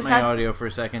reset just my had- audio for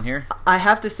a second here. I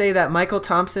have to say that Michael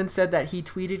Thompson said that he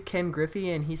tweeted Ken Griffey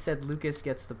and he said Lucas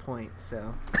gets the point.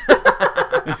 So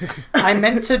I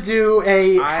meant to do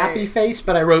a happy face,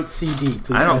 but I wrote CD.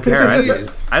 Please I don't care.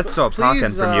 I stole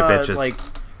Pokken from you bitches.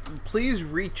 Please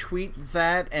retweet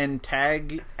that and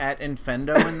tag at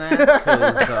Infendo in that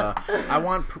because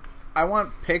I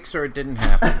want pics or it didn't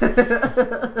happen.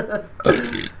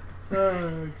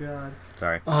 oh God.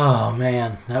 Sorry. Oh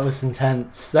man, that was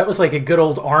intense. That was like a good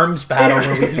old arms battle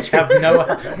where we each have no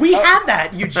health. We had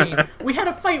that, Eugene. We had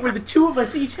a fight where the two of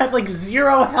us each had like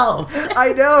 0 health.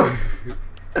 I know.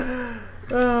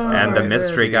 And the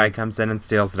mystery guy comes in and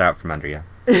steals it out from under you.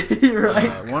 You're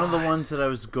right. One of the ones that I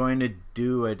was going to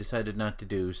do, I decided not to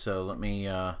do. So let me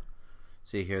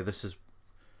see here. This is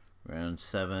round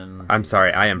 7. I'm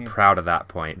sorry. I am proud of that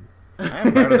point. I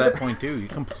am proud of that point too. You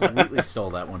completely stole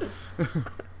that one.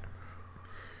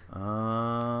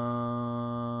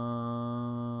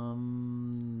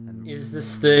 Is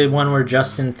this the one where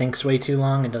Justin thinks way too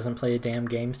long and doesn't play a damn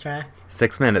games track?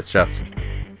 6 minutes, Justin.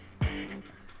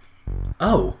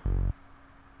 Oh.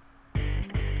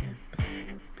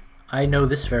 I know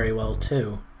this very well,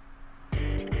 too.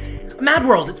 Mad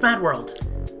World! It's Mad World!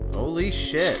 Holy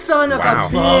shit. Son of Wow.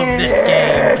 a Love bitch. this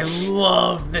game! I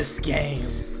love this game!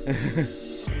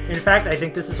 In fact, I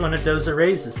think this is one of Doza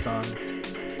Reyes' songs.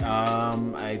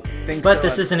 I think But so.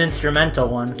 this is an instrumental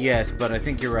one. Yes, but I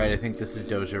think you're right. I think this is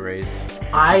Doja Ray's.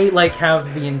 I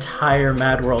have the entire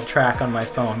Mad World track on my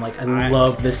phone. I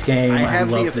love this game. I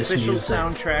have love the this official music.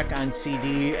 soundtrack on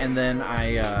CD, and then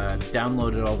I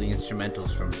downloaded all the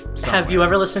instrumentals from somewhere. Have you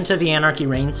ever listened to the Anarchy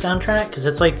Reigns soundtrack? Because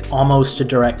it's almost a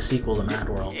direct sequel to Mad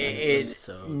World.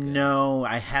 No,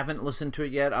 I haven't listened to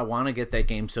it yet. I want to get that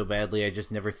game so badly. I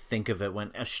just never think of it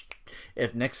when.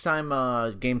 If next time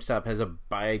GameStop has a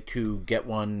buy two get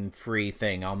one free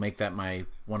thing, I'll make that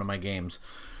one of my games.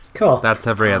 Cool. That's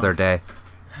every other day.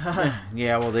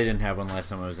 Yeah, well, they didn't have one last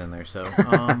time I was in there. So,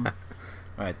 all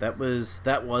right, that was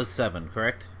 7,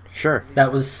 correct? Sure.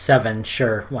 That was 7.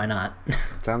 Sure, why not?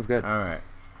 Sounds good. All right.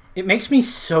 It makes me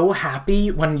so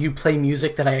happy when you play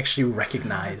music that I actually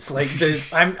recognize.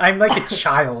 I'm like a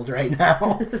child right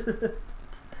now.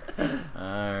 All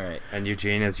right. And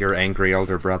Eugene is your angry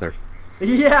older brother.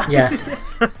 Yeah. Yeah.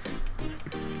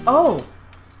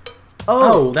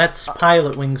 Oh, that's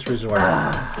Pilot Wings Resort.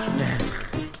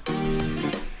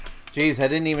 Jeez, I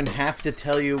didn't even have to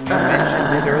tell you. We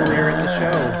mentioned it earlier in the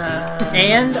show.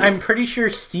 And I'm pretty sure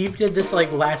Steve did this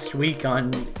last week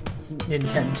on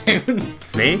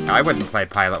Nintendo's. Me? I wouldn't play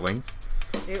Pilot Wings.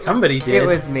 Somebody did. It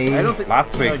was me. I don't think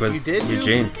Last week you was did,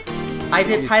 Eugene. I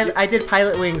did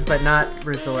Pilot Wings, but not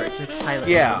Resort, just Pilot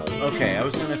Yeah, Wings. okay, I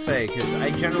was going to say, because I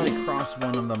generally cross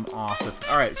one of them off.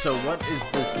 Alright, so what is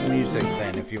this music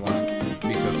then, if you want to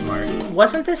be so smart?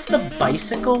 Wasn't this the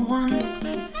bicycle one?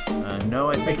 No,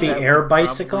 I think the that air would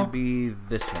bicycle? probably be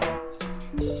this one.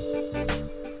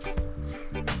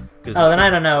 Oh, then I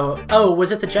don't know. Oh,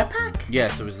 was it the jetpack?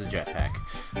 Yes, it was the jetpack.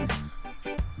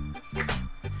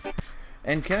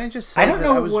 And can I just say I don't that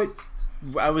know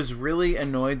I was really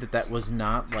annoyed that was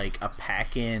not a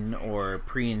pack-in or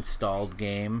pre-installed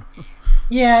game.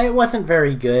 Yeah, it wasn't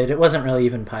very good. It wasn't really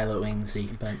even Pilot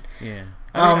Wingsy, but Yeah.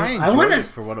 I I enjoyed wanna- it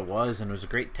for what it was, and it was a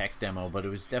great tech demo, but it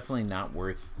was definitely not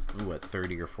worth,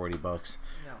 $30 or $40.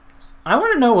 I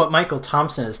want to know what Michael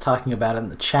Thompson is talking about in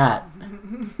the chat.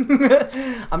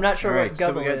 I'm not sure Alright, what so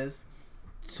Gubble we got- is.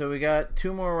 So we got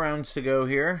 2 more rounds to go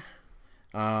here.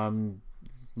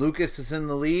 Lucas is in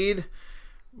the lead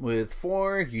with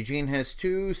 4. Eugene has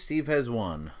 2. Steve has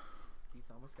 1.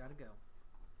 Steve's almost got to go.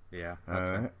 Yeah, that's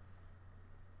right.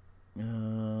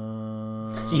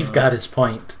 Steve got his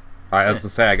point. I was to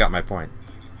say I got my point.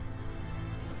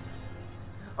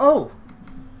 Oh,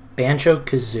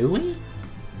 Banjo-Kazooie?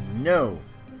 No.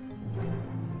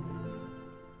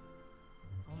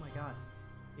 oh my God,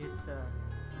 it's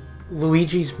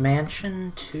Luigi's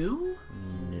Mansion 2?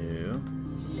 No.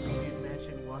 Luigi's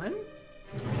Mansion 1.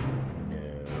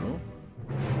 No.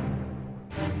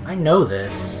 I know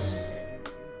this.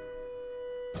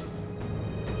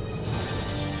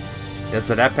 Is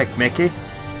it Epic Mickey?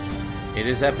 It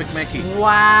is Epic Mickey.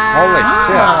 Wow. Holy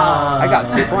shit. I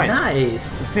got 2 points.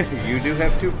 Nice. You do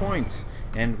have 2 points.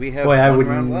 And we have Boy, I 1 would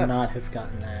round left. not have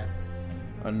gotten that.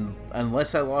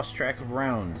 Unless I lost track of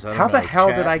rounds. I don't How the know. hell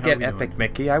Chat, did I how get are we Epic doing?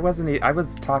 Mickey? I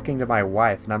was talking to my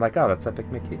wife, and I'm like, oh, that's Epic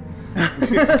Mickey.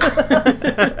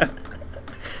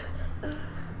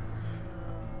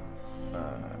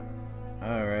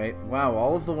 Alright. Wow,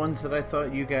 all of the ones that I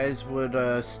thought you guys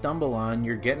would stumble on,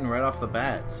 you're getting right off the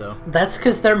bat, so. That's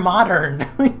because they're modern.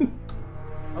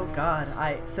 Oh God,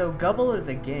 so Gubble is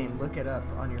a game. Look it up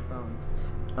on your phone.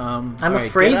 I'm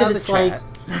afraid that it's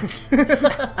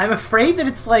I'm afraid that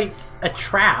it's like a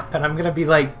trap, and I'm gonna be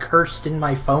cursed in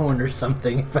my phone or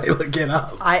something if I look it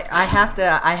up. I have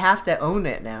to own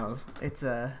it now. It's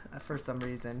for some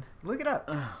reason. Look it up.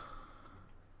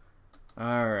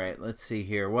 Alright, let's see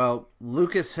here. Well,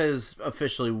 Lucas has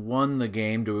officially won the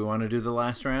game. Do we want to do the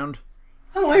last round?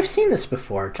 Oh, I've seen this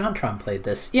before. JonTron played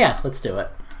this. Yeah, let's do it.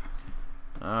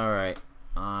 Alright.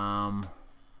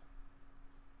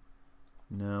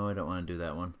 No, I don't want to do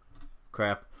that one.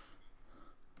 Crap.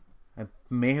 I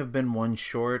may have been one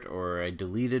short, or I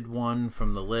deleted one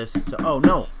from the list. So, oh,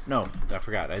 no, I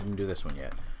forgot. I didn't do this one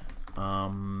yet.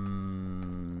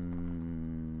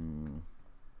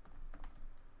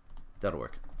 That'll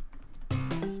work.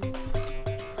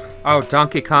 Oh,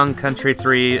 Donkey Kong Country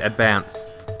 3 Advance.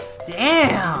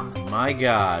 Damn. My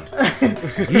God.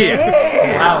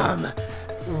 Damn.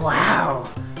 Wow.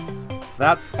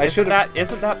 That's isn't that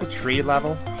the tree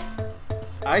level?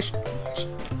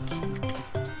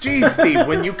 Jeez, Steve,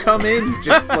 when you come in, you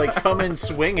just come in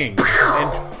swinging.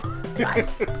 And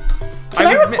Can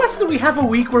I request that we have a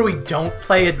week where we don't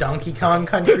play a Donkey Kong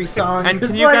Country song? And can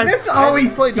 'Cause, you guys- that's I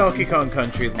always play Donkey Kong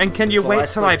Country. And can you the wait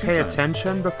last, till I 2 pay times.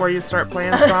 attention before you start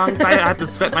playing songs? I have to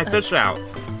spit my fish out.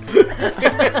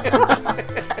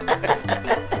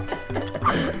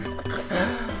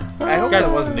 I hope Guys,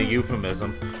 that wasn't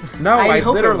euphemism. No, I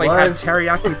hope it literally had was.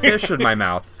 teriyaki fish in my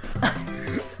mouth.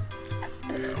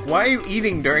 Why are you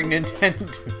eating during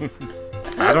Nintendo Tunes?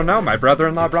 I don't know. My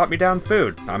brother-in-law brought me down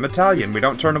food. I'm Italian. We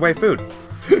don't turn away food. All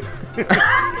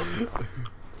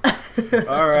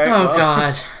right. Oh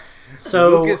God.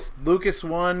 So Lucas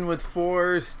won with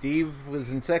 4. Steve was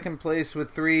in second place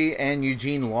with 3, and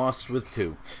Eugene lost with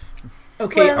 2.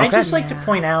 Okay, Well, I'd just like yeah. to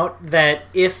point out that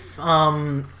if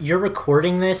you're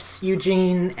recording this,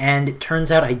 Eugene, and it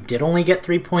turns out I did only get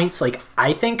 3 points, like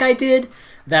I think I did,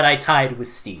 that I tied with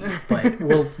Steve. But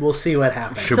we'll see what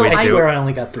happens. Should we I do swear it? I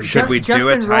only got 3 Should points. we do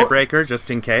a Justin, roll- tiebreaker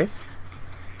just in case?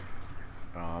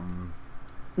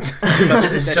 Is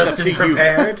That's up Justin to you.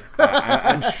 prepared?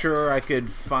 I'm sure I could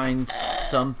find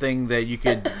something that you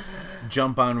could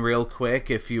jump on real quick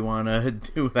if you want to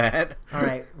do that. All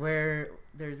right, where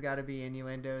there's got to be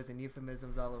innuendos and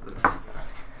euphemisms all over the place.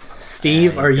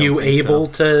 Steve, I are don't you think able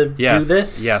to Yes. do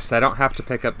this? Yes, I don't have to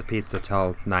pick up the pizza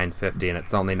till 9:50, and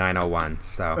it's only 9:01.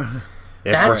 So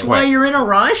if That's we're why quick- you're in a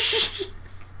rush?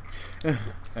 Well,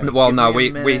 Give no, me a we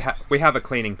minute. we have a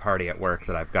cleaning party at work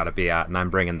that I've got to be at, and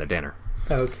I'm bringing the dinner.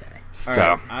 Okay. So All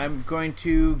right, I'm going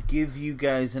to give you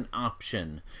guys an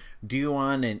option. Do you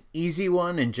want an easy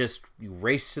one and just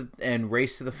race to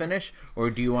the finish, or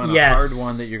do you want a Yes. hard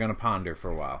one that you're going to ponder for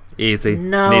a while? easy.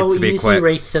 No, Needs to be easy quick.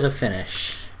 race to the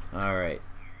finish. All right.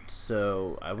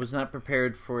 So I was not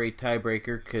prepared for a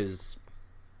tiebreaker because,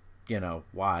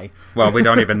 why? Well, we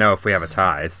don't even know if we have a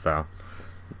tie, so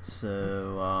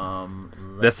So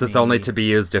this is only to be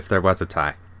used if there was a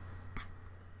tie.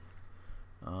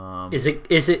 Is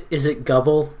it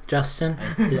Gubble, Justin?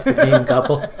 Is the game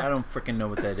Gubble? I don't freaking know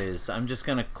what that is. I'm just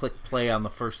gonna click play on the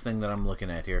first thing that I'm looking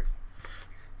at here.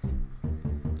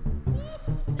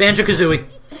 Banjo-Kazooie.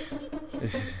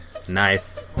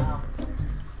 Nice.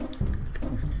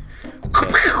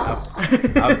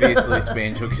 Obviously, it's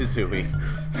Banjo-Kazooie.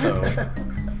 So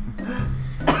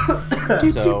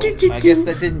I guess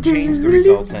that didn't change the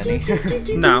results any.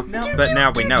 No, but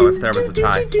now we know if there was a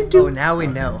tie. Oh, now we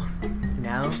know.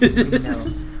 Now we know.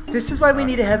 This is why we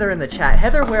need a Heather in the chat.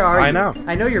 Heather, where are you? I know.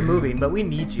 I know you're moving, but we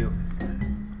need you.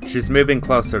 She's moving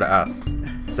closer to us,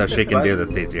 so she can do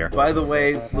this easier. By the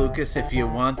way, Lucas, if you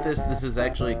want this is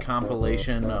actually a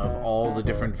compilation of all the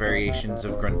different variations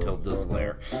of Gruntilda's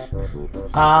Lair.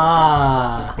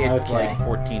 Ah, It's okay. like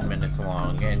 14 minutes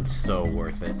long and so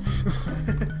worth it.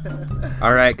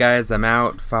 All right, guys, I'm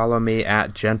out. Follow me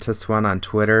at Gentis1 on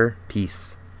Twitter.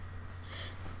 Peace.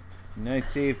 Night,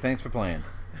 Steve. Thanks for playing.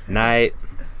 Night.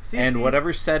 See, And Steve?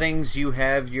 whatever settings you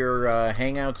have your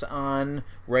Hangouts on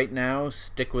right now,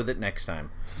 stick with it next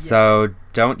time. So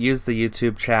don't use the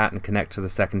YouTube chat and connect to the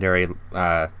secondary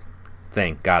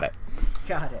thing. Got it.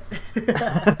 Got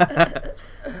it.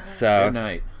 So Good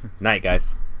night. night,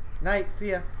 guys. Night.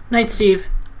 See ya. Night, Steve.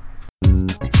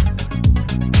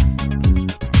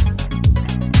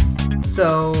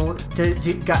 So,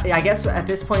 I guess at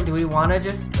this point, do we want to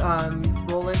just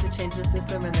roll in to change the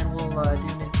system, and then we'll do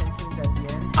Nintendo's at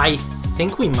the end? I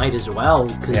think we might as well,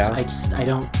 because Yeah. I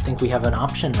don't think we have an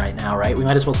option right now, right? We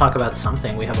might as well talk about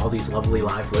something. We have all these lovely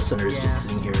live listeners Yeah, just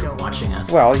sitting here don't watching know. us.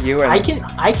 Well, you and I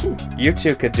can. you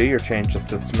two could do your change the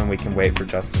system, and we can wait for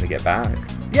Justin to get back.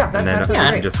 Yeah, that And then- sounds Yeah,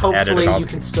 great. just edit hopefully it all. you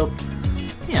can still.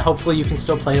 Yeah, hopefully you can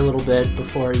still play a little bit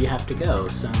before you have to go.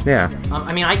 So Yeah.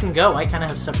 I mean, I can go. I kind of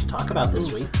have stuff to talk about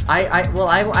this week. I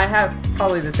have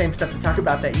probably the same stuff to talk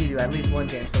about that you do, at least one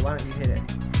game, so why don't you hit it?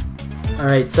 All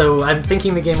right, so I'm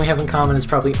thinking the game we have in common is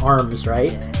probably ARMS,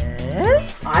 right?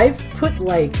 Yes? I've put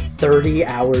like 30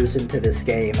 hours into this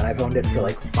game, and I've owned it for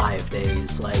like 5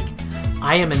 days. Like,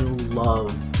 I am in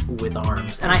love with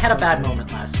ARMS. And I had a bad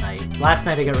moment last night. Last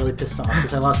night I got really pissed off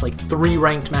because I lost like 3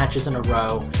 ranked matches in a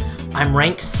row. I'm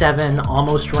rank 7,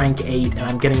 almost rank 8, and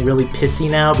I'm getting really pissy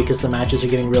now because the matches are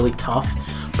getting really tough.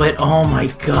 But oh my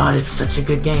god, it's such a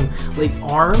good game. Like,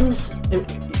 ARMS,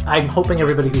 I'm hoping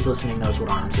everybody who's listening knows what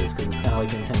ARMS is, because it's kind of like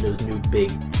Nintendo's new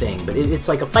big thing. But it's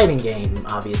like a fighting game,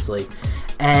 obviously.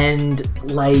 And,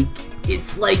 like,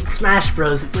 it's like Smash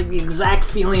Bros. It's like the exact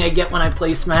feeling I get when I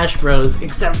play Smash Bros.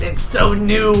 Except it's so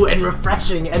new and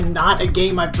refreshing and not a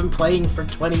game I've been playing for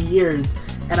 20 years.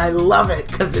 And I love it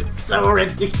because it's so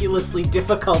ridiculously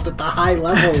difficult at the high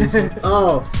levels.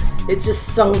 Oh, it's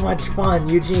just so much fun.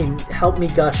 Eugene, help me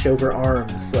gush over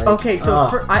ARMS. Like, Okay, so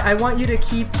oh. I want you to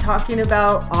keep talking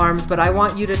about ARMS, but I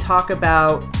want you to talk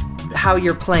about how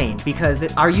you're playing, because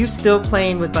are you still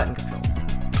playing with button controls?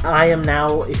 I am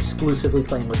now exclusively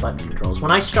playing with button controls.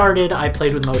 When I started, I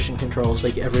played with motion controls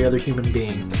like every other human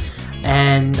being,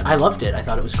 and I loved it. I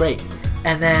thought it was great.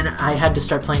 And then I had to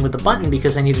start playing with the button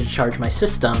because I needed to charge my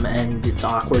system, and it's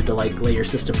awkward to like lay your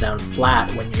system down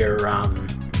flat when you're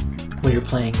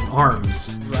playing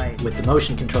ARMS with the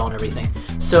motion control and everything.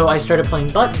 So I started playing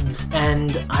buttons,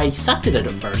 and I sucked at it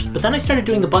at first. But then I started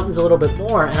doing the buttons a little bit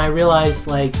more, and I realized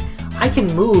like I can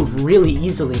move really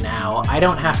easily now. I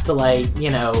don't have to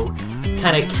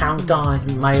kind of count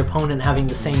on my opponent having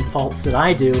the same faults that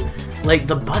I do. Like,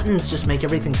 the buttons just make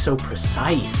everything so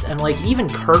precise, and like even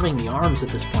curving the arms at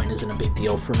this point isn't a big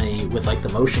deal for me with like the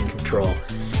motion control.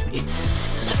 It's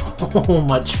so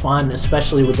much fun,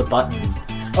 especially with the buttons.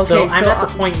 Okay, so I'm at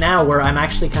the point now where I'm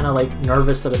actually kind of like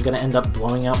nervous that I'm going to end up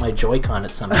blowing out my Joy-Con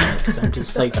at some point, because I'm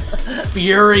just like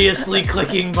furiously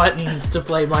clicking buttons to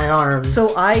play my arms.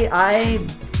 So I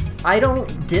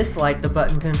don't dislike the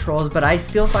button controls, but I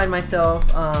still find myself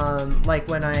like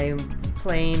when I'm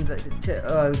playing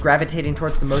gravitating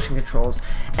towards the motion controls.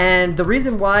 And the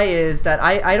reason why is that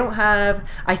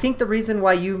I think the reason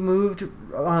why you moved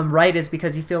right is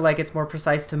because you feel like it's more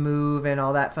precise to move and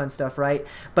all that fun stuff, right?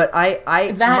 But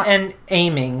and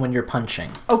aiming when you're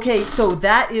punching. Okay, so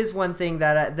that is one thing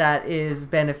that is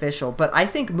beneficial, but I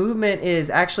think movement is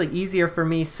actually easier for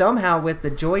me somehow with the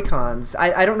Joy-Cons.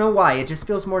 I don't know why. It just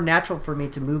feels more natural for me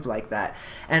to move like that.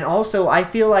 And also, I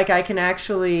feel like I can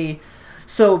actually...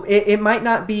 So it might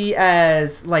not be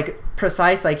as like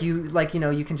precise, you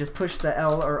can just push the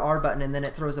L or R button and then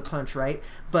it throws a punch, right?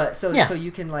 But so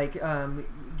you can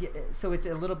so it's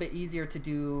a little bit easier to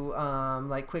do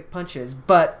like quick punches.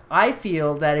 But I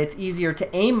feel that it's easier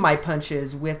to aim my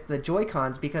punches with the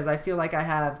Joy-Cons because I feel like I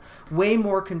have way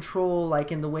more control,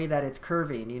 like in the way that it's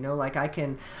curving. Like I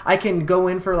can go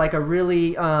in for like a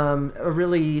really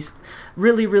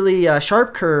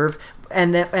sharp curve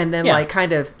and then like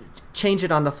kind of change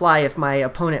it on the fly if my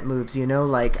opponent moves, I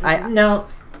don't know.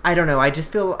 I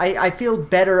just feel I feel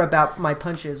better about my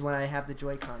punches when I have the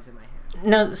Joy-Cons in my hand.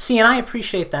 No, see, and I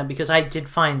appreciate that because I did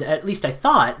find, at least I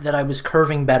thought, that I was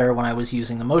curving better when I was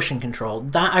using the motion control.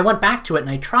 I went back to it and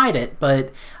I tried it,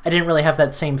 but I didn't really have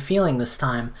that same feeling this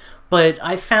time. But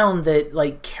I found that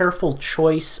like careful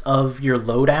choice of your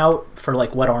loadout for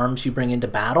like what arms you bring into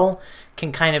battle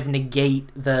can kind of negate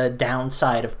the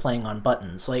downside of playing on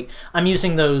buttons. Like, I'm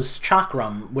using those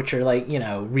chakram, which are like,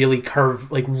 really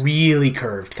curved,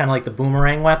 kind of like the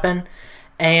boomerang weapon.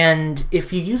 And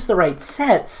if you use the right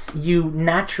sets, you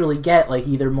naturally get like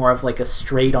either more of like a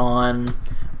straight on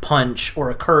punch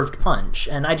or a curved punch.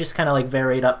 And I just kind of like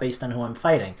vary it up based on who I'm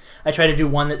fighting. I try to do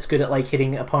one that's good at like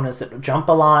hitting opponents that jump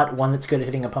a lot, one that's good at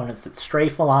hitting opponents that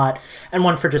strafe a lot, and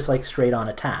one for just like straight on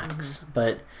attacks. Mm-hmm.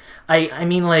 But I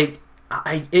mean, like,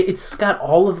 it's got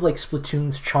all of like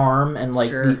Splatoon's charm and like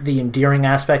the endearing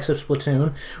aspects of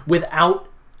Splatoon without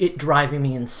it driving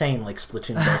me insane like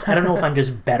Splatoon does. I don't know if I'm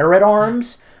just better at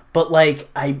ARMS, but like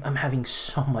I'm having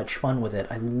so much fun with it.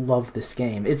 I love this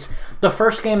game. It's the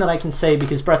first game that I can say,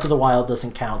 because Breath of the Wild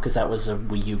doesn't count because that was a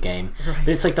Wii U game, but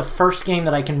it's like the first game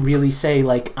that I can really say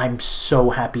like I'm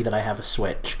so happy that I have a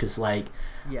Switch, because like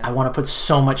I want to put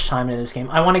so much time into this game.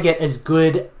 I want to get as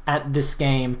good at this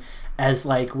game as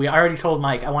like I already told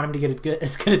Mike I want him to get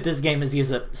as good at this game as he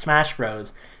is at Smash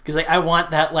Bros, because like I want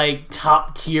that like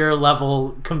top tier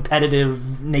level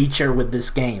competitive nature with this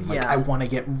game. Like I want to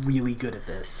get really good at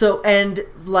this. So, and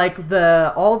like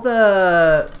all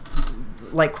the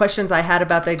like questions I had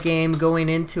about that game going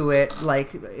into it,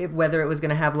 like whether it was going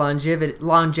to have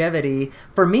longevity,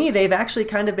 for me they've actually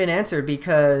kind of been answered,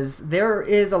 because there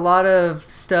is a lot of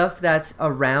stuff that's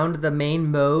around the main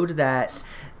mode that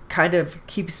kind of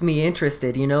keeps me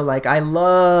interested, like I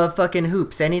love fucking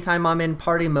hoops. Anytime I'm in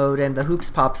party mode and the hoops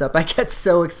pops up, I get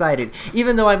so excited.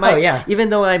 Even though I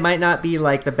might not be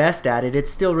like the best at it, it's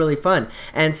still really fun.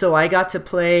 And so I got to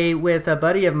play with a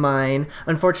buddy of mine.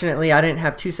 Unfortunately, I didn't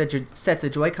have two sets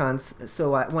of Joy-Cons,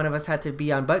 so one of us had to be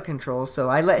on button controls. So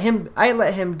I let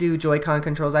him do Joy-Con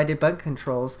controls. I did button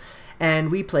controls.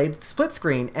 And we played split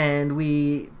screen, and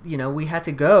we had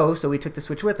to go, so we took the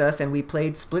Switch with us, and we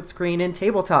played split screen in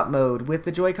tabletop mode with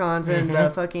the Joy-Cons and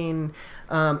the fucking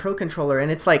Pro Controller.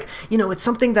 And it's like, it's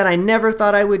something that I never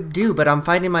thought I would do, but I'm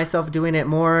finding myself doing it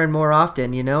more and more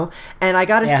often, And I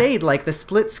gotta say, like, the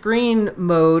split screen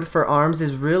mode for ARMS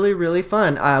is really, really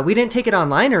fun. We didn't take it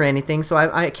online or anything, so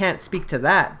I can't speak to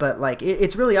that, but like,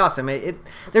 it's really awesome.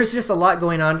 There's just a lot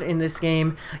going on in this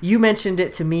game. You mentioned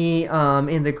it to me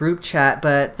in the group chat,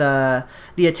 but the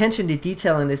attention to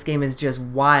detail in this game is just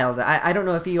wild. I don't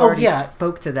know if you already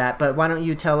spoke to that, but why don't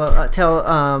you tell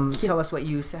us what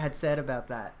you had said about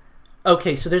that?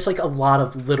 Okay, so there's like a lot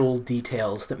of little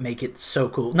details that make it so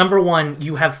cool. Number one,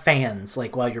 you have fans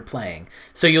like while you're playing.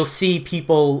 So you'll see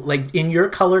people like in your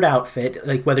colored outfit,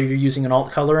 like whether you're using an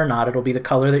alt color or not, it'll be the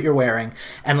color that you're wearing.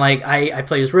 And like I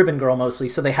play as Ribbon Girl mostly,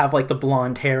 so they have like the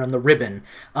blonde hair and the ribbon.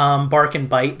 Bark and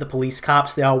Bite, the police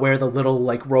cops, they all wear the little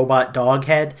like robot dog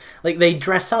head. Like they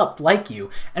dress up like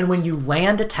you. And when you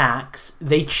land attacks,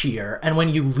 they cheer. And when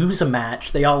you lose a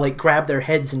match, they all like grab their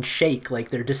heads and shake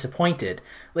like they're disappointed.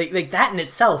 Like that in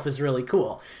itself is really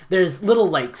cool. There's little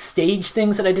like stage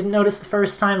things that I didn't notice the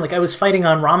first time. Like I was fighting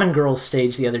on Ramen Girl's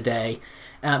stage the other day,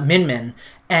 Min Min,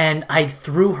 and I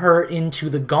threw her into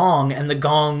the gong, and the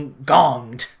gong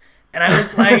gonged. And I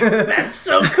was like, that's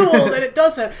so cool that it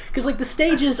does that. Because, like, the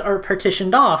stages are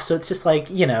partitioned off, so it's just like,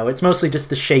 you know, it's mostly just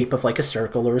the shape of, like, a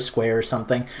circle or a square or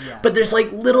something. Yeah. But there's, like,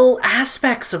 little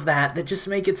aspects of that just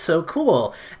make it so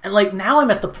cool. And, like, now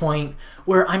I'm at the point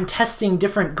where I'm testing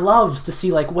different gloves to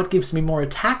see, like, what gives me more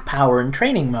attack power in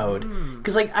training mode.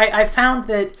 Because, like, I found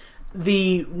that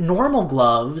the normal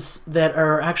gloves that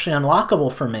are actually unlockable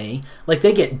for me, like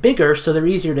they get bigger so they're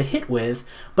easier to hit with,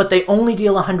 but they only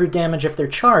deal 100 damage if they're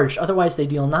charged, otherwise they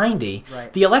deal 90.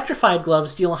 Right. The electrified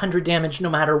gloves deal 100 damage no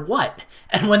matter what,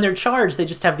 and when they're charged they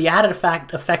just have the added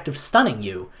effect of stunning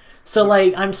you. So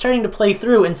like I'm starting to play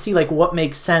through and see like what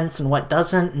makes sense and what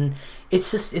doesn't, and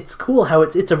it's cool how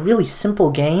it's a really simple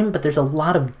game, but there's a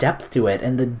lot of depth to it,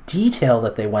 and the detail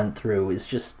that they went through is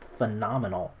just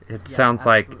phenomenal. It sounds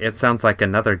like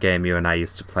another game you and I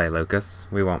used to play, Lucas.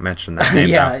 We won't mention that name.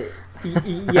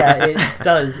 Yeah, it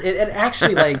does. It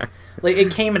actually like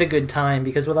it came at a good time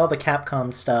because with all the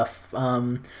Capcom stuff,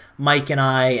 Mike and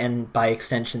I, and by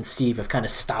extension Steve, have kind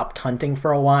of stopped hunting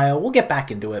for a while. We'll get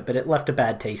back into it, but it left a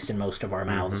bad taste in most of our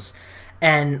mouths.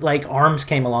 And like ARMS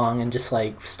came along and just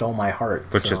like stole my heart,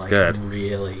 which is good.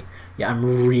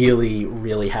 I'm really,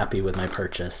 really happy with my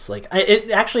purchase. Like, it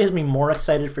actually has me more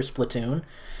excited for Splatoon,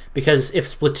 because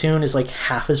if Splatoon is like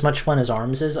half as much fun as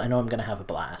ARMS is, I know I'm gonna have a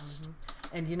blast.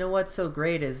 And you know what's so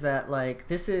great is that like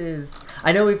this is,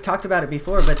 I know we've talked about it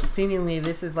before, but seemingly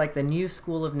this is like the new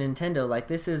school of Nintendo. Like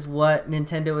this is what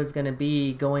Nintendo is going to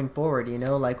be going forward. You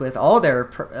know, like with all their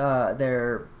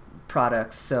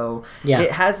products. So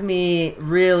it has me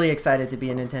really excited to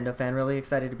be a Nintendo fan, really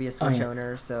excited to be a Switch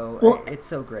owner. So it's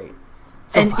so great.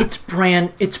 And it's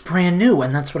brand new,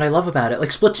 and that's what I love about it.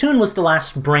 Like Splatoon was the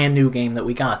last brand new game that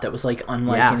we got that was like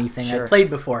unlike anything I played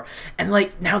before. And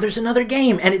like now there's another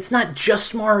game, and it's not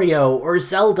just Mario or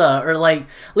Zelda or like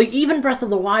even Breath of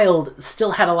the Wild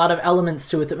still had a lot of elements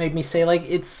to it that made me say like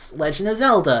it's Legend of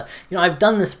Zelda. You know, I've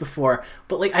done this before,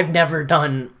 but like I've never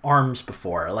done ARMS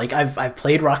before. Like I've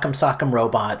played Rock'em Sock'em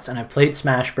Robots, and I've played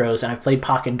Smash Bros, and I've played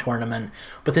Pokken Tournament,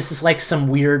 but this is like some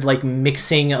weird like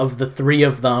mixing of the three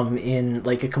of them in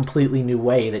like a completely new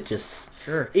way that just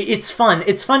it's fun.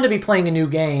 It's fun to be playing a new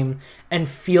game and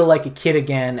feel like a kid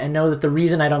again, and know that the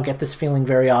reason I don't get this feeling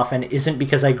very often isn't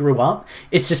because I grew up.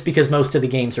 It's just because most of the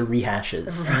games are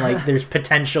rehashes, and like there's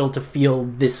potential to feel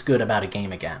this good about a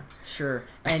game again. Sure.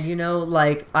 And you know,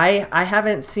 like I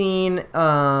haven't seen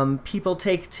people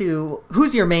take to,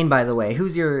 who's your main, by the way? Who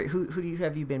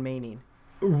have you been maining?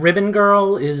 Ribbon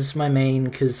Girl is my main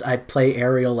because I play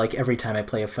Ariel like every time I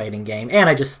play a fighting game, and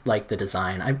I just like the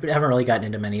design. I haven't really gotten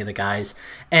into many of the guys,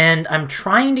 and I'm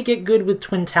trying to get good with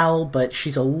Twintelle, but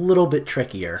she's a little bit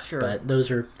trickier. Sure. But those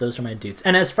are my dudes.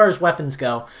 And as far as weapons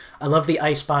go, I love the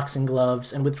ice boxing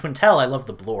gloves, and with Twintelle, I love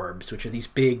the blorbs, which are these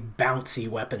big bouncy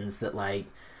weapons that like.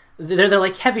 They're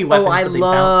like heavy weapons. Oh, I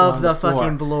love the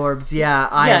fucking blorbs. Yeah,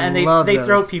 I love they those.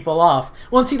 Throw people off.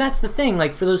 Well, and see, that's the thing.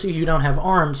 Like, for those of you who don't have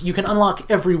ARMS, you can unlock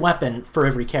every weapon for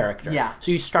every character. Yeah. So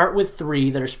you start with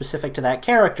 3 that are specific to that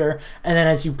character, and then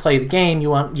as you play the game,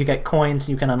 you get coins,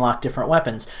 and you can unlock different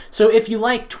weapons. So if you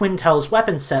like Twintelle's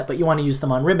weapon set, but you want to use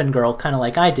them on Ribbon Girl, kind of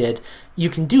like I did, you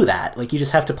can do that. Like, you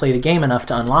just have to play the game enough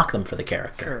to unlock them for the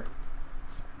character. Sure.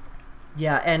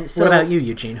 Yeah, and so... What about you,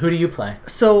 Eugene? Who do you play?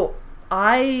 So...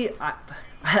 I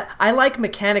like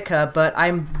Mechanica, but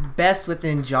I'm best with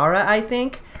Ninjara, I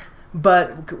think.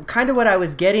 But kind of what I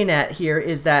was getting at here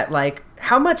is that, like,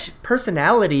 how much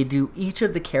personality do each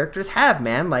of the characters have,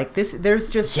 man? Like there's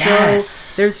just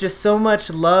so much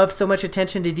love, so much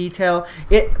attention to detail.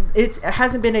 It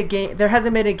hasn't been a game. There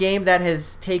hasn't been a game that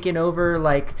has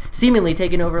seemingly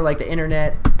taken over the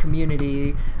internet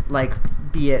community, like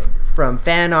be it from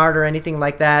fan art or anything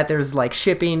like that. There's like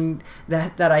shipping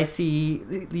that I see,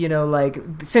 you know, like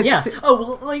since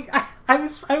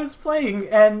I was playing,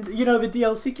 and you know the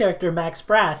DLC character Max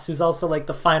Brass, who's also like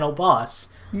the final boss.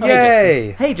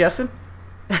 Yay! Hey, Justin.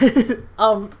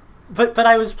 But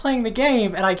I was playing the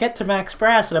game, and I get to Max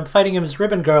Brass, and I'm fighting him as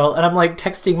Ribbon Girl, and I'm like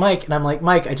texting Mike, and I'm like,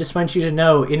 Mike, I just want you to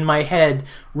know, in my head,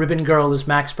 Ribbon Girl is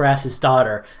Max Brass's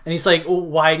daughter. And he's like, well,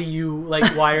 why are you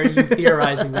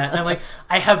theorizing that? And I'm like,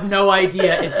 I have no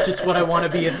idea. It's just what I want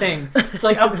to be a thing. It's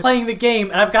like I'm playing the game,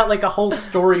 and I've got like a whole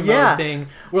story mode thing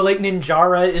where like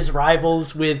Ninjara is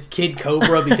rivals with Kid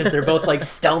Cobra because they're both like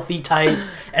stealthy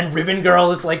types, and Ribbon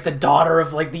Girl is like the daughter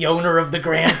of like the owner of the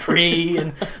Grand Prix,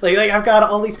 and like I've got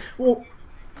all these. Well,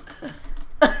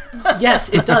 yes,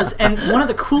 it does. And one of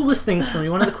the coolest things for me,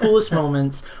 one of the coolest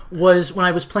moments was when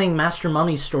I was playing Master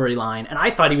Mummy's storyline, and I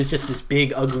thought he was just this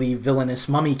big, ugly, villainous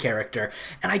mummy character.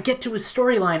 And I get to his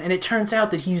storyline, and it turns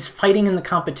out that he's fighting in the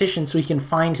competition so he can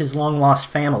find his long-lost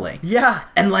family. Yeah.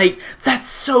 And, like, that's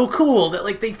so cool that,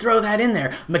 like, they throw that in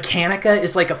there. Mechanica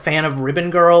is, like, a fan of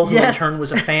Ribbon Girl, who in turn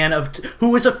was a fan of...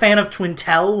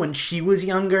 Twintel when she was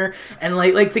younger. And,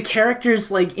 like the characters,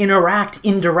 like, interact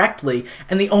indirectly.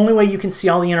 And the only way you can see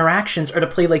all the interactions are to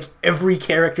play, like, every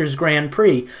character's Grand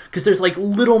Prix. Because there's, like,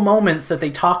 little moments that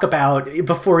they talk about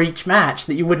before each match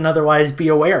that you wouldn't otherwise be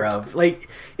aware of. Like,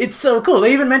 it's so cool.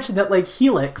 They even mentioned that, like,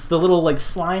 Helix, the little, like,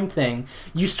 slime thing,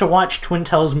 used to watch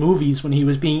Twintel's movies when he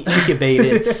was being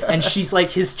incubated, and she's,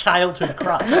 like, his childhood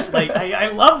crush. Like, I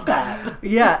love that.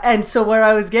 Yeah, and so where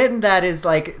I was getting at is,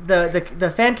 like,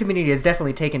 the fan community has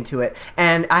definitely taken to it,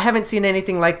 and I haven't seen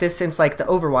anything like this since, like, the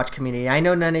Overwatch community. I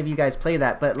know none of you guys play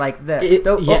that, but, like,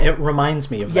 it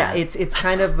reminds me of that. Yeah, it's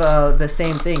kind of the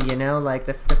same thing, you know? Like,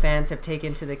 the fans have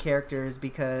taken to the characters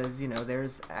because, you know,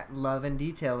 there's love and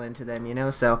detail into them, you know?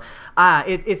 So,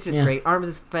 it's just great. ARMS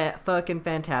is fucking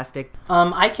fantastic.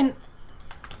 I can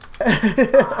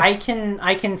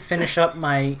finish up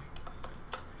my...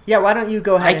 Yeah, why don't you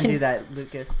go ahead and do that,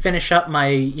 Lucas? Finish up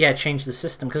my... change the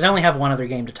system, because I only have one other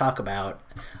game to talk about.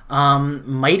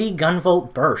 Mighty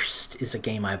Gunvolt Burst is a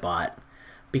game I bought,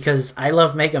 because I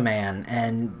love Mega Man,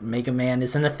 and Mega Man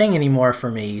isn't a thing anymore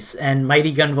for me, and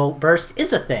Mighty Gunvolt Burst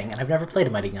is a thing, and I've never played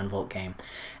a Mighty Gunvolt game.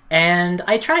 And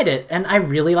I tried it, and I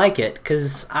really like it,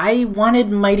 because I wanted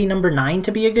Mighty No. 9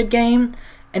 to be a good game,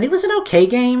 and it was an okay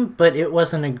game, but it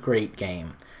wasn't a great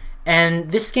game.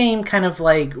 And this game kind of,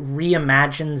 like,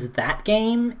 reimagines that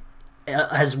game,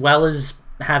 as well as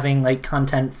having, like,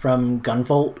 content from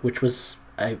Gunvolt, which was,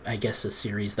 I guess, a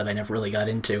series that I never really got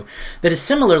into, that is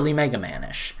similarly Mega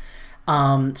Man-ish.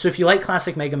 So if you like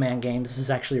classic Mega Man games, this is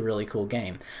actually a really cool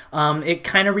game. It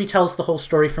kind of retells the whole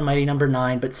story from Mighty No.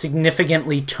 9, but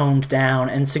significantly toned down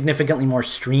and significantly more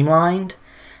streamlined.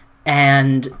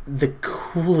 And the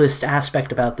coolest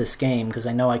aspect about this game, because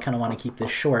I know I kind of want to keep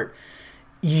this short,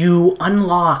 you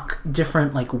unlock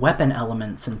different, like, weapon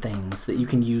elements and things that you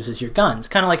can use as your guns.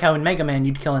 Kind of like how in Mega Man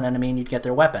you'd kill an enemy and you'd get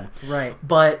their weapon. Right.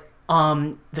 But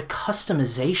the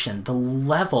customization, the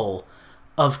level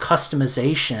of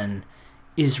customization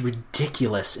is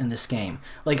ridiculous in this game.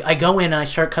 Like, I go in and I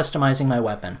start customizing my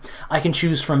weapon. I can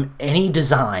choose from any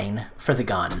design for the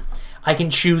gun. I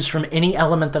can choose from any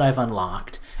element that I've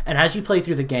unlocked. And as you play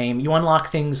through the game, you unlock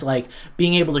things like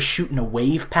being able to shoot in a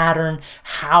wave pattern,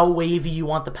 how wavy you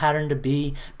want the pattern to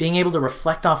be, being able to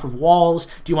reflect off of walls.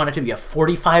 Do you want it to be a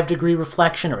 45-degree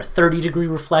reflection or a 30-degree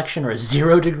reflection or a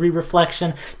 0-degree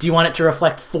reflection? Do you want it to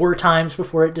reflect 4 times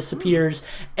before it disappears?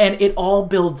 And it all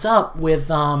builds up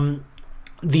with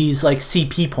these, like,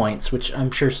 CP points, which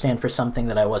I'm sure stand for something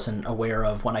that I wasn't aware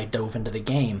of when I dove into the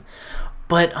game.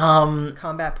 But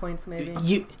combat points,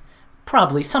 maybe?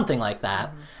 Probably something like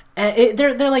that. And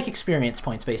they're like experience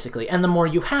points, basically. And the more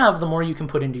you have, the more you can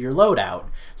put into your loadout.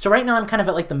 So right now I'm kind of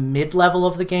at, like, the mid-level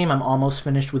of the game. I'm almost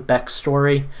finished with Beck's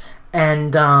story.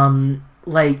 And,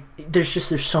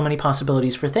 there's so many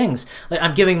possibilities for things. Like,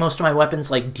 I'm giving most of my weapons,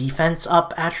 like, defense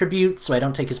up attributes, so I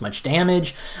don't take as much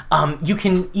damage. You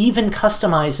can even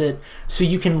customize it so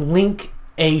you can link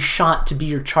a shot to be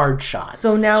your charge shot.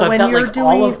 So now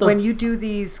when you do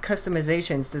these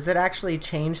customizations, does it actually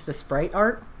change the sprite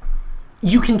art?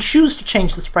 You can choose to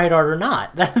change the sprite art or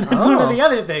not. That's one of the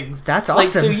other things. That's awesome. Like,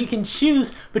 so you can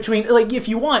choose between, like, if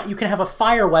you want, you can have a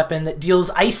fire weapon that deals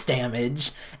ice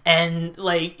damage, and,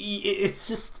 like, it's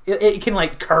just, it can,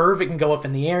 like, curve, it can go up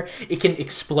in the air, it can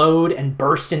explode and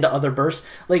burst into other bursts.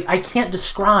 Like, I can't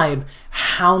describe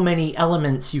how many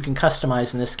elements you can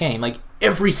customize in this game. Like,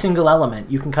 every single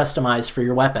element you can customize for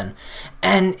your weapon.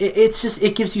 And it's just,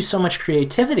 it gives you so much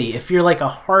creativity. If you're, like, a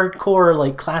hardcore,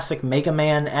 like, classic Mega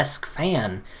Man-esque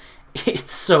fan,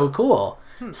 it's so cool.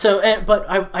 But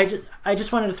I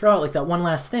just wanted to throw out, like, that one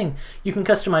last thing. You can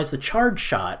customize the charge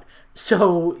shot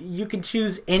So you can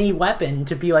choose any weapon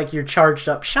to be like your charged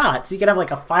up shot. So you can have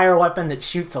like a fire weapon that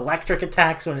shoots electric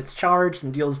attacks when it's charged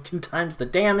and deals 2 times the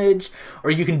damage,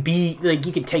 or you can be like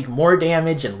you can take more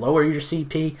damage and lower your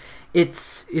CP.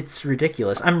 It's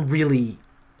ridiculous. I'm really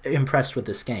impressed with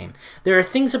this game. There are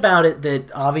things about it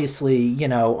that obviously,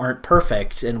 aren't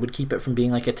perfect and would keep it from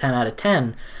being like a 10 out of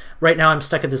 10. Right now I'm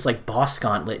stuck at this like boss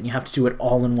gauntlet and you have to do it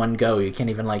all in one go. You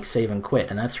can't even like save and quit,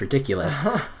 and that's ridiculous.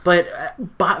 But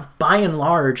by and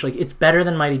large, like it's better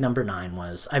than Mighty Number 9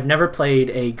 was. I've never played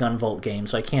a Gunvolt game,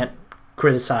 so I can't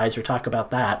criticize or talk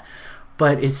about that.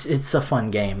 But it's a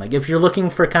fun game. Like if you're looking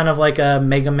for kind of like a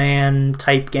Mega Man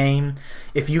type game,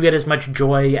 if you get as much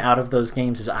joy out of those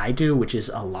games as I do, which is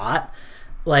a lot,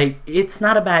 like it's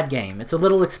not a bad game. It's a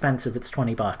little expensive. It's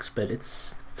 $20, but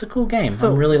it's a cool game.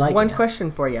 So I'm really liking it. One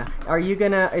question for you: are you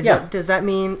gonna? Does that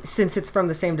mean, since it's from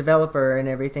the same developer and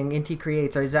everything, Inti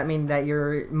Creates, or does that mean that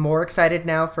you're more excited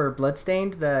now for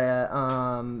Bloodstained, the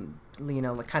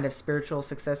kind of spiritual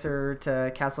successor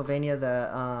to Castlevania,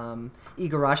 the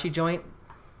Igarashi joint?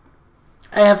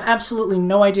 I have absolutely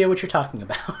no idea what you're talking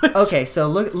about. Okay, so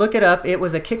look it up. It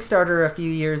was a Kickstarter a few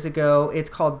years ago. It's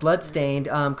called Bloodstained.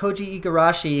 Koji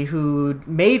Igarashi, who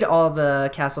made all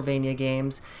the Castlevania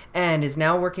games and is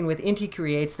now working with Inti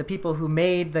Creates, the people who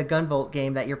made the Gunvolt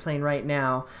game that you're playing right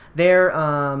now. They're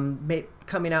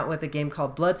coming out with a game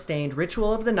called Bloodstained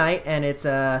Ritual of the Night, and it's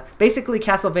basically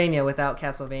Castlevania without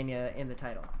Castlevania in the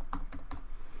title.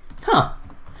 Huh.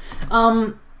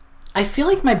 I feel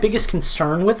like my biggest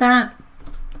concern with that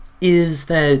is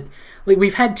that like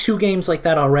we've had 2 games like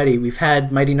that already. We've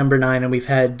had Mighty Number 9 and we've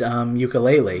had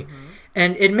Yooka-Laylee. Mm-hmm.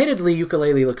 And admittedly,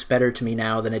 Yooka-Laylee looks better to me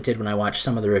now than it did when I watched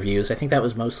some of the reviews. I think that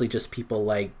was mostly just people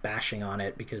like bashing on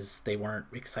it because they weren't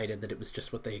excited that it was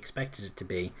just what they expected it to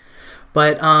be.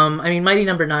 But Mighty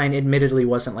Number 9 admittedly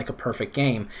wasn't like a perfect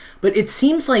game. But it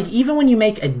seems like even when you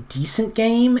make a decent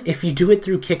game, if you do it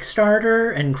through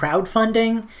Kickstarter and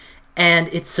crowdfunding, and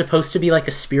it's supposed to be like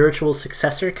a spiritual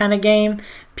successor kind of game,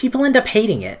 people end up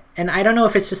hating it. And I don't know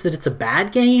if it's just that it's a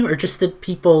bad game or just that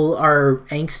people are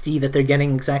angsty that they're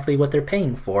getting exactly what they're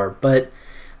paying for. But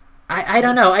I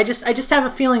don't know. I just have a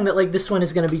feeling that like this one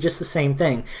is going to be just the same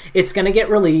thing. It's going to get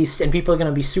released and people are going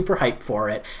to be super hyped for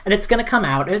it. And it's going to come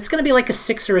out and it's going to be like a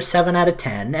 6 or a 7 out of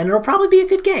 10. And it'll probably be a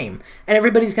good game. And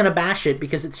everybody's going to bash it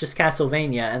because it's just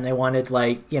Castlevania and they wanted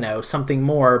like, something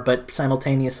more. But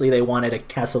simultaneously they wanted a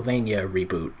Castlevania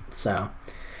reboot. So,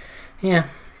 yeah.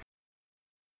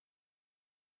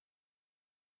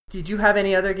 Did you have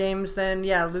any other games then,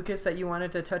 Lucas, that you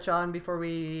wanted to touch on before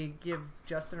we give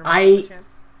Justin or Mike a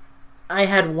chance? I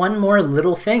had one more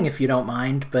little thing, if you don't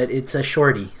mind, but it's a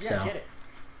shorty. Yeah, get it.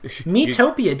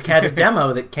 Miitopia had a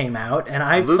demo that came out, and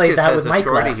I played that with Mike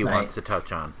last night. He wants to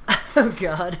touch on. Oh,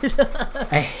 God.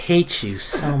 I hate you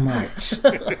so much.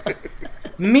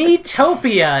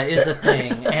 Miitopia is a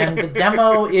thing, and the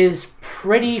demo is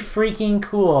pretty freaking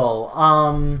cool.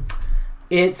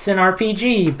 It's an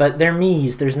RPG, but they're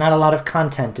Miis. There's not a lot of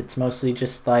content. It's mostly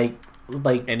just like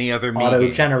any other Mii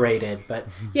auto-generated, game. But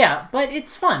yeah, but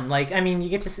it's fun. Like, I mean, you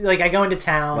get to see, like, I go into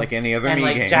town like any other and Mii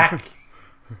like game. Jack.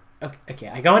 Okay,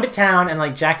 I go into town and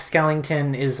like Jack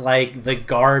Skellington is like the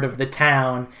guard of the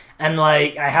town, and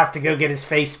like I have to go get his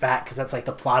face back because that's like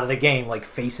the plot of the game. Like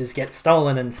faces get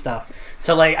stolen and stuff.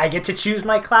 So like I get to choose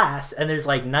my class, and there's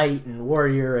like knight and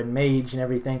warrior and mage and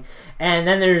everything, and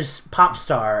then there's pop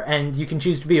star, and you can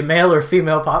choose to be a male or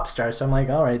female pop star. So I'm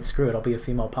like, all right, screw it, I'll be a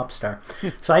female pop star.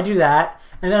 So I do that.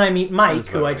 And then I meet Mike,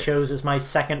 who I chose as my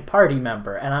second party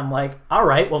member, and I'm like, all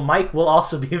right, well, Mike will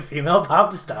also be a female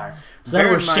pop star. So then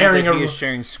we're sharing. He is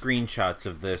sharing screenshots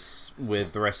of this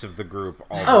with the rest of the group.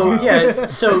 Yeah.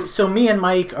 So me and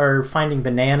Mike are finding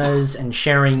bananas and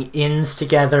sharing inns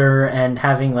together and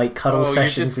having like cuddle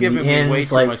sessions in the inns. You're just giving me way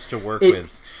too much to work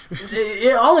with.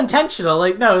 All intentional.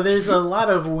 Like, no, there's a lot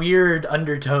of weird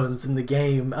undertones in the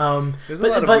game. There's a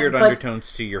lot of weird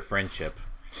undertones to your friendship.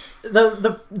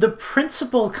 The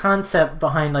principal concept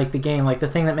behind like the game, like the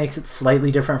thing that makes it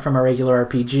slightly different from a regular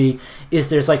RPG, is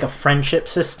there's like a friendship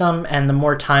system, and the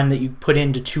more time that you put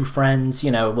into two friends,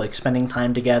 like spending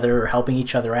time together or helping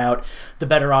each other out, the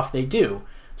better off they do.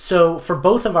 So for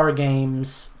both of our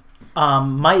games,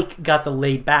 Mike got the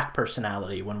laid back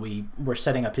personality when we were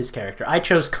setting up his character. I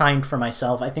chose kind for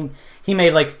myself. I think he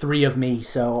made like 3 of me,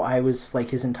 so I was like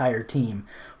his entire team.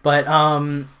 But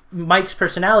Mike's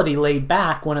personality, laid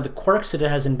back, one of the quirks that it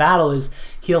has in battle is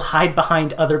he'll hide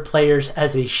behind other players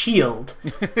as a shield.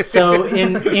 So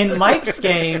in Mike's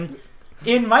game,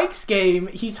 in Mike's game,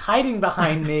 he's hiding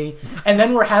behind me, and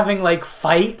then we're having like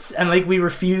fights, and like we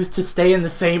refuse to stay in the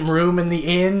same room in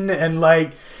the inn, and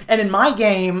in my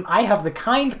game, I have the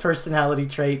kind personality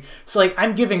trait, so like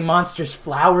I'm giving monsters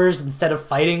flowers instead of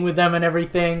fighting with them and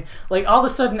everything. Like all of a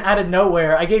sudden, out of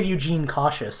nowhere, I gave Eugene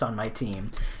Cautious on my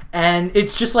team, and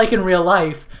it's just like in real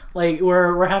life, like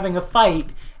we're having a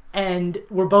fight. And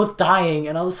we're both dying,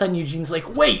 and all of a sudden Eugene's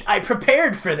like, wait, I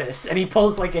prepared for this! And he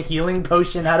pulls like a healing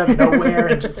potion out of nowhere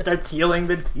and just starts healing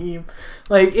the team.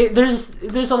 Like, there's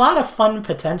a lot of fun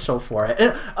potential for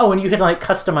it. And you can like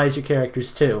customize your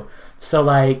characters too. So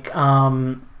like,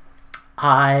 I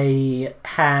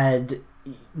had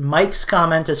Mike's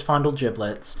comment as Fondle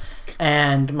Giblets,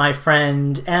 and my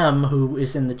friend M, who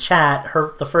is in the chat,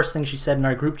 the first thing she said in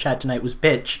our group chat tonight was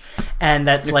bitch, and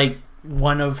that's like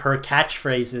one of her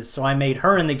catchphrases, so I made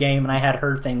her in the game, and I had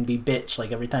her thing be bitch.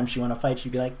 Like every time she went to fight,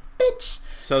 she'd be like, bitch.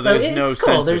 So there's no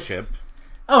cool. censorship.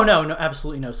 Oh no,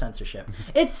 absolutely no censorship.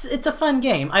 It's a fun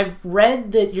game. I've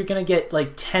read that you're gonna get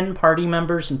like 10 party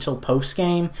members until post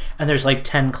game, and there's like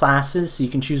 10 classes, so you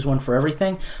can choose one for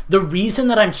everything. The reason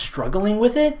that I'm struggling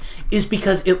with it is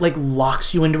because it like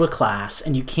locks you into a class,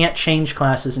 and you can't change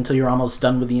classes until you're almost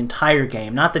done with the entire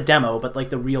game, not the demo, but like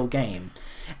the real game.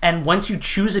 And once you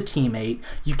choose a teammate,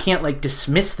 you can't like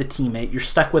dismiss the teammate. You're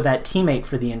stuck with that teammate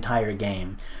for the entire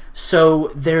game.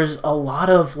 So there's a lot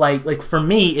of like for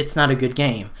me, it's not a good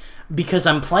game because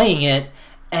I'm playing it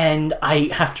and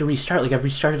I have to restart. Like I've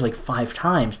restarted like 5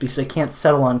 times because I can't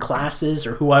settle on classes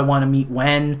or who I want to meet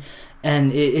when.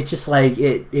 And it just like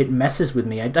it messes with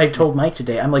me. I told Mike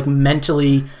today I'm like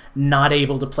mentally not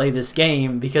able to play this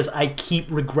game because I keep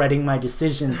regretting my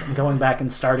decisions and going back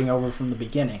and starting over from the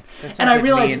beginning. And I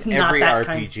realize it's not that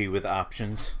every RPG with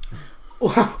options.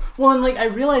 Well, and like I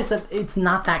realize that it's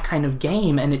not that kind of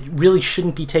game, and it really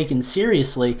shouldn't be taken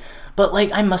seriously. But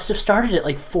like I must have started it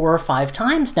like 4 or 5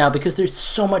 times now because there's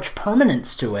so much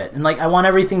permanence to it, and like I want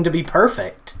everything to be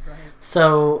perfect. Right.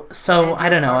 So I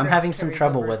don't know. I'm having some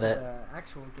trouble with it.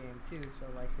 Actual game too, so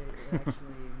like it actually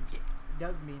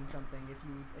does mean something if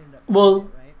you end up.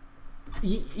 Well,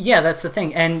 right? Yeah, that's the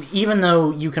thing. And even though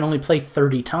you can only play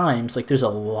 30 times, like there's a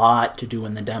lot to do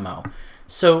in the demo.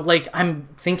 So, like, I'm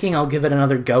thinking I'll give it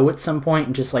another go at some point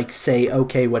and just, like, say,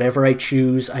 okay, whatever I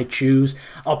choose.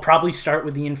 I'll probably start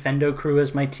with the Infendo crew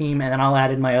as my team, and then I'll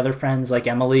add in my other friends, like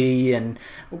Emily and,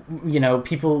 you know,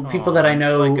 people that I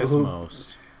know like us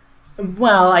most.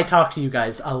 Well, I talk to you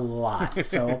guys a lot,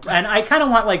 so... And I kind of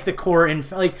want, like, the core...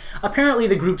 apparently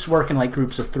the groups work in, like,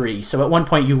 groups of 3, so at one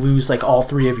point you lose, like, all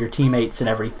 3 of your teammates and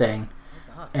everything.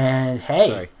 And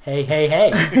hey. Sorry,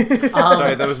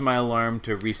 that was my alarm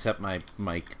to reset my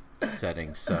mic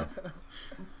settings. So,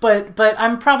 but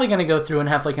I'm probably gonna go through and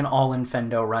have like an all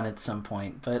Infendo run at some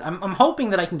point. But I'm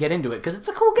hoping that I can get into it because it's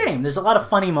a cool game. There's a lot of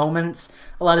funny moments,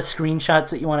 a lot of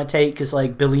screenshots that you want to take because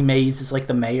like Billy Mays is like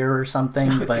the mayor or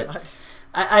something. But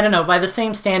I don't know. By the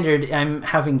same standard, I'm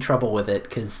having trouble with it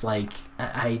because like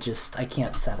I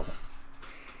can't settle.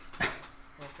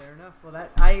 Well,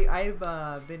 that I've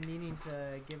been meaning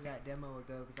to give that demo a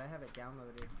go because I have it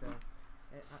downloaded. So,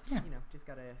 you know, just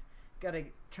gotta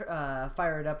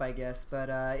fire it up, I guess. But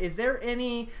is there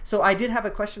any? So I did have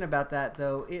a question about that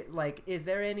though. Is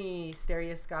there any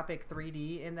stereoscopic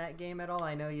 3D in that game at all?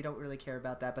 I know you don't really care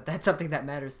about that, but that's something that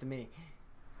matters to me.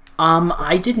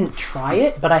 I didn't try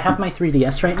it, but I have my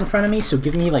 3DS right in front of me, so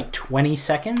give me like 20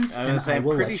 seconds, and I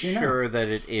will let you know. I'm pretty sure that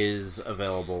it is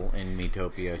available in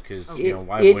Miitopia, because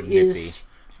why wouldn't it be?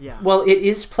 Yeah. Well, it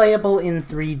is playable in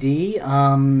 3D.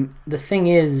 The thing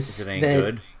is it ain't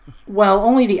good? Well,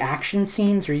 only the action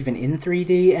scenes are even in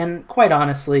 3D, and quite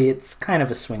honestly, it's kind of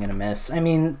a swing and a miss. I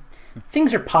mean,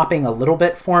 things are popping a little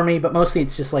bit for me, but mostly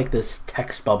it's just like this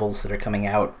text bubbles that are coming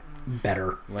out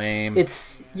better. Lame.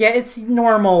 It's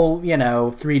normal,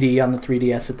 3D on the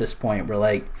 3DS at this point. We're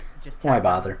like, why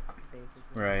bother?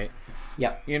 Right.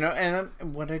 Yep. And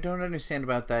what I don't understand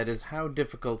about that is how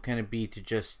difficult can it be to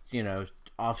just,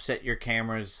 offset your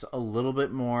cameras a little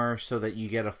bit more so that you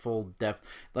get a full depth.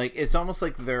 Like, it's almost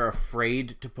like they're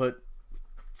afraid to put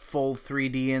full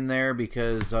 3D in there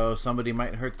because somebody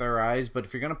might hurt their eyes. But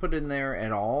if you're going to put it in there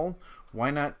at all, why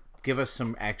not give us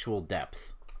some actual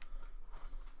depth?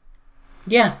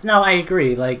 Yeah, no, I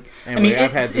agree. Like, anyway,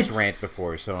 I've had this rant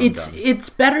before, so I'm done. It's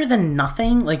better than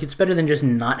nothing. Like, it's better than just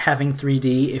not having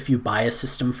 3D if you buy a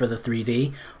system for the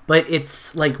 3D. But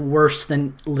it's like worse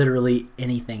than literally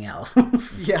anything else.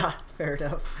 Yeah, fair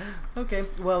enough. Okay,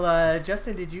 well,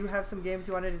 Justin, did you have some games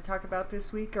you wanted to talk about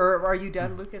this week, or are you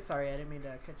done, Lucas? Sorry, I didn't mean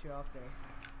to cut you off there.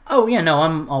 Oh yeah, no,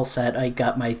 I'm all set. I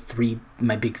got my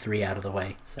big 3 out of the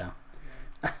way. So.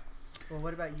 Nice. Well,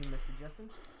 what about you, Mr. Justin?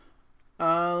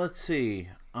 Let's see.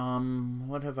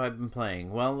 What have I been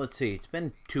playing? Well, let's see. It's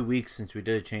been 2 weeks since we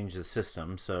did change the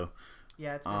system, so...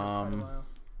 Yeah, it's been quite a while.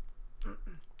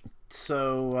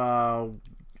 So,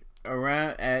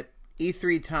 around at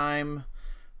E3 time,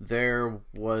 there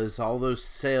was all those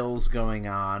sales going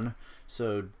on.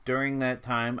 So, during that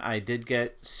time, I did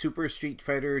get Super Street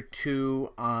Fighter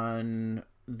 2 on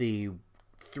the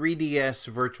 3DS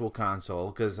Virtual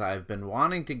Console, because I've been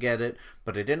wanting to get it,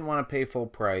 but I didn't want to pay full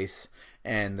price,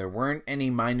 and there weren't any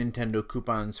My Nintendo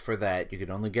coupons for that. You could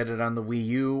only get it on the Wii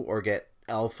U or get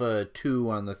Alpha 2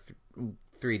 on the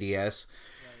 3DS.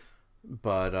 Right.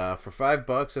 But for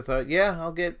 $5, I thought, yeah,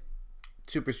 I'll get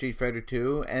Super Street Fighter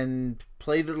 2, and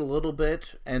played it a little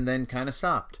bit, and then kind of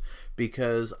stopped,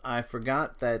 because I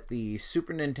forgot that the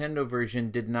Super Nintendo version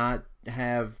did not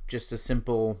have just a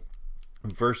simple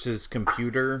versus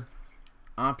computer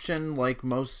option like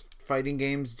most fighting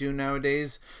games do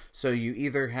nowadays. So you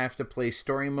either have to play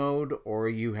story mode or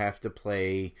you have to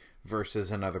play versus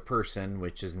another person,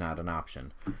 which is not an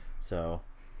option. So,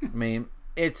 I mean,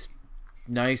 it's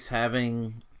nice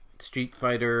having Street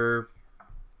Fighter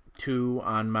 2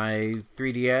 on my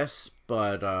 3DS,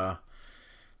 but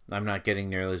I'm not getting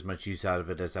nearly as much use out of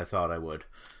it as I thought I would.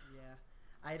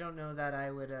 I don't know that I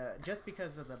would, just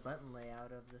because of the button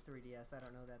layout of the 3DS, I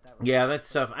don't know that would... Yeah,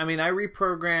 that's tough. I mean, I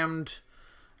reprogrammed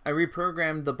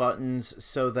the buttons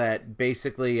so that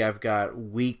basically I've got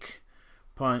weak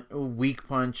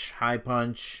punch, high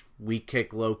punch, weak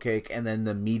kick, low kick, and then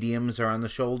the mediums are on the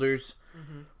shoulders.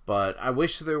 Mm-hmm. But I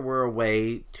wish there were a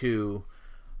way to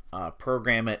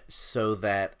program it so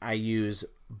that I use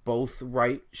both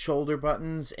right shoulder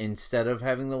buttons instead of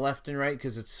having the left and right,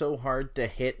 because it's so hard to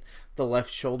hit the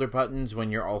left shoulder buttons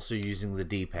when you're also using the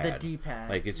D-pad. The D-pad.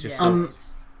 Like, it's just it's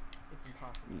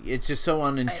impossible. It's just so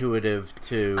unintuitive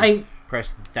to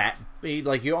press that.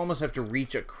 Like, you almost have to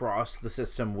reach across the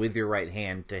system with your right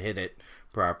hand to hit it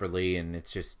properly, and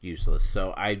it's just useless.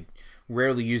 So I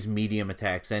rarely use medium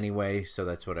attacks anyway, so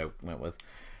that's what I went with.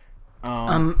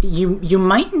 You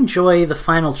might enjoy the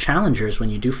final challengers when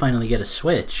you do finally get a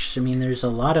Switch. I mean, there's a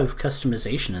lot of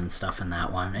customization and stuff in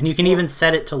that one, and you can even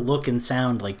set it to look and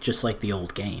sound just like the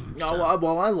old game. So.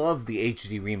 Well, I love the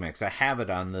HD remix. I have it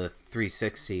on the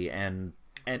 360, and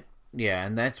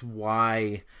that's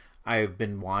why I've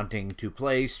been wanting to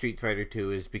play Street Fighter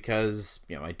 2, is because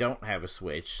I don't have a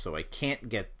Switch, so I can't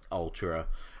get Ultra,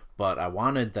 but I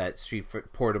wanted that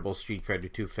portable Street Fighter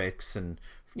 2 fix, and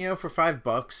for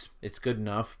 $5, it's good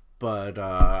enough. But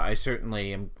I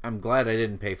certainly I'm glad I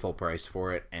didn't pay full price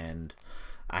for it, and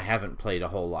I haven't played a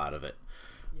whole lot of it.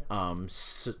 Yeah.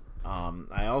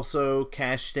 I also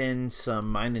cashed in some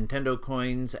My Nintendo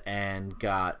coins and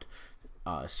got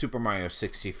Super Mario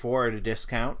 64 at a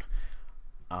discount.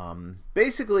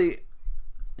 Basically,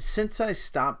 since I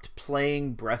stopped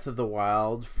playing Breath of the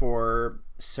Wild for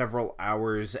several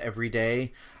hours every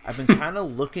day, I've been kind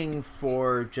of looking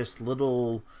for just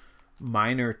little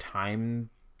minor time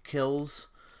kills,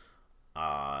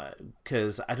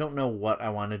 because I don't know what I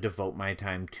want to devote my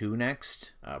time to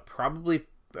next. Probably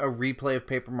a replay of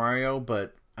Paper Mario,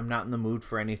 but I'm not in the mood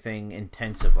for anything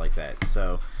intensive like that.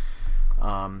 So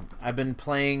I've been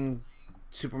playing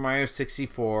Super Mario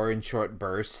 64 in short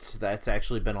bursts. That's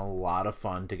actually been a lot of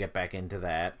fun to get back into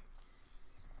that.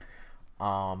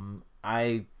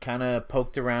 I kind of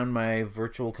poked around my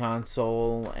Virtual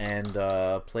Console and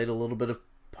played a little bit of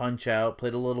Punch-Out,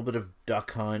 played a little bit of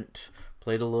Duck Hunt,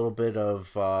 played a little bit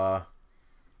of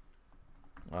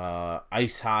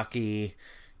ice hockey,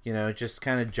 just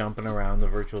kind of jumping around the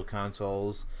Virtual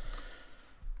Consoles.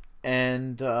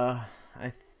 And I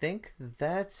think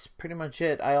that's pretty much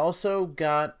it. I also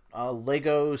got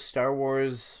Lego Star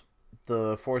Wars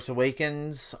The Force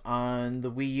Awakens on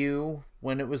the Wii U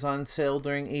when it was on sale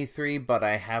during E3, but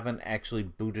I haven't actually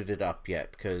booted it up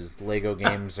yet, because Lego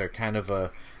games are kind of a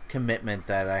commitment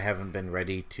that I haven't been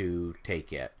ready to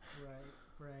take yet.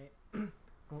 Right.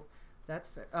 Well, that's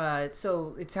fair.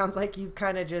 So it sounds like you've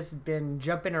kind of just been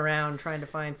jumping around trying to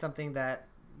find something that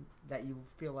you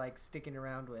feel like sticking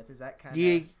around with. Is that kind of...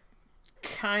 Yeah,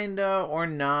 kinda or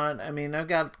not. I mean, I've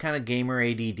got kind of gamer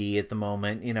ADD at the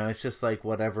moment. It's just like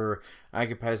whatever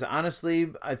occupies.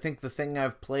 Honestly, I think the thing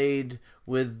I've played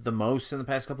with the most in the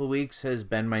past couple of weeks has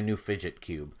been my new fidget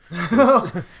cube.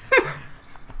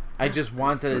 I just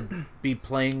want to be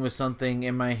playing with something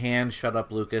in my hand. Shut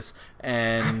up, Lucas.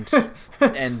 And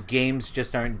games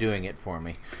just aren't doing it for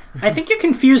me. I think you're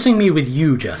confusing me with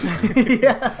you, Justin.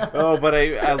 Yeah. Oh, but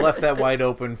I left that wide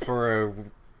open for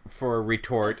a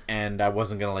retort, and I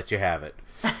wasn't going to let you have it.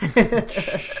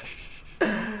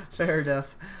 Fair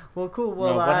enough. Well, cool.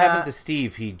 Well, what happened to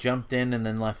Steve? He jumped in and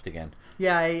then left again.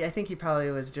 Yeah, I think he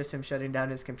probably was just him shutting down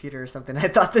his computer or something. I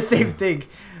thought the same thing.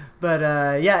 But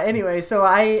yeah, anyway, so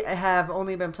I have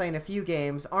only been playing a few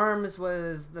games. ARMS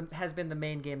has been the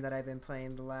main game that I've been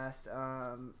playing the last,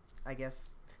 I guess,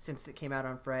 since it came out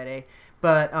on Friday.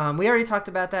 But we already talked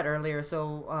about that earlier,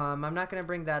 so I'm not going to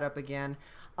bring that up again.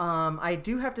 I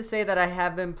do have to say that I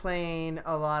have been playing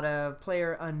a lot of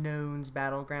PlayerUnknown's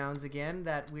Battlegrounds again,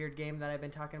 that weird game that I've been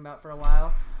talking about for a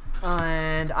while.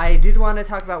 And I did want to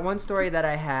talk about one story that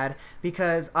I had,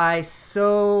 because I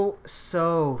so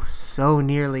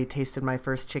nearly tasted my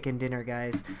first chicken dinner,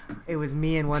 guys. It was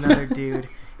me and one other dude.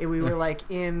 We were like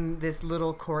in this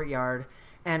little courtyard,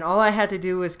 and all I had to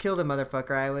do was kill the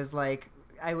motherfucker.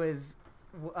 I was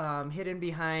hidden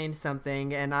behind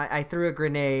something, and I threw a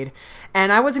grenade,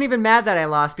 and I wasn't even mad that I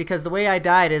lost, because the way I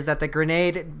died is that the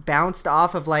grenade bounced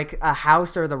off of like a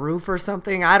house or the roof or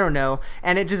something, I don't know,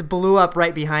 and it just blew up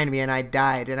right behind me, and I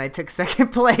died, and I took second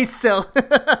place. So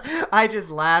I just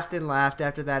laughed and laughed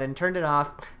after that and turned it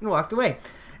off and walked away.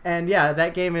 And yeah,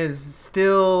 that game is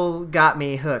still got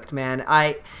me hooked, man.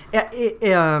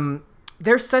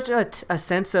 There's such a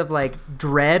sense of like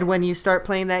dread when you start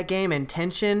playing that game, and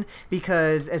tension,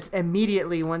 because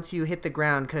immediately once you hit the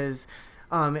ground, because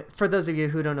for those of you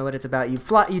who don't know what it's about,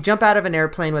 you jump out of an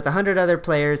airplane with 100 other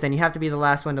players, and you have to be the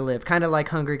last one to live, kind of like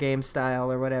Hunger Games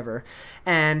style or whatever.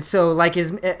 And so like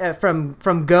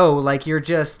from go, like you're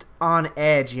just on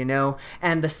edge, you know.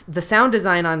 And the sound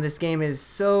design on this game is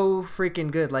so freaking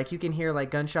good. Like you can hear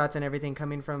like gunshots and everything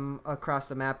coming from across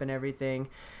the map and everything.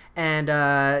 And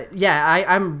yeah,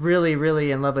 I'm really, really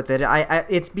in love with it.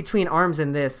 It's between ARMS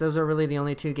and this. Those are really the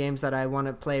only two games that I want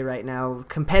to play right now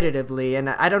competitively. And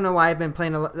I don't know why I've been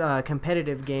playing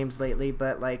competitive games lately,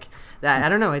 but like that, I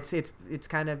don't know. It's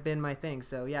kind of been my thing.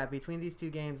 So yeah, between these two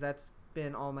games, that's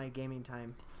been all my gaming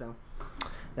time. So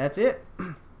that's it.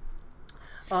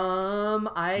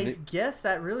 I guess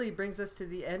that really brings us to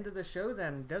the end of the show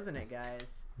then, doesn't it,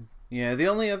 guys? Yeah, the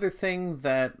only other thing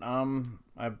that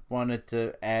I wanted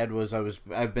to add was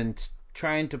I've been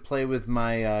trying to play with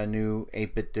my new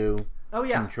 8BitDo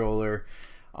controller.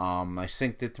 I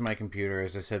synced it to my computer,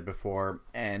 as I said before,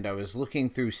 and I was looking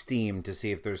through Steam to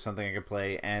see if there was something I could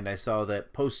play, and I saw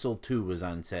that Postal 2 was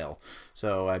on sale.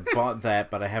 So I bought that,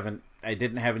 but I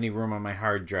didn't have any room on my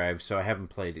hard drive, so I haven't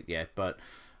played it yet. But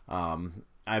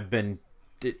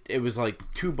it was like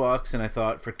 $2, and I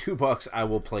thought, for $2 I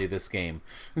will play this game.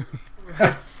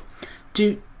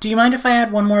 Do you mind if I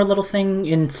add one more little thing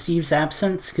in Steve's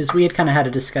absence? Because we had kind of had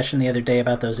a discussion the other day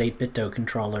about those 8BitDo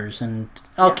controllers, and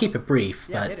I'll keep it brief.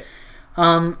 Yeah, but hit it.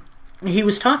 he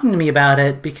was talking to me about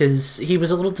it because he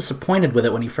was a little disappointed with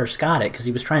it when he first got it, because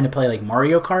he was trying to play like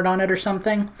Mario Kart on it or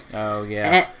something. Oh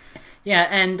yeah. Yeah,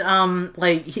 and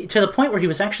to the point where he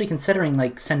was actually considering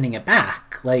like sending it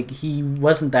back. Like he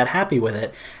wasn't that happy with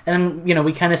it, and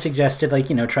we kind of suggested like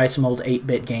try some old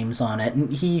 8-bit games on it,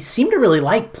 and he seemed to really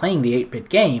like playing the 8-bit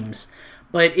games.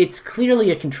 But it's clearly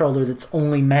a controller that's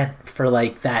only meant for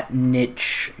like that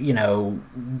niche,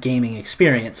 gaming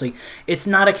experience. Like it's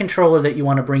not a controller that you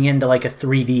want to bring into like a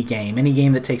 3D game, any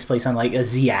game that takes place on like a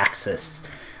Z-axis.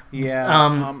 Yeah,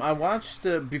 I watched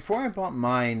before I bought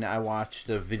mine. I watched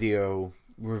a video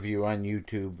review on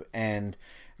YouTube, and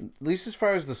at least as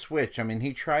far as the Switch, I mean,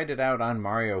 he tried it out on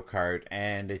Mario Kart,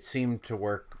 and it seemed to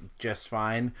work just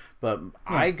fine. But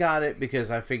I got it because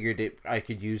I figured I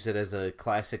could use it as a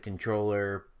classic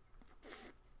controller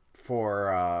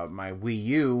for my Wii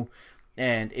U,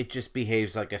 and it just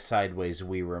behaves like a sideways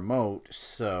Wii remote.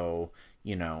 So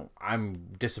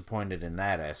I'm disappointed in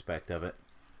that aspect of it.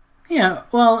 Yeah,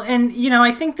 well, and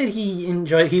I think that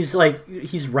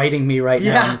he's writing me right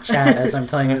now in the chat as I'm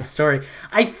telling this story.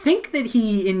 I think that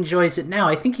he enjoys it now.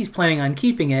 I think he's planning on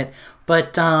keeping it,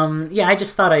 but I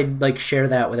just thought I'd share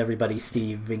that with everybody,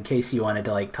 Steve, in case you wanted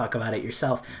to talk about it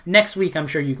yourself. Next week, I'm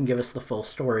sure you can give us the full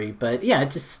story, but yeah,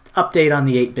 just update on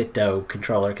the 8BitDo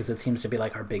controller, because it seems to be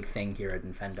our big thing here at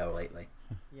Nintendo lately.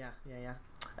 Yeah.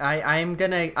 I've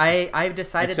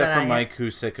decided Except that for Mike,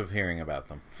 who's sick of hearing about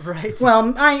them. Right.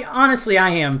 Well, I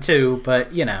am too,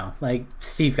 but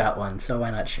Steve got one, so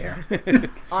why not share?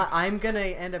 I'm gonna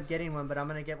end up getting one, but I'm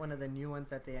gonna get one of the new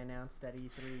ones that they announced at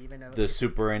E3. Even though the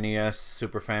Super NES,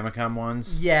 Super Famicom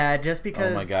ones. Yeah, just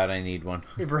because. Oh my god, I need one.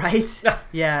 Right.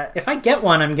 Yeah. If I get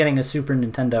one, I'm getting a Super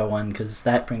Nintendo one, because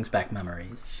that brings back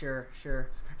memories. Sure.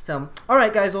 So, all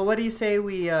right, guys. Well, what do you say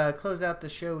we close out the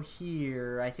show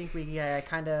here? I think we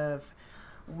kind of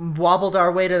wobbled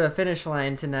our way to the finish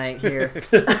line tonight here,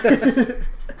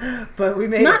 but we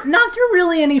made not through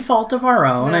really any fault of our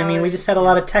own. No, I mean, we just had a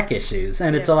lot of tech issues,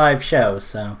 and it's a live show,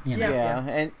 so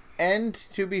Yeah, And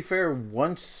to be fair,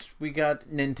 once we got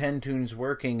Nintendo's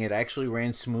working, it actually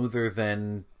ran smoother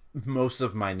than most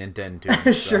of my Nintendo.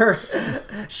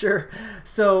 Sure.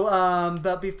 So,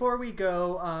 but before we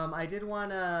go, I did want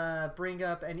to bring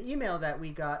up an email that we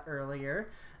got earlier.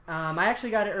 I actually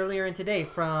got it earlier in today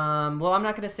from, well, I'm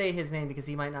not going to say his name because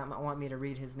he might not want me to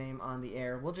read his name on the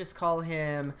air. We'll just call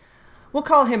him,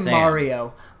 Sam.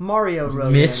 Mario. Mario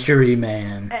wrote Mystery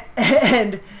Man.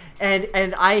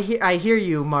 And I hear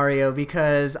you, Mario,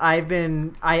 because I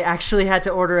actually had to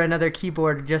order another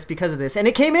keyboard just because of this, and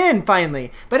it came in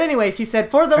finally. But anyways, he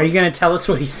said Are you going to tell us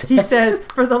what he said? He says,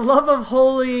 "For the love of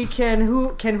holy, can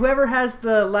whoever has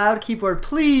the loud keyboard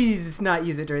please not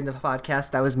use it during the podcast?"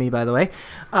 That was me, by the way.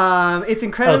 It's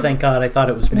incredible. Oh, thank God! I thought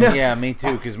it was me. No. Yeah, me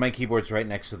too, because my keyboard's right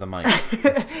next to the mic.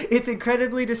 It's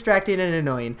incredibly distracting and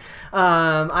annoying.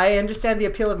 I understand the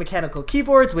appeal of mechanical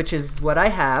keyboards, which is what I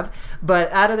have,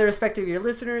 but out of the respect of your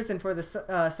listeners and for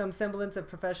the some semblance of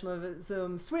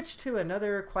professionalism, switch to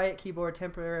another quiet keyboard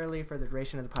temporarily for the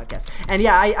duration of the podcast. And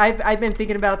yeah, I've been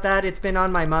thinking about that. It's been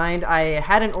on my mind. I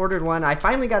hadn't ordered one. I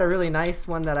finally got a really nice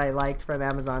one that I liked from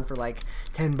Amazon for like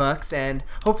 $10, and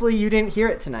hopefully you didn't hear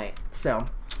it tonight. So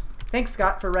thanks,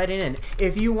 Scott, for writing in.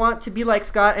 If you want to be like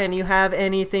Scott and you have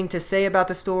anything to say about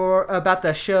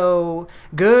the show,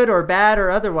 good or bad or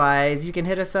otherwise, you can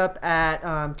hit us up at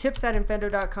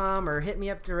tips@infendo.com or hit me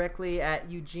up directly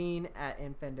at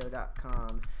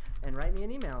eugene@infendo.com and write me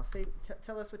an email.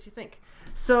 Tell us what you think.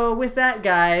 So with that,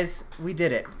 guys, we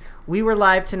did it. We were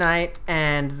live tonight,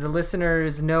 and the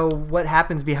listeners know what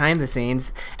happens behind the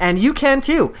scenes, and you can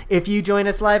too if you join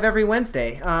us live every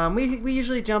Wednesday. We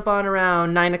usually jump on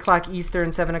around 9 o'clock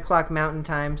Eastern, 7 o'clock Mountain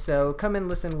Time, so come and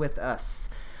listen with us.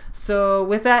 So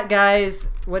with that, guys,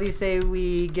 what do you say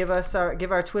we give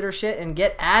our Twitter shit and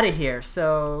get out of here?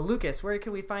 So Lucas, where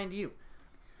can we find you?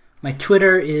 My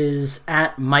Twitter is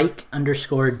at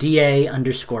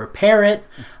Mike_DA_parrot.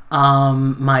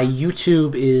 My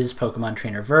YouTube is Pokemon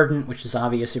Trainer Verdant, which is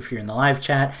obvious if you're in the live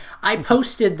chat. I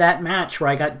posted that match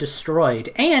where I got destroyed,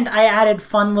 and I added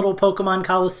fun little Pokemon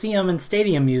Coliseum and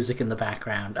Stadium music in the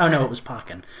background. Oh no, it was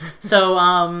Pokken. So,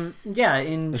 yeah,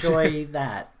 enjoy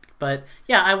that. But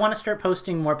yeah, I want to start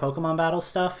posting more Pokemon Battle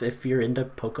stuff if you're into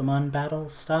Pokemon Battle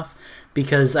stuff,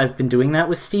 because I've been doing that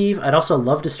with Steve. I'd also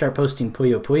love to start posting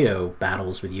Puyo Puyo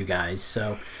battles with you guys,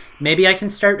 so maybe I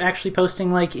can start actually posting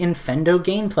like Infendo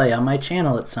gameplay on my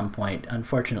channel at some point,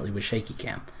 unfortunately with Shaky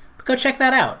Cam. But go check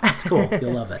that out. It's cool.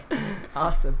 You'll love it.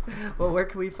 Awesome. Well, where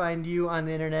can we find you on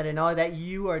the internet and all that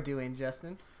you are doing,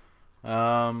 Justin?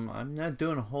 I'm not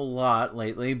doing a whole lot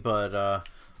lately, but a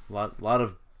lot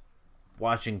of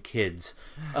watching kids.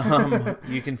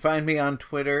 You can find me on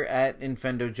Twitter at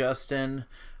InfendoJustin.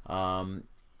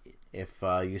 If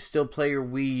you still play your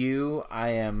Wii U, I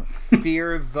am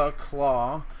Fear the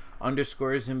Claw,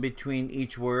 underscores in between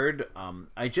each word.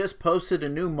 I just posted a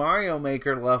new Mario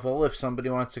Maker level if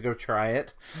somebody wants to go try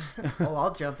it. Oh,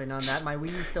 I'll jump in on that. My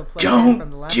Wii U still playing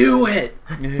from the last do it!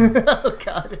 Oh,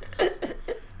 God.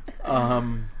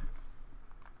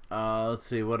 Let's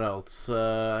see, what else?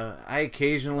 I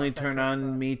occasionally turn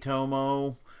on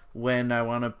Miitomo when I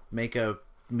want to make a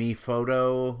me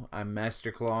photo. I'm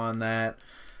Master Claw on that.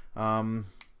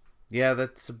 Yeah,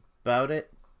 that's about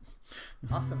it.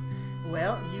 Awesome.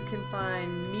 Well, you can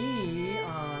find me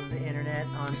on the internet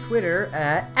on Twitter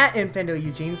at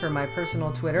InfendoEugene for my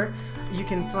personal Twitter. You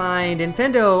can find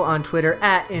Infendo on Twitter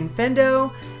at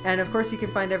Infendo, and of course you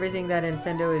can find everything that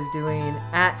Infendo is doing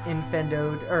at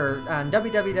Infendo or on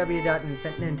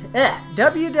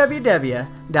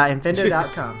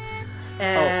www.infendo.com.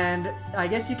 And I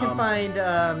guess you can find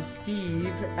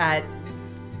Steve at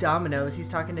Domino's. He's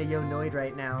talking to Yo Noid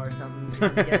right now or something,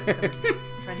 trying to get some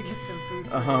food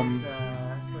for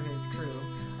his crew.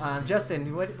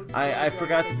 Justin, what I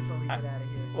forgot. before we get out of here?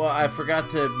 Well, I forgot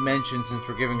to mention, since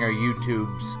we're giving our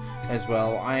YouTubes as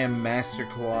well, I am Master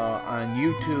Claw on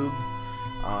YouTube.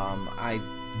 I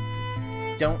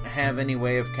don't have any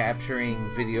way of capturing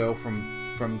video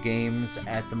from games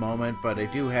at the moment, but I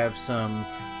do have some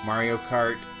Mario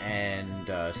Kart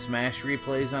and Smash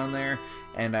replays on there,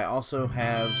 and I also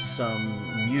have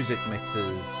some music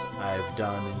mixes I've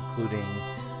done, including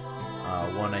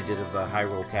one I did of the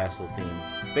Hyrule Castle theme.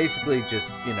 Basically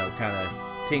just, kind of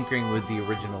tinkering with the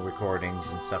original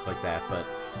recordings and stuff like that, but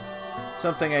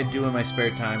something I do in my spare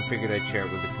time. Figured I'd share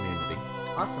it with the community.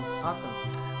 Awesome.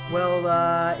 Well,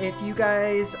 if you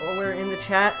guys were in the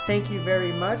chat, thank you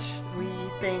very much. We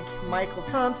thank Michael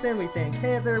Thompson, we thank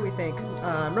Heather, we thank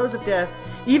Rose of Death.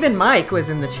 Even Mike was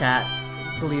in the chat,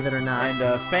 believe it or not. And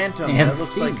Phantom, and that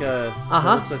looks like a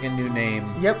new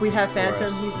name. Yep, we have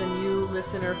Phantom. He's a new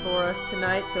listener for us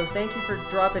tonight. So thank you for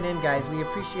dropping in, guys. We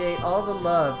appreciate all the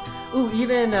love. Ooh,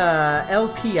 even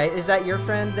LP. Is that your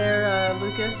friend there,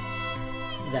 Lucas?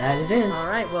 That it is. All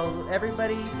right. Well,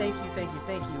 everybody, thank you.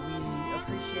 We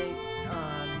appreciate you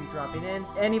dropping in.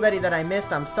 Anybody that I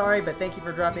missed, I'm sorry, but thank you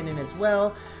for dropping in as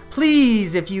well.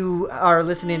 Please, if you are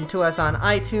listening to us on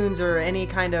iTunes or any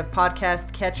kind of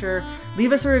podcast catcher,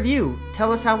 leave us a review.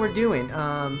 Tell us how we're doing.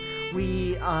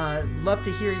 We love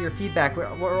to hear your feedback.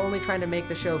 We're only trying to make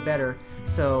the show better.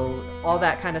 So all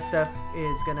that kind of stuff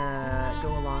is going to go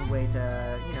a long way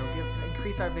to,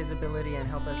 increase our visibility and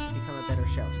help us to become a better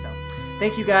show. So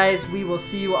thank you, guys. We will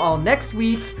see you all next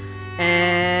week.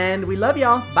 And we love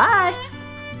y'all. Bye.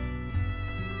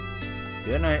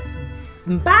 Good night.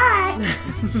 Bye.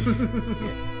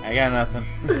 I got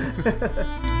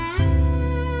nothing.